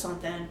pilot for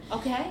something.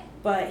 Okay.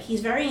 But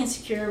he's very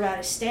insecure about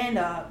his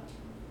stand-up.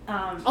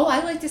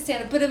 I like to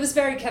stand up, but it was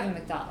very Kevin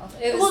McDonald.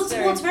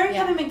 It's very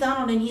Kevin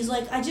McDonald, and he's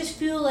like, I just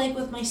feel like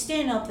with my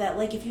stand-up that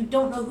like if you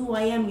don't know who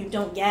I am, you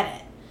don't get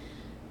it.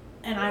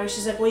 And I was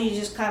just like, well, you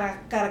just gotta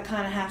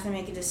have to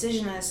make a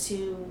decision as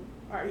to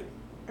are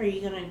you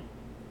gonna,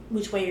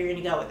 which way you're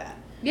gonna go with that.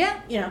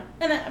 Yeah. You know,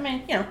 and I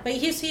mean, you know, but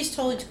he's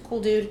totally a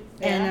cool dude,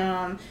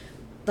 yeah. and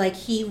like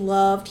he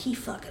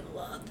fucking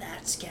loved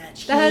that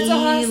sketch. That's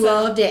awesome. He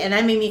loved it, and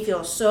that made me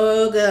feel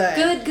so good.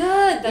 Good.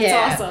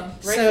 That's awesome.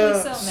 Rightfully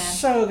so, man.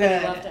 So good.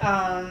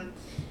 I loved it.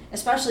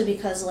 Especially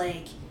because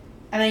like,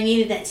 and I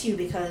needed that too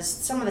because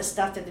some of the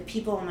stuff that the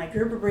people in my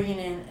group are bringing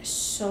in is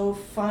so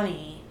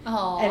funny.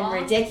 Aww. And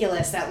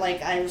ridiculous that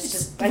like I was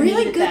just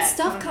really good that.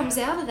 stuff comes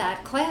out of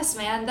that class,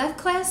 man. That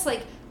class,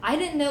 like I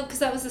didn't know because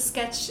that was a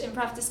sketch,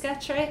 improv to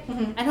sketch, right?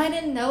 Mm-hmm. And I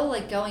didn't know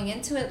like going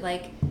into it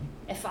like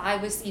if I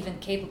was even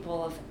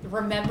capable of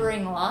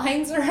remembering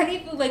lines or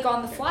anything like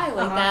on the fly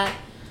like that.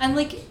 And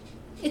like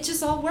it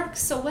just all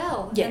works so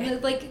well. Yeah.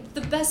 And like the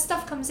best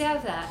stuff comes out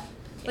of that.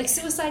 Like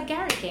Suicide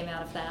Gary came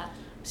out of that.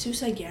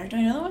 Suicide Gary, do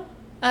I know that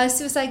one?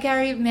 Suicide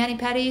Gary, Manny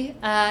Petty.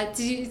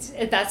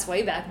 That's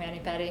way back, Manny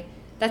Petty.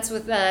 That's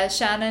with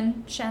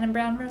Shannon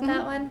Brown wrote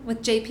that one.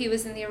 With JP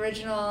was in the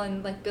original,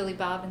 and like Billy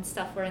Bob and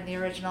stuff were in the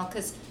original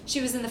because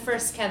she was in the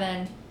first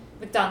Kevin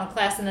McDonald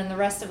class, and then the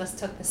rest of us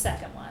took the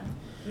second one.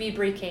 Me,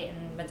 Brie, Kate,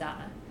 and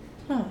Madonna.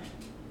 Huh.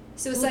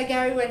 Suicide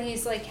Gary, when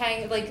he's like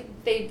hanging, like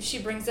she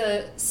brings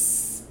a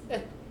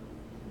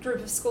group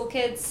of school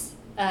kids.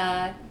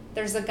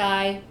 There's a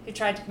guy who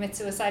tried to commit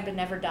suicide but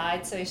never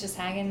died, so he's just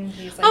hanging.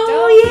 He's like,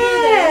 "Don't do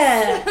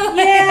this."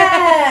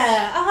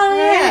 Yeah. Oh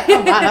yeah. Oh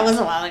wow, that was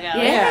a while ago.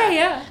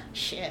 Yeah.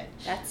 Shit.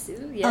 That's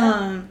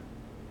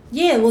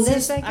Yeah. Well,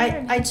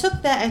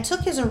 I took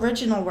his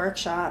original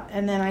workshop,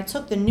 and then I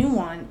took the new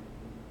one,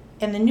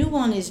 and the new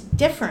one is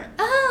different.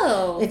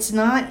 Oh. It's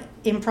not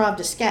improv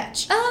to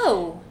sketch.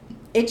 Oh.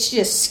 it's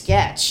just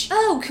sketch.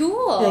 Oh,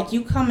 cool. Like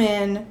you come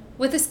in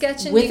with a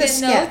sketch and with you a get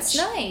sketch.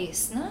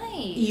 notes.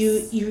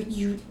 Nice.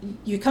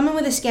 You come in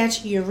with a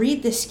sketch. You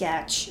read the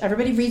sketch.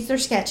 Everybody reads their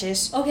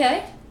sketches.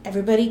 Okay.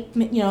 Everybody,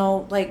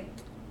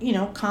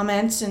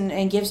 comments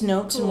and gives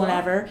notes and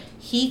whatever.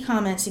 He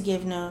comments and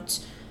gives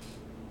notes.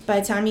 By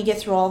the time you get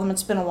through all of them,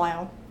 it's been a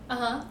while.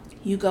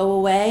 You go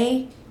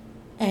away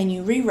and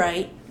you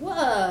rewrite.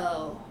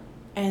 Whoa.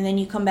 And then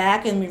you come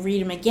back and we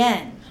read them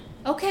again.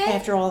 Okay.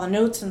 After all the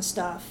notes and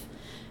stuff.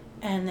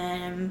 And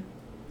then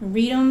we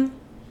read them.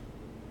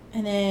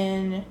 And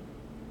then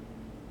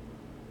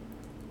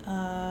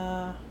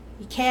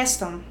you cast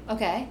them.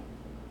 Okay.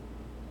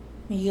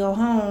 You go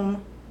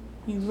home.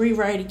 You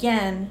rewrite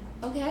again.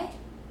 Okay.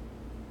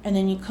 And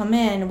then you come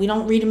in. We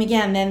don't read them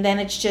again. Then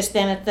it you just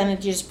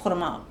put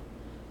them up.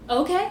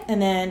 Okay.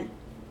 And then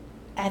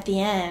at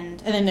the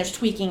end, and then there's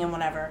tweaking and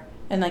whatever,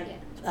 and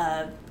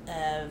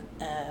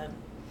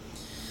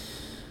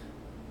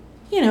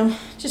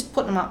just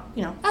putting them up.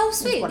 Oh,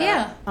 sweet.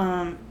 Whatever.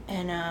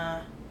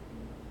 Yeah.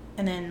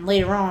 And then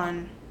later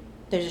on,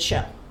 there's a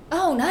show.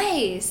 Oh,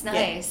 nice.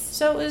 Yeah.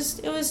 So it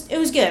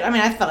was good. I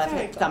mean, I felt I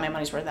Cool. got my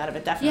money's worth out of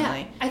it,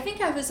 definitely. Yeah. I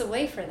think I was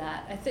away for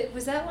that.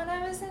 Was that when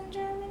I was in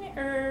Germany,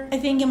 or? I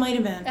think it might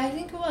have been. I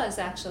think it was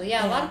actually.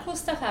 Yeah, a lot of cool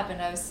stuff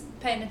happened. I was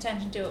paying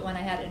attention to it when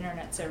I had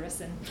internet service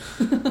in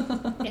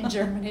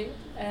Germany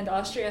and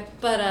Austria.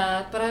 But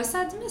I was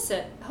sad to miss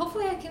it.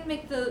 Hopefully, I can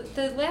make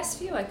the last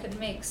few I could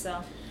make.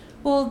 So.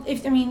 Well,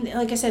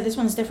 like I said, this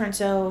one's different.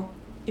 So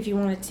if you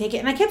wanted to take it,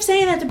 and I kept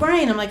saying that to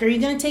Brian, I'm like, "Are you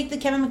going to take the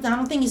Kevin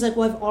McDonald thing?" He's like,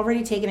 "Well, I've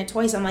already taken it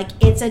twice." I'm like,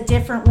 "It's a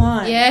different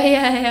one."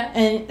 Yeah.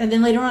 And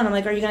then later on, I'm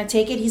like, "Are you going to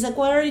take it?" He's like,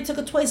 "Well, I already took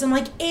it twice." I'm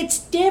like, "It's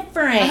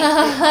different." Like,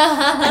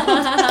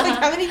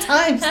 how many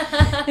times?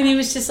 And he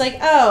was just like,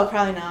 "Oh,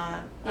 probably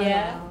not." I don't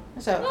know.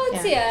 So well,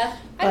 it's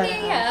But,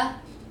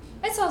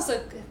 it's also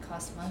it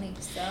costs money,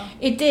 so.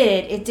 It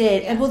did.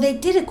 Yeah. And well, they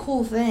did a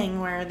cool thing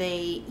where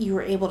you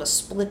were able to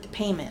split the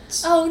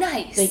payments. Oh,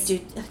 nice. They do.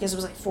 I guess it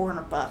was like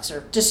 $400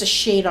 or just a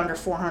shade under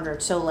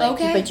 400. So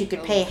Okay. but you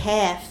could pay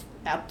half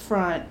up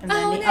front and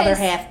then the nice. other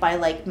half by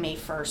like May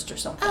 1st or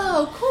something.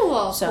 Oh,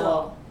 cool. So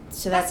cool.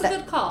 So That's a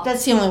good call.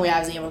 That's the only way I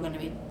was ever going to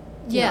be.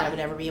 Yeah. I would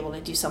ever be able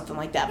to do something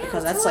like that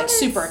because it's that's a like lot of-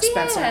 super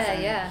expensive.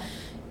 Yeah.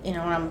 And,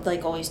 when I'm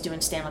like always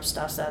doing stand-up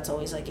stuff, so that's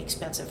always like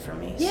expensive for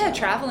me. Yeah, so.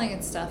 traveling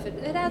and stuff.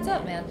 It adds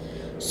up, man.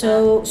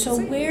 So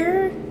sweet.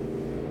 where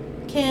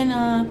can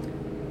oh,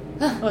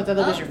 I thought that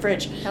was your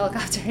fridge.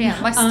 Helicopter, yeah.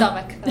 My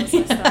stomach. That was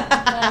my stomach.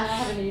 I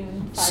haven't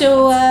eaten 5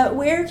 So minutes.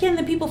 where can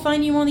the people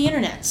find you on the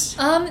internet?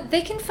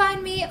 They can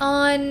find me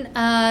on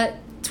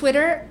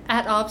Twitter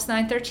at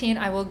OBS913.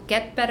 I will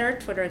get better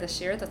at Twitter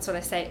this year. That's what I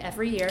say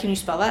every year. Can you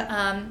spell that?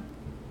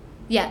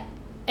 Yeah.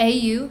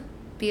 AU,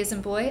 B as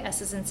in boy,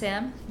 S as in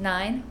Sam,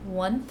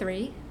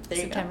 913, There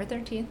you September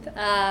 13th,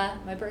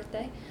 my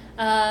birthday.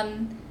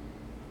 And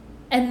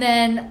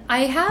then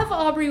I have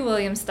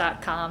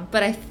AubreyWilliams.com,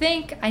 but I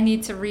think I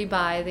need to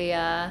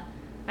I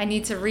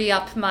need to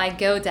re-up my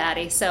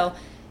GoDaddy. So,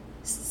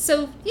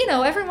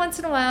 every once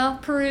in a while,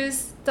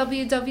 peruse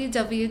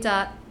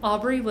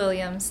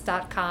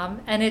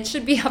www.AubreyWilliams.com, and it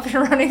should be up and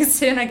running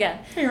soon again.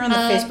 You're on the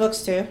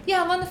Facebooks too.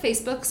 Yeah, I'm on the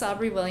Facebooks,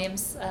 Aubrey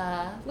Williams.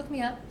 Look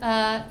me up.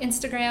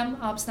 Instagram,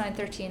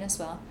 OBS913 as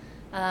well.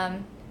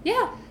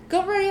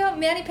 Goat Rodeo,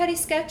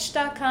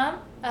 MannyPettySketch.com.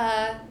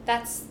 That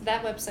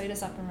website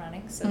is up and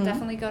running, so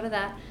definitely go to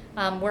that.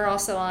 We're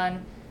also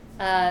on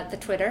the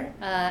Twitter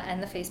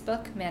and the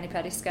Facebook, Manny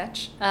Petty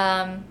Sketch.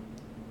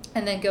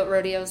 And then Goat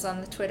Rodeo's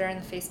on the Twitter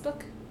and the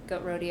Facebook,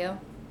 Goat Rodeo.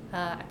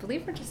 I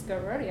believe we're just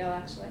Goat Rodeo,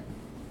 actually.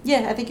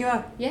 Yeah, I think you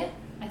are. Yeah,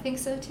 I think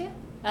so too.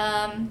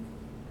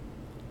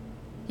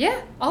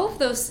 All of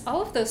those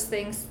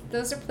things.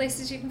 Those are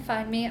places you can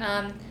find me.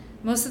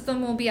 Most of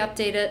them will be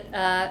updated.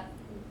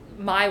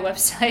 My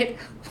website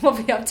will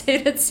be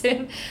updated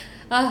soon.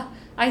 I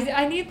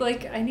need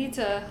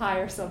to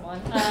hire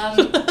someone,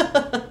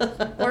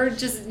 or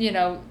just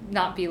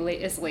not be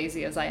as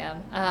lazy as I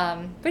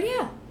am. But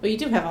yeah. Well, you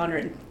do have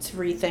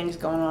 103 things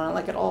going on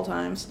like at all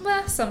times.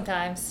 Well,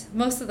 sometimes.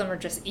 Most of them are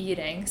just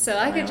eating, so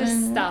I could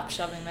just stop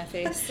shoving my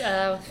face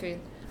with food.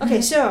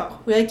 Okay, so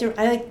I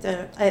like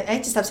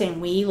to stop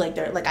saying we, like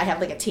I have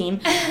like a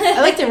team.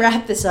 I like to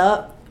wrap this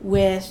up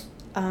with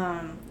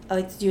I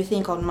like to do a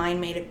thing called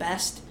Mind Made It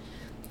Best.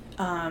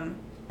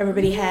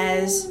 Everybody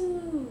has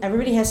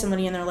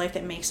somebody in their life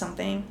that makes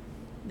something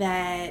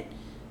that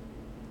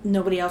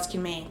nobody else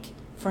can make.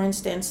 For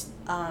instance,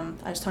 I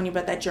was telling you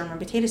about that German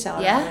potato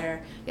salad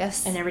earlier.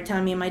 Yes. And every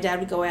time me and my dad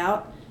would go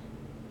out,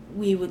 if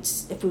we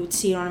would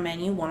see it on a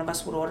menu, one of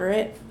us would order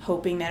it,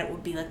 hoping that it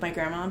would be like my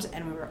grandmom's,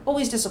 and we were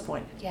always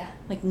disappointed. Yeah.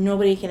 Like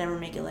nobody can ever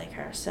make it like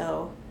her.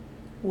 So,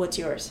 what's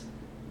yours?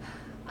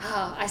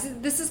 Oh,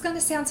 this is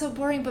gonna sound so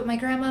boring, but my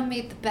grandma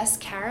made the best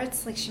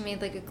carrots. Like she made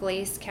like a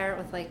glazed carrot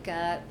with like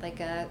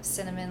a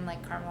cinnamon,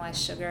 like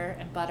caramelized sugar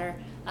and butter,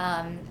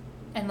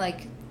 and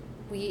like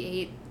we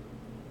ate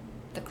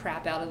the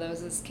crap out of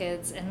those as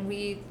kids, and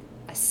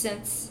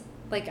since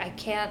like I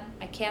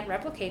can't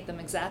replicate them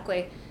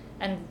exactly,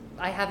 and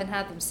I haven't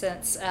had them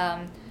since.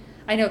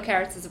 I I know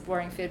carrots is a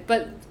boring food,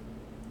 but,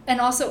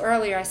 and also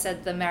earlier I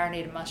said the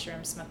marinated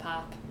mushrooms,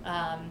 mapap.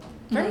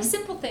 Very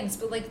simple things,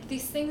 but like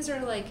these things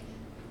are like,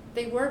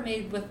 they were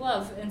made with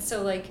love, and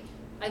so like,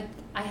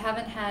 I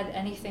haven't had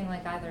anything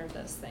like either of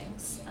those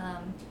things.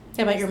 How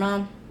about your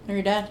mom or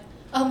your dad?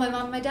 Oh, my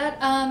mom and my dad?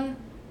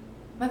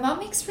 My mom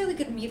makes really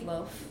good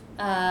meatloaf.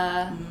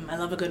 I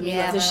love a good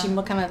meatloaf.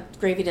 What kind of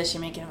gravy does she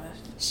make it with?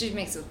 She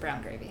makes it with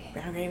brown gravy.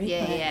 Brown gravy?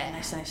 Yeah.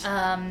 Nice.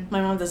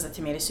 My mom does the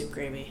tomato soup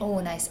gravy. Oh,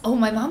 nice. Oh,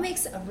 my mom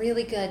makes a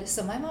really good,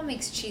 so my mom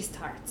makes cheese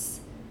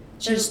tarts.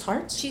 Cheese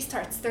tarts? Cheese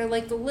tarts. They're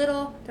like a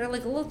little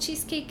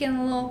cheesecake in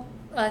a little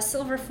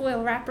silver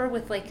foil wrapper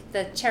with like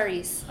the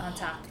cherries on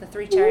top, the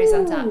 3 cherries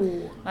on top.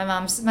 My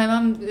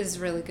mom is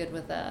really good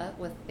with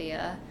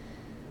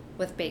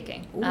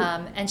baking.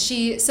 And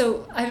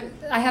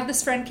I have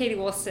this friend, Katie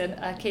Wilson.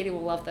 Katie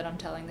will love that I'm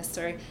telling this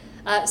story.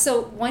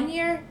 So one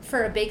year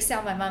for a bake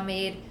sale, my mom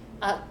made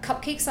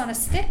cupcakes on a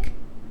stick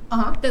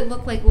that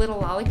look like little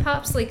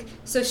lollipops. Like,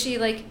 so she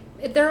like,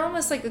 they're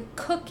almost like a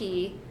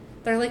cookie.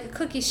 They're like a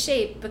cookie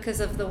shape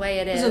because of the way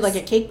it is. Is it like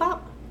a cake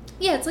pop?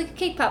 Yeah, it's like a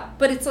cake pop,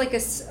 but it's like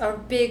a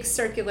big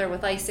circular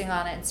with icing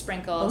on it and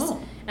sprinkles.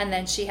 Oh. And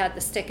then she had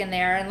the stick in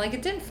there, and like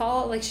it didn't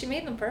fall, like she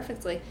made them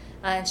perfectly.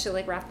 And she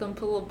like wrapped them,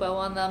 put a little bow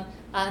on them,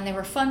 and they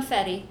were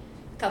funfetti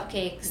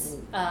cupcakes,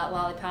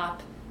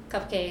 lollipop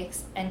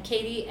cupcakes. And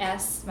Katie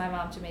asks my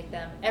mom to make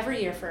them every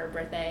year for her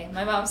birthday.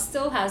 My mom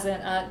still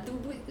hasn't.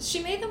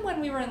 She made them when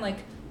we were in like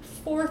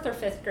 4th or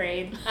 5th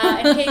grade,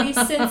 and Katie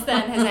since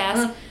then has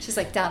asked. She's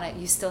like, Donna,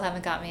 you still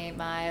haven't got me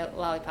my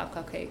lollipop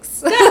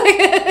cupcakes.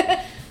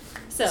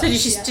 So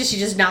does she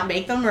just not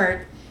make them,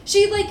 or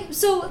she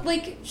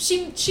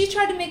she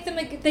tried to make them,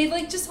 like, they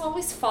like just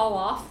always fall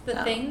off the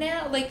thing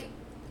now. Like,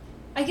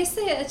 I guess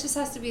it just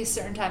has to be a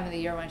certain time of the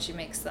year when she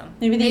makes them.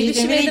 Maybe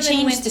she made them in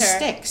changed winter. the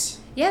sticks.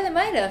 Yeah, they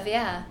might have.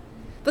 Yeah,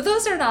 but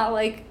those are not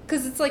like,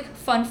 because it's like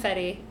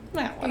funfetti.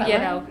 Well, whatever. You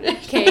know,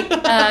 cake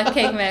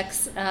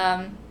mix.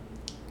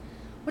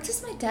 What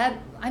does my dad?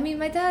 I mean,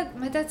 my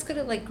dad's good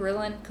at like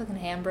grilling, cooking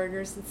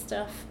hamburgers and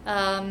stuff.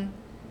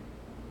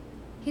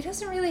 He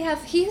doesn't really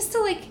have. He used to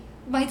like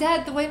my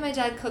dad. The way my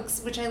dad cooks,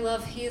 which I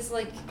love. He's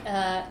like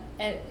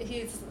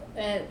he's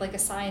like a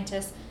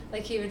scientist.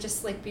 Like he would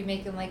just like be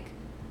making like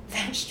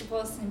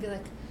vegetables and be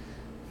like,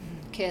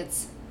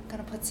 kids, I'm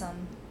gonna put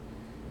some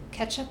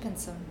ketchup and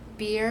some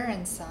beer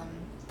and some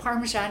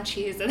Parmesan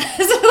cheese, and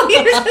so he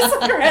would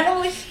just like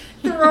randomly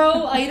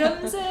throw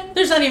items in.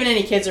 There's not even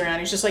any kids around.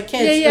 He's just like,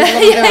 kids. Yeah.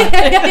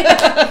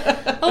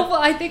 Oh,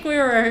 well, I think we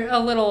were a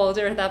little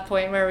older at that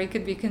point where we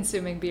could be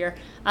consuming beer.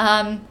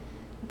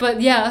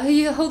 But yeah,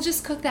 he'll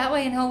just cook that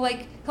way, and he'll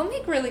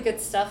make really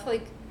good stuff.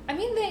 Like, I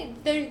mean,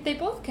 they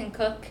both can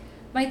cook.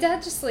 My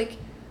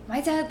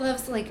dad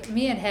loves, like,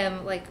 me and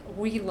him, like,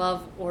 we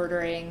love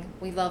ordering.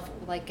 We love,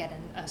 like,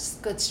 getting a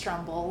good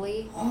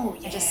stromboli. Oh,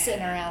 yeah. And just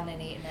sitting around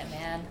and eating it,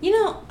 man. You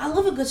know, I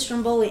love a good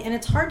stromboli, and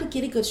it's hard to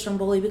get a good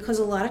stromboli because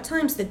a lot of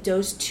times the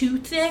dough's too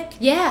thick.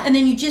 Yeah. And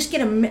then you just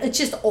get it's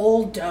just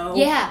all dough.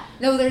 Yeah.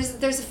 No,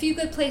 there's a few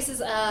good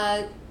places.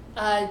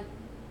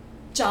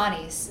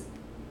 Johnny's.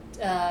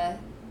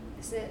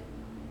 Is it?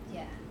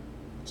 Yeah.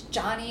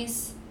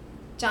 Johnny's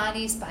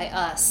by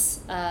us.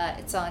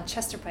 It's on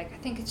Chester Pike. I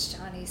think it's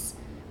Johnny's,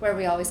 where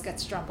we always get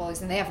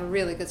strombolis, and they have a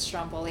really good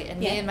stromboli. And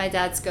me and my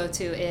dad's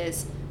go-to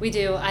is,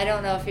 I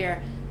don't know if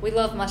we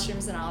love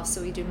mushrooms and olives,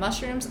 so we do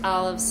mushrooms,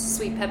 olives,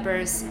 sweet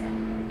peppers,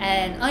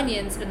 and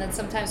onions, and then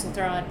sometimes we'll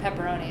throw in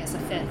pepperoni as a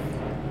fifth.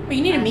 But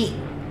you need a meat.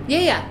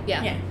 Yeah.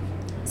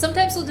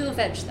 Sometimes we'll do a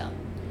veg, though.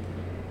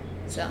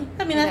 So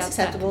I mean, that's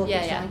acceptable.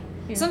 Yeah.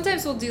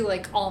 Sometimes we'll do,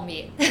 like, all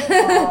meat.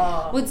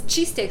 With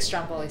cheesesteak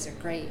strombolis are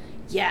great.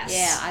 Yes.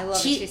 Yeah, I love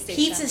cheesesteak.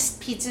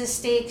 Pizza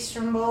steak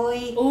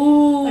stromboli.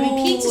 Ooh. I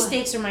mean, pizza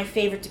steaks are my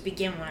favorite to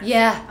begin with.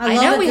 Yeah, I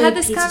know. We had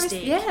this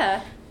conversation.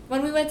 Yeah,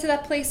 when we went to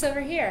that place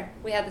over here,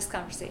 we had this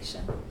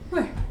conversation.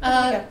 Where?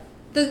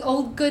 The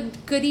old good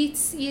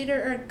eats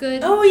eater or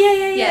good. Oh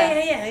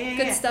yeah.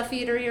 Good stuff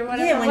eatery or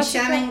whatever. Yeah, when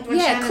Shannon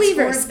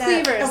Cleavers.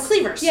 Oh,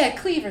 Cleavers. Yeah,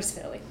 Cleavers,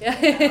 Philly. Yeah.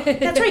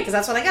 That's right, because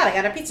that's what I got. I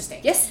got a pizza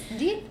steak. Yes,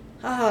 indeed.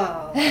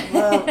 Oh,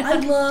 I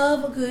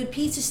love a good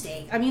pizza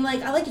steak. I mean,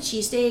 like, I like a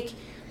cheesesteak,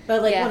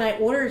 but, like, when I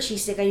order a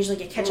cheesesteak, I usually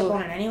get ketchup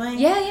on it anyway.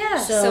 Yeah.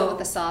 So with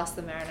the sauce,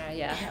 the marinara,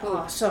 yeah.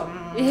 So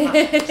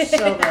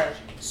good.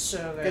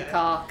 So good. Good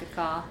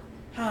call.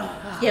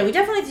 Yeah, we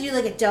definitely have to do,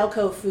 like, a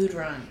Delco food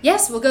run.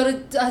 Yes, we'll go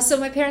to, so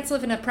my parents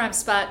live in a prime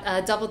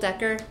spot,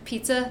 double-decker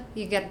pizza.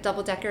 You get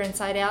double-decker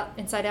inside-out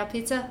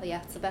pizza. Oh,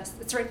 yeah, it's the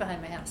best. It's right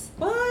behind my house.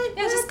 What?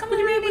 Yeah, just come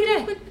every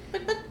day.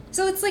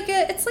 So it's like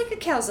a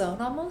calzone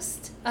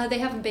almost. They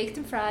have them baked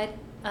and fried.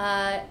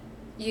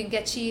 You can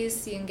get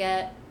cheese. You can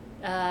get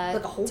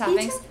like a whole toppings.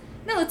 Pizza?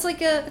 No, it's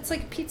like a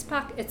pizza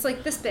pocket. It's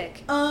like this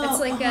big. Oh, it's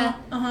like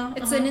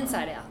it's an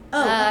inside out.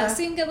 Oh, okay.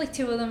 So you can get like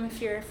 2 of them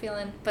if you're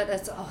feeling. But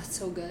it's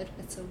so good.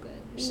 It's so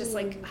good. It's just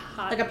like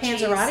hot. Like a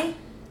cheese. panzerotti?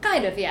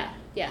 Kind of, yeah.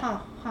 Huh.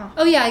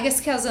 Oh yeah, I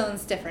guess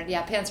calzone's different.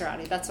 Yeah,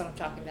 panzerotti. That's what I'm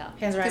talking about.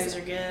 Panzerottis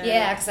are good.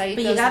 Yeah, because I eat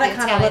but those you gotta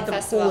kind of let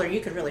them cool, or you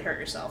could really hurt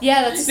yourself.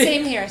 Yeah, that's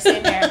same here.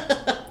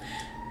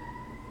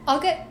 I'll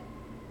get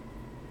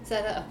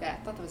Okay, I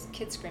thought that was a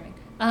kid screaming.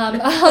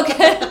 I'll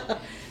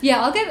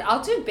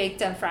do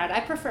baked and fried. I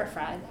prefer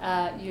fried,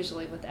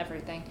 usually with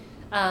everything.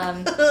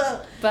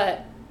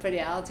 But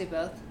yeah, I'll do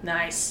both.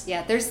 Nice.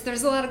 Yeah,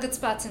 there's a lot of good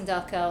spots in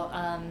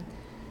Delco.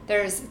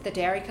 There's the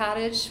Dairy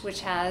Cottage,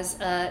 which has,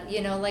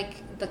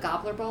 like the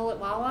Gobbler Bowl at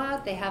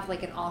Wawa. They have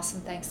like an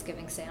awesome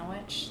Thanksgiving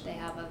sandwich. They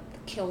have a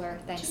killer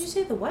Did you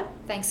say the what?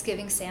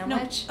 Thanksgiving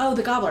sandwich. No. Oh,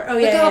 the Gobbler. Oh,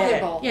 the yeah. Gobbler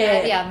Bowl.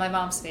 Yeah, my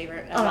mom's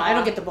favorite. Oh, no, I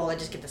don't get the bowl. I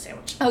just get the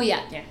sandwich. Oh,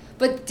 yeah. Yeah.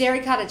 But Dairy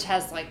Cottage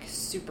has like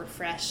super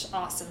fresh,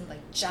 awesome,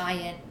 like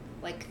giant,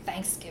 like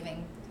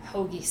Thanksgiving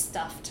hoagie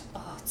stuffed.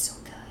 Oh, it's so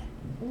good.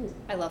 Ooh.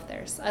 I love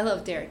theirs. I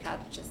love Dairy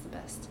Cottage. It's the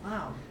best.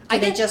 Wow. I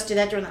Did they just do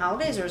that during the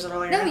holidays, or is it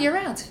all year No, round? year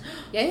round.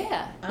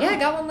 Yeah. Oh. Yeah, I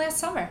got one last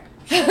summer.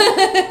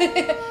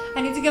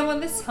 I need to get one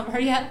this summer.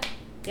 Yeah,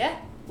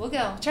 we'll go.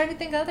 I'm trying to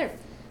think of other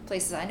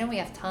places. I know we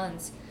have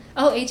tons.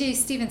 Oh, AJ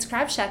Stevens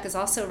Crab Shack is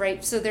also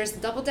right. So there's a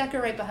double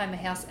decker right behind my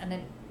house, and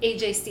then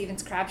AJ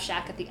Stevens Crab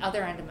Shack at the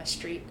other end of my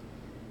street,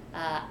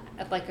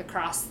 like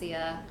across the.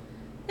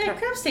 Yeah,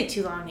 crabs take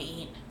too long to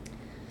eat.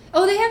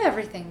 Oh, they have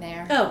everything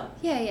there. Oh.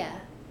 Yeah.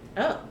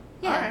 Oh.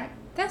 Yeah. All right.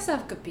 They also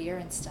have good beer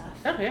and stuff.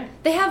 Oh, yeah.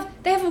 They have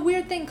a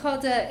weird thing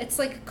called it's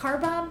like a car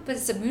bomb, but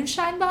it's a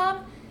moonshine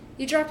bomb.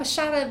 You drop a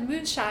shot of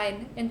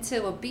moonshine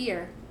into a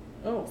beer.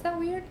 Oh. Is that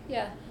weird?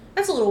 Yeah.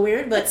 That's a little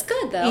weird, but it's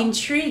good though.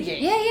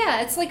 Intriguing.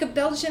 Yeah. It's like a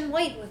Belgian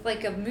white with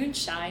like a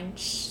moonshine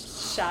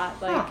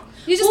shot. Like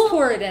you just Well,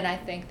 pour it in. I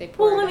think they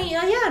pour. Well, it in.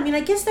 I mean,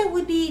 I guess that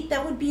would be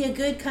a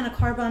good kind of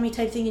car bomby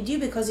type thing to do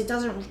because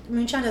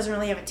moonshine doesn't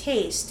really have a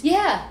taste.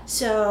 Yeah.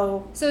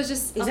 So it's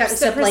just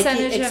except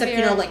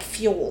like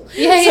fuel.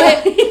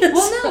 Yeah. So,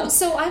 Well, no.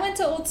 So I went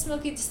to Old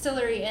Smoky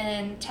Distillery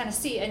in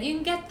Tennessee, and you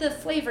can get the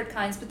flavored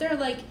kinds, but they're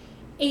like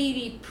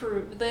 80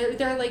 proof.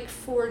 They're like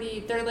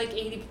 40. They're like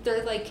 80.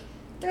 They're like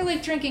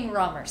drinking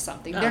rum or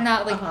something. They're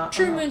not like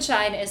true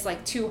moonshine is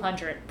like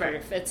 200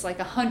 proof. It's like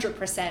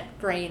 100%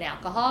 grain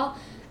alcohol.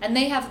 And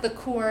they have the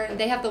corn,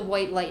 they have the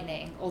White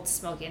Lightning, Old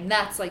Smoky, and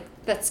that's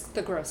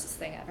the grossest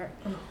thing ever.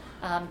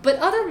 But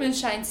other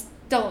moonshines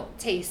don't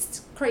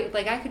taste great.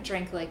 Like I could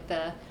drink like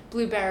the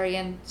blueberry,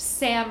 and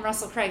Sam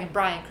Russell Craig and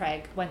Brian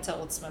Craig went to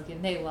Old Smoky,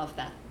 and they love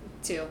that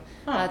too.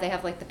 They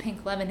have like the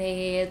pink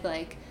lemonade,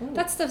 like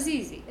that stuff's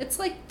easy. It's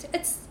like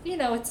it's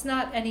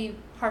not any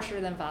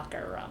harsher than vodka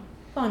or rum.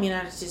 Well, I mean,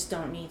 I just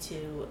don't need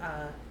to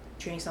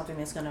drink something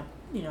that's gonna,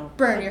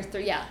 burn your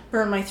throat. Yeah,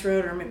 burn my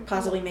throat or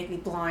possibly make me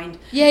blind.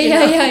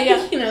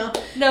 Yeah.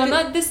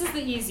 No, this is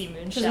the easy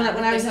moonshine. Because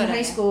when I was in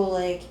high school,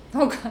 like,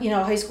 God.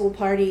 High school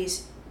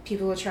parties,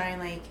 people would try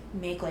and like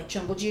make like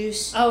jungle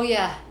juice. Oh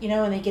yeah.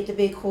 And they get the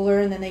big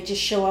cooler, and then they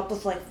just show up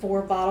with like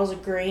 4 bottles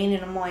of grain,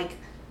 and I'm like,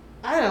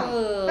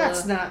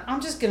 that's not. I'm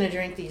just gonna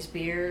drink these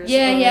beers.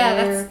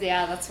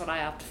 That's what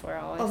I opt for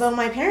always. Although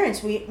my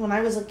parents, when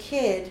I was a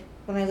kid.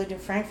 When I lived in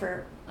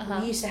Frankfurt,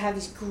 we used to have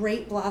these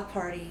great block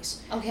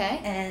parties.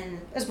 Okay. And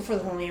that was before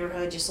the whole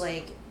neighborhood just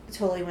like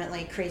totally went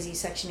like crazy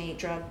Section 8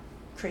 drug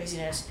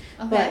craziness.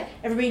 Okay. But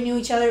everybody knew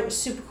each other. It was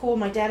super cool.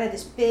 My dad had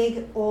this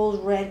big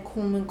old red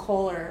Coleman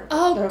cooler.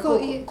 Oh,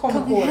 Coleman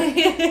cooler. Like,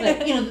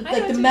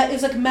 it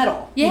was like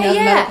metal. Yeah, the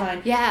metal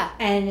kind. Yeah.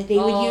 And they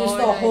would use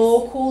the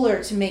whole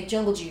cooler to make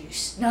jungle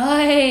juice.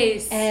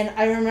 Nice. And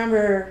I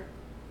remember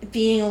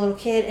being a little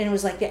kid, and it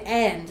was like the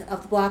end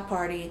of the block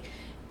party.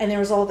 And there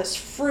was all this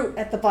fruit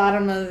at the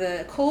bottom of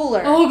the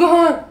cooler. Oh,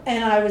 God.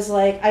 And I was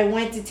like, I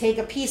went to take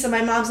a piece, and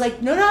my mom's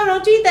like, no,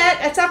 don't do that.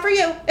 That's not for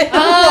you. And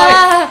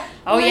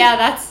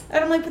that's...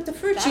 And I'm like, but the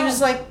fruit. She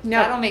was like, no.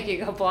 That'll make you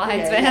go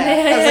blind, man.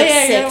 I was like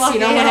 6,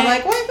 and I'm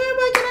like, why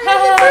can I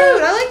have the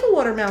fruit? I like the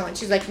watermelon.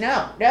 She's like,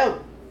 no.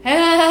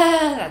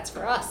 That's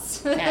for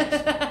us.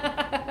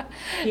 Yeah.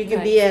 You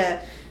could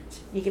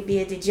be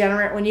a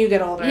degenerate when you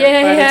get older.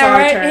 It's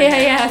our turn.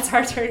 It's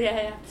our turn.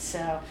 Yeah. So,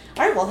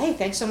 all right. Well, hey,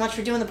 thanks so much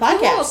for doing the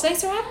podcast. Cool.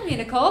 Thanks for having me,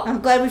 Nicole.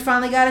 I'm glad we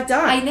finally got it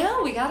done. I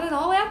know we got it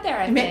all out there.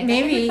 I think.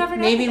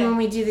 Maybe when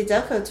we do the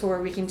Delco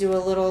tour, we can do a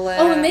little.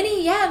 A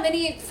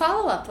mini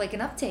follow up, like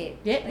an update.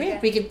 Yeah,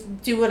 we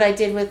could do what I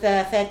did with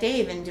Fat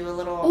Dave and do a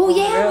little. Oh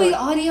yeah, we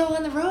audio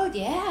on the road.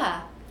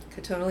 Yeah.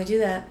 Could totally do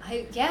that.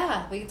 We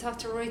can talk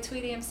to Roy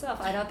Tweedy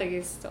himself. I don't think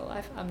he's still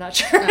alive. I'm not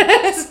sure. From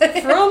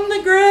the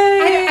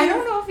grave. I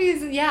don't know if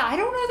he's. Yeah, I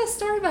don't know the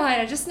story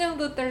behind it. I just know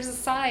that there's a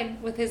sign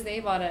with his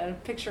name on it and a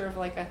picture of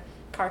like a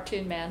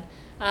cartoon man.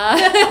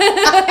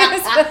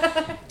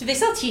 Do they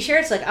sell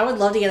T-shirts? Like, I would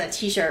love to get a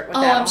T-shirt with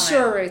that on I'm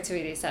sure Roy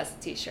Tweedy has a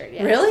T-shirt.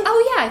 Yeah. Really?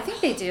 Oh yeah, I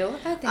think they do.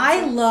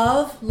 I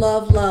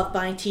love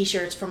buying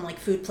T-shirts from like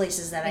food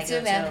places that I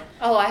go to.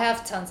 Oh, I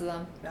have tons of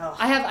them. Oh.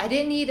 I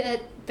didn't eat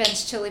at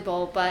Ben's Chili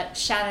Bowl, but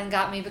Shannon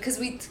got me because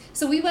we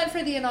went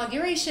for the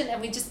inauguration and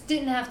we just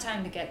didn't have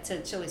time to get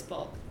to Chili's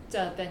Bowl.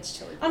 Ben's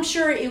Chili Bowl. I'm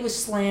sure it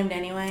was slammed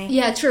anyway.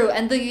 Yeah, true.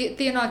 And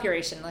the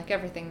inauguration, like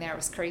everything there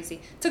was crazy.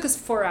 It took us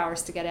 4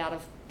 hours to get out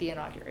of the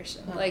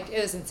inauguration. Like,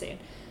 it was insane.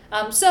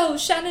 So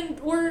Shannon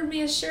ordered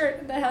me a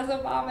shirt that has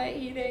Obama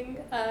eating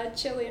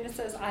chili, and it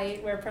says, "I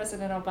ate where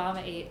President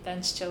Obama ate,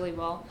 Ben's Chili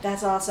Bowl."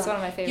 That's awesome. It's one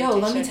of my favorite Yo,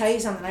 let me t-shirts. tell you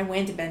something. I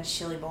went to Ben's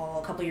Chili Bowl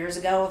a couple years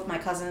ago with my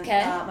cousin.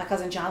 Okay. My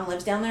cousin John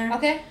lives down there.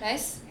 Okay,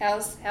 nice.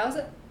 How's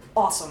it?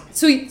 Awesome.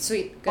 Sweet.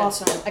 Good.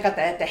 Awesome. I got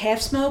the half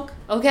smoke,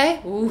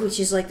 Okay. Ooh. which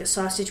is like the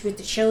sausage with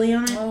the chili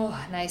on it.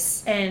 Oh,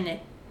 nice. And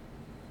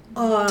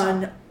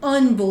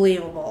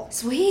unbelievable.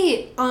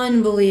 Sweet.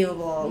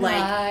 Unbelievable.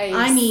 Nice.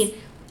 Like, I mean,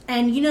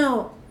 and you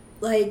know,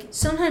 like,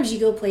 sometimes you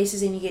go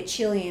places and you get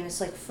chili and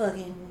it's like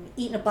fucking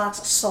eating a box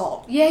of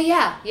salt.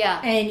 Yeah.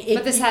 And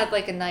But this had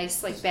like a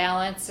nice like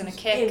balance and a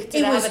kick.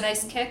 Did it was- have a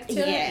nice kick to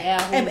it? Yeah.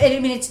 Yeah. And I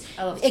mean, it's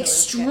I love chili with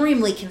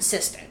extremely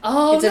consistent.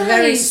 Oh, it's a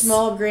very nice.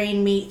 small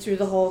grain meat through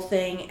the whole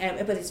thing,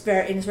 but it's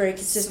very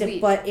consistent.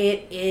 Sweet. But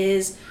it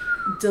is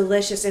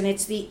delicious, and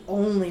it's the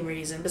only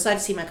reason.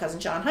 Besides, to see my cousin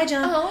John. Hi,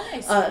 John. Oh,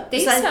 nice.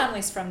 Dave's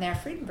family's from there,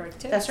 Friedenberg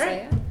too. That's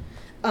right. So,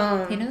 yeah.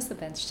 Um, He knows the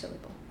Ben's Chili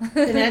Bowl.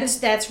 and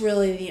that's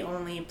really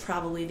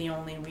probably the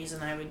only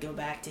reason I would go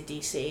back to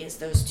DC is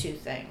those two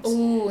things.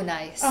 Ooh,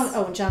 nice.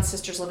 Oh, and John's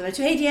sister's living there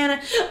too. Hey, Deanna.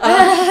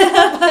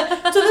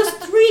 So those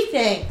three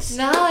things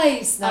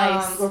Nice.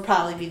 would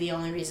probably be the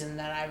only reason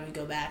that I would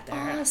go back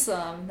there.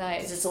 Awesome. 'Cause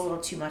Nice. it's a little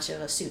too much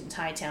of a suit and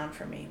tie town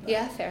for me. But,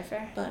 Yeah,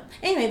 fair. But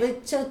anyway,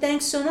 so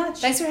thanks so much.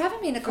 Thanks for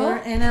having me, Nicole.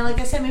 And like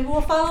I said, maybe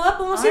we'll follow up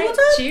and we'll All see right, what's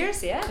up.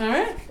 cheers, yeah. All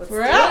right. Let's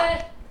We're do out.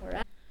 it. We're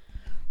out.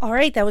 All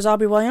right, that was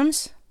Aubrey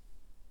Williams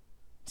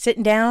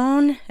sitting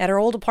down at her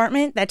old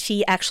apartment that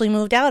she actually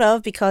moved out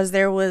of because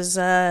there was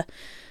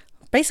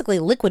basically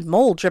liquid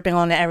mold dripping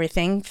onto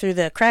everything through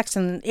the cracks.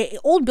 And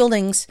old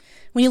buildings,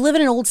 when you live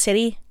in an old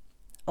city,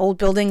 old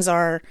buildings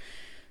are,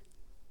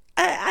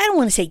 I don't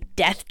want to say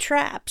death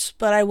traps,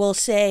 but I will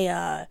say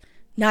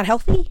not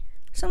healthy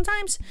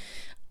sometimes.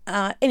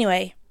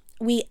 Anyway,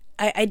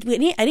 I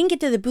didn't get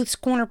to the Booth's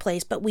Corner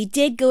place, but we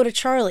did go to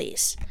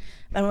Charlie's.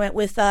 I went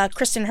with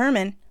Kristen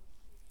Herman,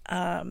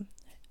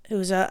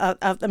 who's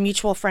a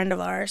mutual friend of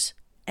ours,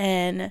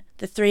 and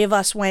the three of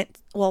us went.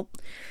 Well,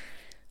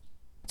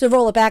 to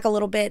roll it back a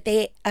little bit,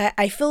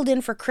 I filled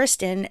in for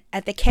Kristen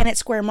at the Kennett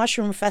Square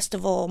Mushroom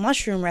Festival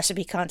mushroom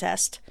recipe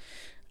contest,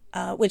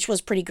 which was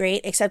pretty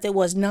great, except it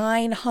was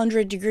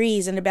 900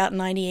 degrees and about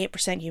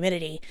 98%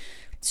 humidity.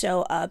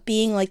 So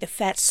being like the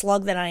fat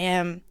slug that I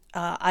am,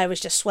 I was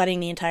just sweating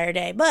the entire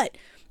day. But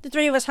the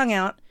three of us hung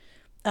out.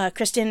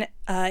 Kristen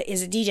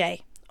is a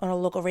DJ on a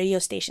local radio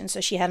station,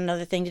 so she had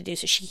another thing to do.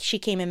 So she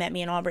came and met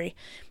me and Aubrey,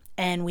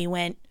 and we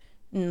went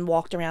and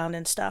walked around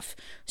and stuff.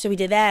 So we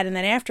did that, and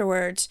then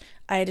afterwards,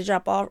 I had to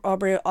drop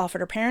Aubrey off at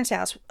her parents'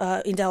 house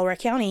in Delaware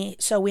County,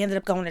 so we ended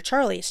up going to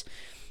Charlie's.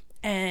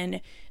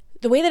 And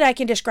the way that I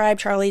can describe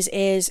Charlie's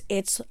is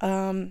it's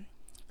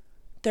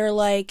they're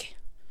like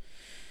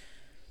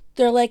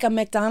a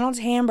McDonald's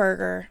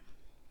hamburger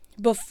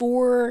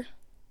before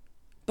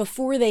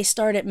they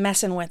started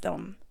messing with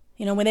them.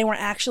 You know, when they weren't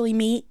actually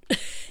meat.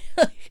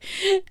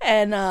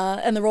 and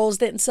the rolls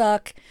didn't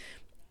suck.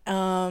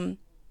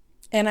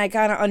 And I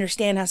kind of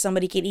understand how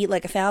somebody could eat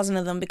like 1,000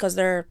 of them because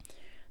they're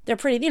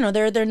pretty, you know,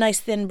 they're nice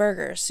thin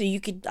burgers. So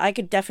I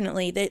could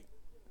definitely,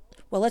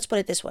 well, let's put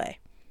it this way.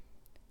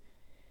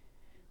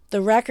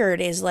 The record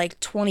is like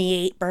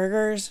 28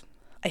 burgers.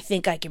 I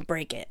think I can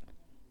break it,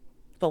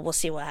 but we'll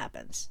see what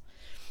happens.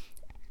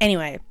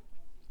 Anyway,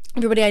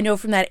 everybody I know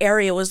from that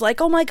area was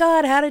like, "Oh my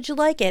God, how did you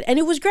like it?" And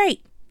it was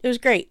great. It was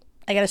great.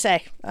 I gotta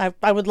say,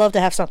 I would love to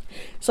have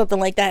something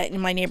like that in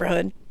my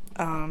neighborhood.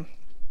 I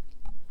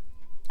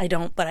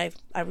don't, but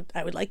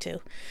I would like to.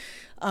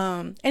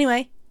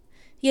 Anyway,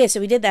 yeah, so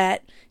we did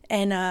that,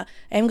 and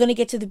I'm gonna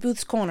get to the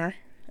Booth's Corner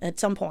at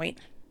some point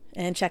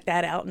and check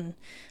that out. And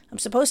I'm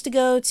supposed to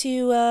go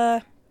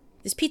to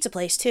this pizza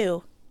place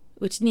too,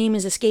 which name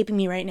is escaping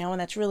me right now,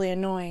 and that's really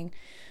annoying.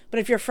 But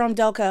if you're from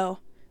Delco,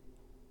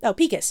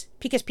 Picus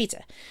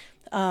Pizza.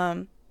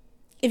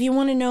 If you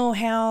want to know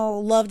how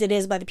loved it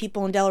is by the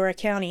people in Delaware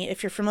County,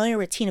 if you're familiar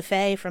with Tina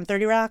Fey from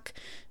 30 Rock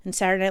and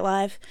Saturday Night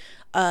Live,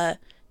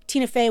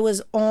 Tina Fey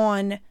was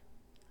on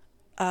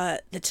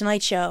The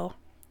Tonight Show,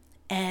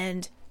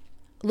 and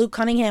Luke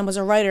Cunningham was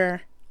a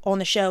writer on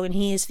the show, and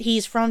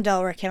he's from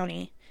Delaware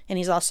County, and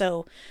he's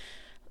also,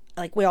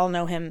 like, we all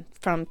know him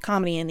from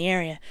comedy in the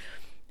area.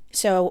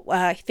 So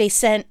they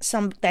sent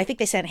I think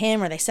they sent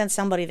him, or they sent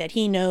somebody that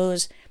he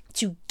knows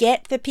to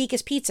get the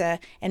Picus Pizza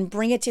and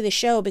bring it to the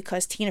show,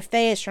 because Tina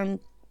Fey is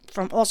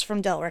also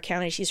from Delaware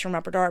County. She's from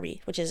Upper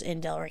Darby, which is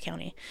in Delaware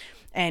County.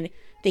 And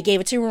they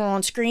gave it to her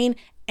on screen,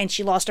 and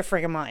she lost her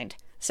friggin' mind.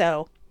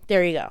 So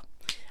there you go.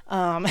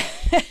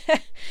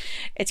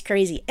 It's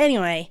crazy.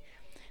 Anyway,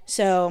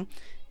 so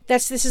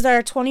this is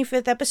our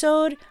 25th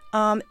episode.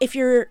 If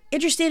you're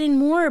interested in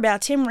more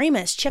about Tim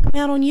Ramis, check him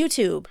out on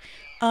YouTube.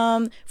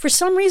 For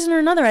some reason or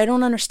another, I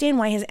don't understand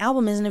why his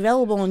album isn't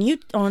available on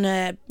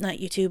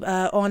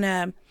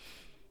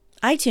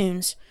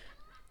iTunes,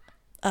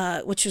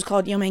 which was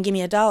called Yo Man Give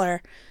Me a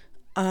Dollar.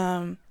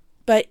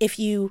 But if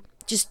you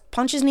just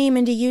punch his name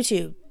into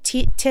YouTube,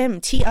 Tim,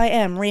 Tim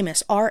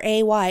Raymus,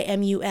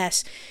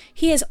 Raymus.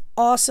 He has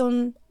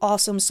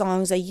awesome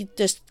songs that you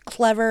just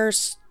clever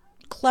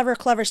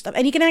stuff.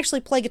 And he can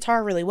actually play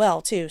guitar really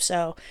well too.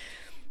 So,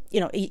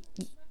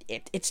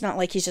 it's not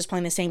like he's just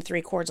playing the same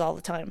 3 chords all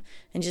the time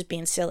and just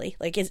being silly.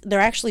 Like, they're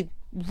actually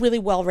really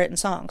well written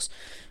songs.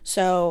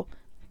 So,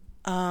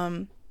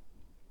 we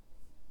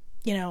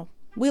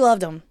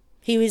loved him.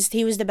 He was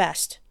the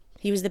best.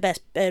 He was the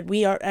best. I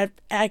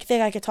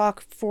think I could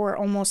talk for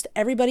almost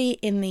everybody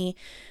in the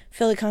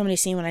Philly comedy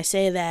scene when I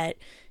say that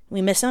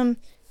we miss him.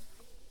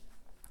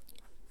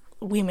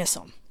 We miss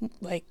him.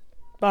 Like,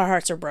 our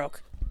hearts are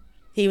broke.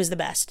 He was the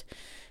best.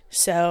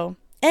 So,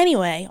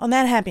 anyway, on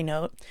that happy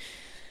note,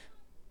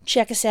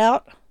 check us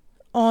out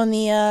on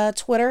the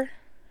Twitter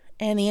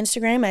and the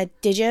Instagram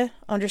at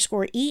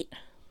Didya_eat,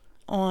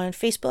 on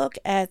Facebook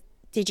at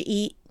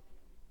Didya_eat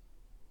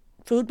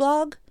food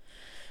blog.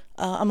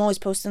 I'm always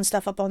posting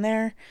stuff up on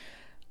there.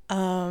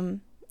 You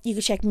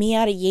can check me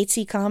out at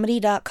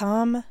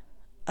YatesyComedy.com.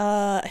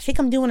 I think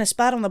I'm doing a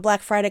spot on the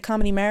Black Friday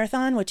Comedy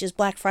Marathon, which is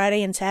Black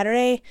Friday and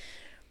Saturday,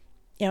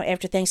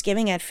 after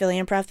Thanksgiving at Philly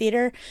Improv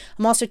Theater.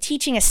 I'm also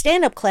teaching a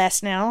stand-up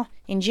class now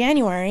in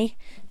January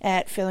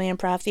at Philly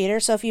Improv Theater.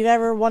 So if you've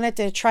ever wanted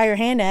to try your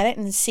hand at it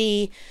and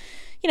see,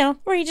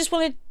 or you just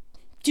want to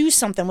do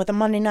something with a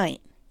Monday night,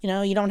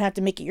 you don't have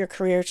to make it your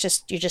career. It's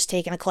just, you're just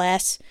taking a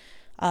class.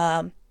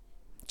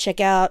 Check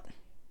out,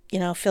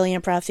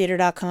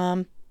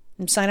 PhillyImprovTheater.com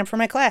and sign up for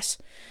my class.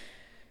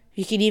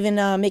 You can even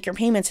make your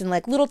payments in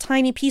like little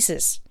tiny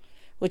pieces,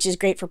 which is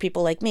great for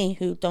people like me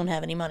who don't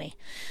have any money.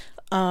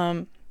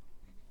 Sign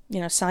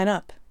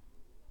up.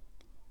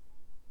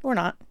 Or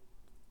not.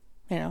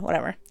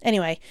 Whatever.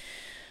 Anyway,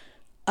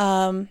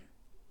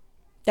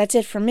 that's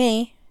it for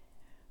me.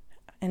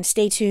 And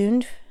stay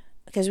tuned,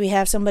 because we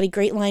have somebody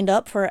great lined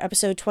up for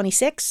episode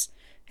 26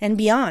 and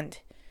beyond.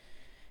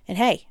 And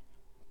hey,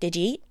 did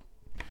you eat?